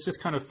mean, it's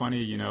just kind of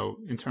funny,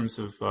 in terms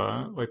of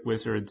like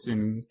wizards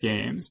in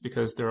games,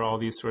 because there are all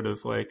these sort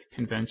of like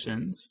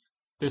conventions.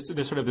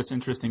 There's sort of this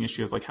interesting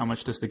issue of like how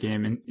much does the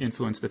game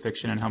influence the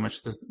fiction and how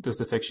much does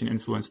the fiction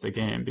influence the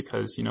game,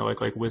 because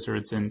like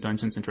wizards in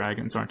Dungeons and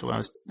Dragons aren't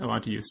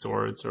allowed to use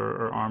swords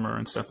or armor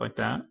and stuff like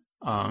that,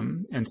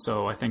 and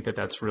so I think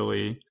that's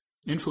really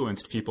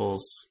influenced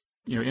people's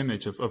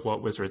image of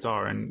what wizards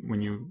are. And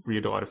when you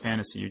read a lot of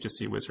fantasy, you just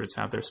see wizards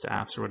have their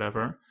staffs or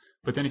whatever.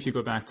 But then if you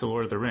go back to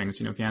Lord of the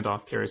Rings,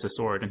 Gandalf carries a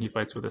sword and he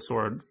fights with a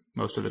sword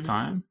most of the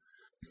time.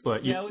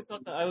 But I always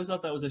thought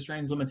that was a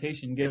strange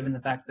limitation, given the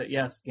fact that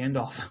yes,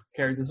 Gandalf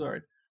carries a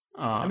sword.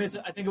 I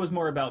think it was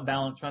more about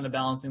trying to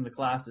balancing the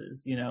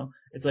classes.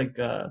 It's like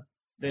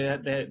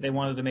they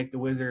wanted to make the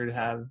wizard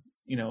have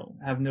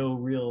no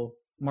real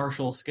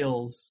martial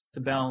skills to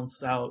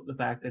balance out the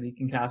fact that he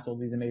can cast all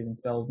these amazing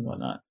spells and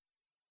whatnot.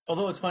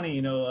 Although it's funny,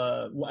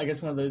 I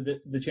guess one of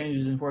the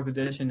changes in 4th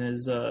edition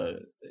is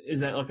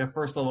that like a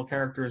first level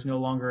character is no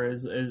longer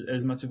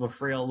as much of a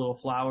frail little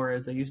flower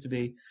as they used to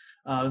be.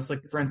 It's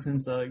like, for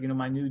instance,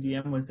 my new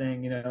DM was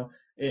saying,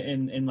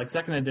 in like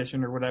 2nd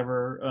edition or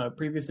whatever,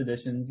 previous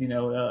editions,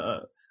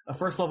 a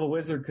first level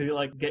wizard could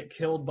like get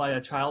killed by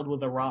a child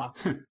with a rock.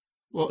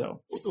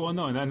 Well,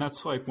 no, and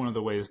that's like one of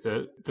the ways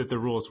that the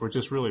rules were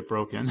just really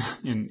broken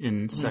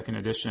in 2nd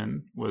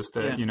edition, was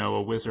that,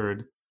 a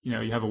wizard,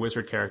 you have a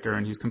wizard character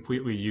and he's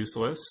completely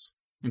useless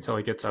until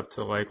he gets up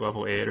to like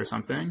level 8 or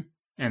something.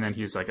 And then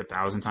he's like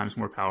 1,000 times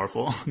more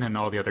powerful than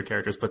all the other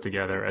characters put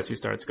together as he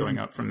starts going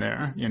up from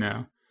there,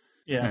 Yeah.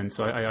 And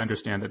so I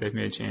understand that they've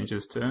made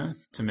changes to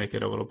make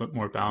it a little bit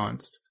more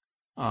balanced.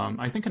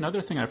 I think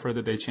another thing I've heard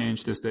that they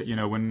changed is that,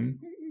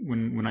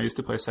 when I used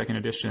to play 2nd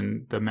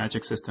edition, the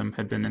magic system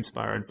had been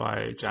inspired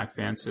by Jack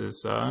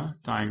Vance's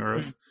Dying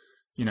Earth,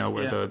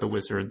 where the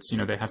wizards,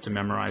 they have to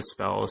memorize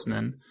spells, and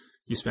then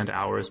you spend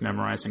hours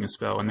memorizing a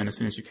spell, and then as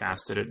soon as you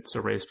cast it, it's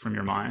erased from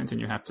your mind,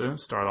 and you have to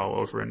start all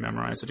over and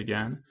memorize it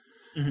again.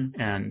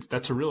 And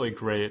that's a really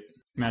great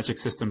magic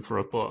system for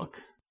a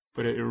book,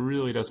 but it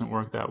really doesn't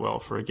work that well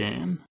for a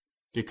game,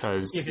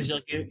 because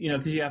you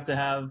have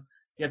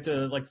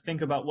to like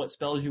think about what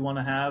spells you want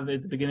to have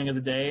at the beginning of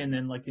the day, and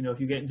then like if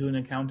you get into an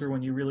encounter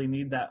when you really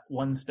need that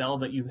one spell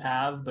that you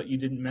have but you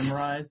didn't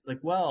memorize, like,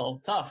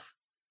 well, tough.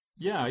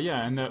 Yeah,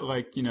 and that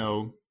like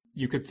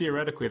you could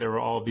theoretically, there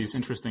were all of these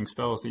interesting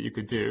spells that you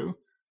could do,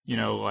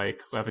 like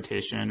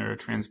levitation or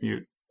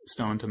transmute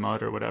stone to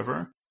mud or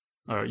whatever,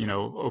 or,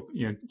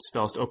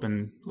 spells to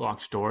open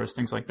locked doors,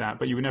 things like that.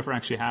 But you would never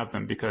actually have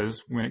them,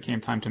 because when it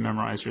came time to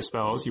memorize your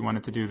spells, you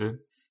wanted to do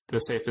the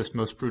safest,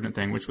 most prudent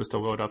thing, which was to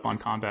load up on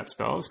combat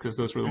spells, because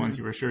those were the ones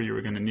you were sure you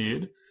were going to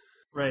need.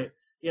 Right.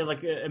 Yeah,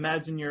 like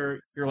imagine you're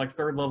like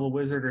 3rd level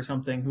wizard or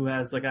something who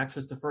has like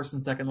access to 1st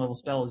and 2nd level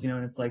spells,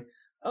 and it's like,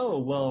 oh,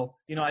 well,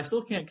 I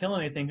still can't kill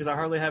anything because I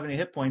hardly have any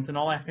hit points, and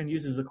all I can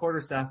use is a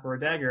quarterstaff or a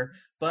dagger,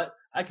 but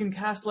I can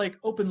cast like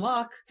Open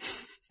Lock.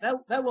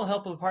 That will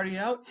help the party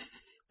out,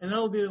 and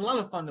that'll be a lot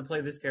of fun to play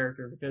this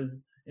character,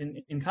 because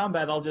in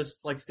combat I'll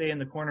just like stay in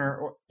the corner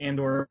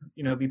or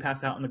be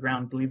passed out on the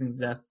ground bleeding to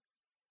death.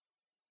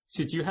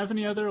 See, do you have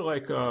any other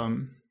like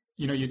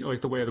you like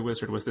The Way of the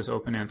Wizard was this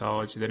open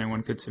anthology that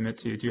anyone could submit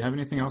to? Do you have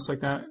anything else like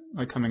that,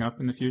 like coming up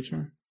in the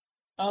future?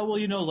 Well,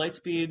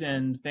 Lightspeed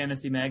and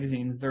Fantasy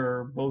magazines,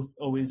 they're both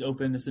always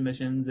open to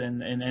submissions,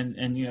 and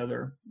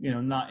they're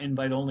not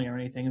invite only or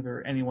anything.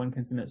 Anyone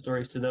can submit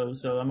stories to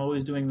those, so I'm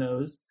always doing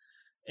those.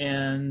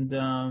 And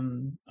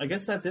I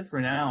guess that's it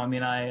for now. I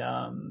mean,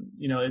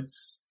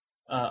 it's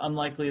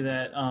unlikely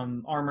that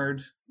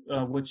Armored,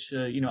 which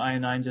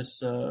IO9 just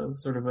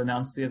sort of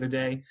announced the other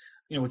day,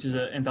 which is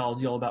an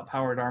anthology all about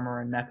powered armor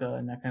and mecha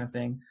and that kind of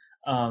thing.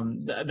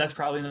 That's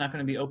probably not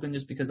going to be open,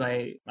 just because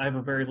I have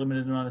a very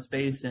limited amount of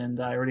space, and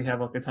I already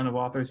have like a ton of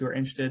authors who are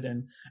interested.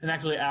 And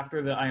actually,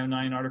 after the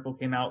IO9 article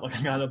came out, like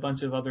I got a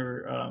bunch of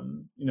other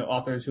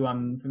authors who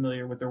I'm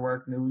familiar with their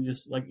work, and who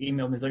just like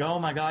emailed me, it's like, oh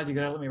my god, you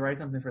gotta let me write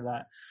something for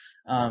that.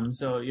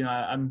 So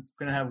I'm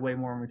gonna have way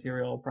more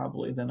material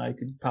probably than I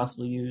could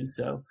possibly use.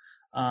 So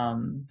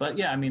but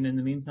yeah, I mean, in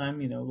the meantime,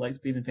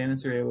 Lightspeed and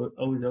Fantasy are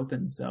always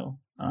open. So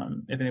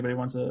if anybody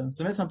wants to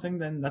submit something,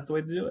 then that's the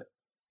way to do it.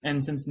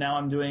 And since now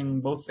I'm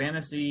doing both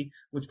fantasy,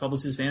 which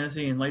publishes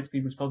fantasy, and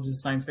Lightspeed, which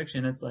publishes science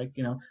fiction, it's like,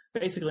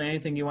 basically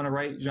anything you want to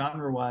write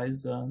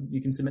genre-wise,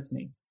 you can submit to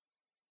me.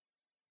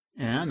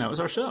 And that was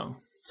our show.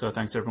 So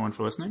thanks everyone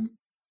for listening.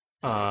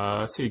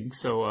 Let's see.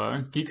 So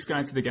Geek's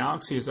Guide to the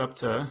Galaxy is up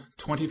to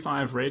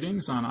 25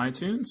 ratings on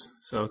iTunes.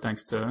 So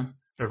thanks to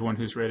everyone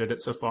who's rated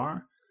it so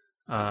far.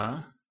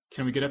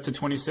 Can we get up to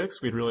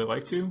 26? We'd really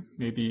like to.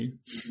 Maybe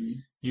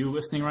you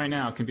listening right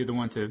now can be the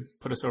one to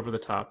put us over the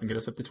top and get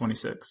us up to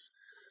 26.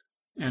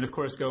 And of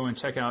course, go and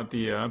check out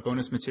the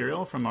bonus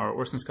material from our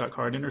Orson Scott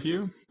Card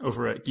interview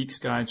over at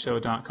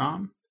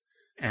geeksguideshow.com.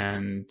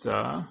 And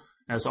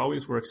as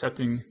always, we're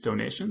accepting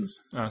donations.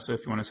 So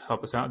if you want to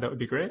help us out, that would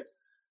be great.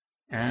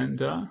 And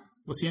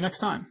we'll see you next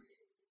time.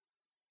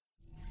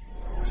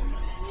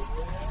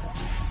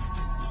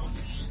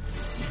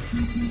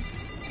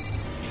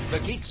 The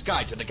Geek's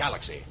Guide to the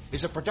Galaxy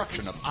is a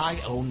production of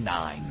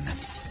IO9.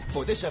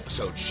 For this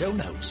episode's show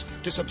notes,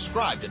 to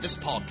subscribe to this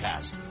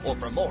podcast, or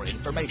for more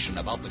information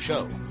about the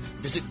show,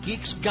 visit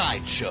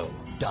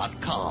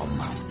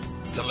geeksguideshow.com.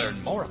 To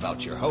learn more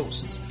about your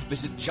hosts,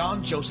 visit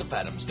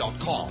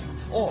johnjosephadams.com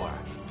or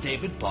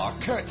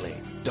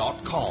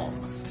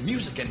davidbarrkirtley.com.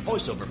 Music and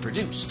voiceover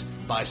produced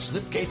by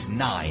Slipgate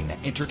 9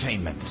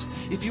 Entertainment.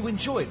 If you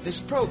enjoyed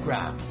this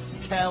program,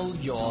 tell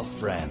your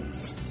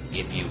friends.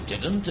 If you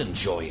didn't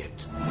enjoy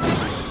it,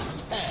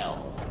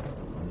 tell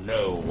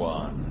no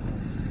one.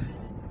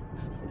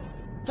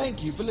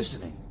 Thank you for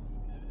listening.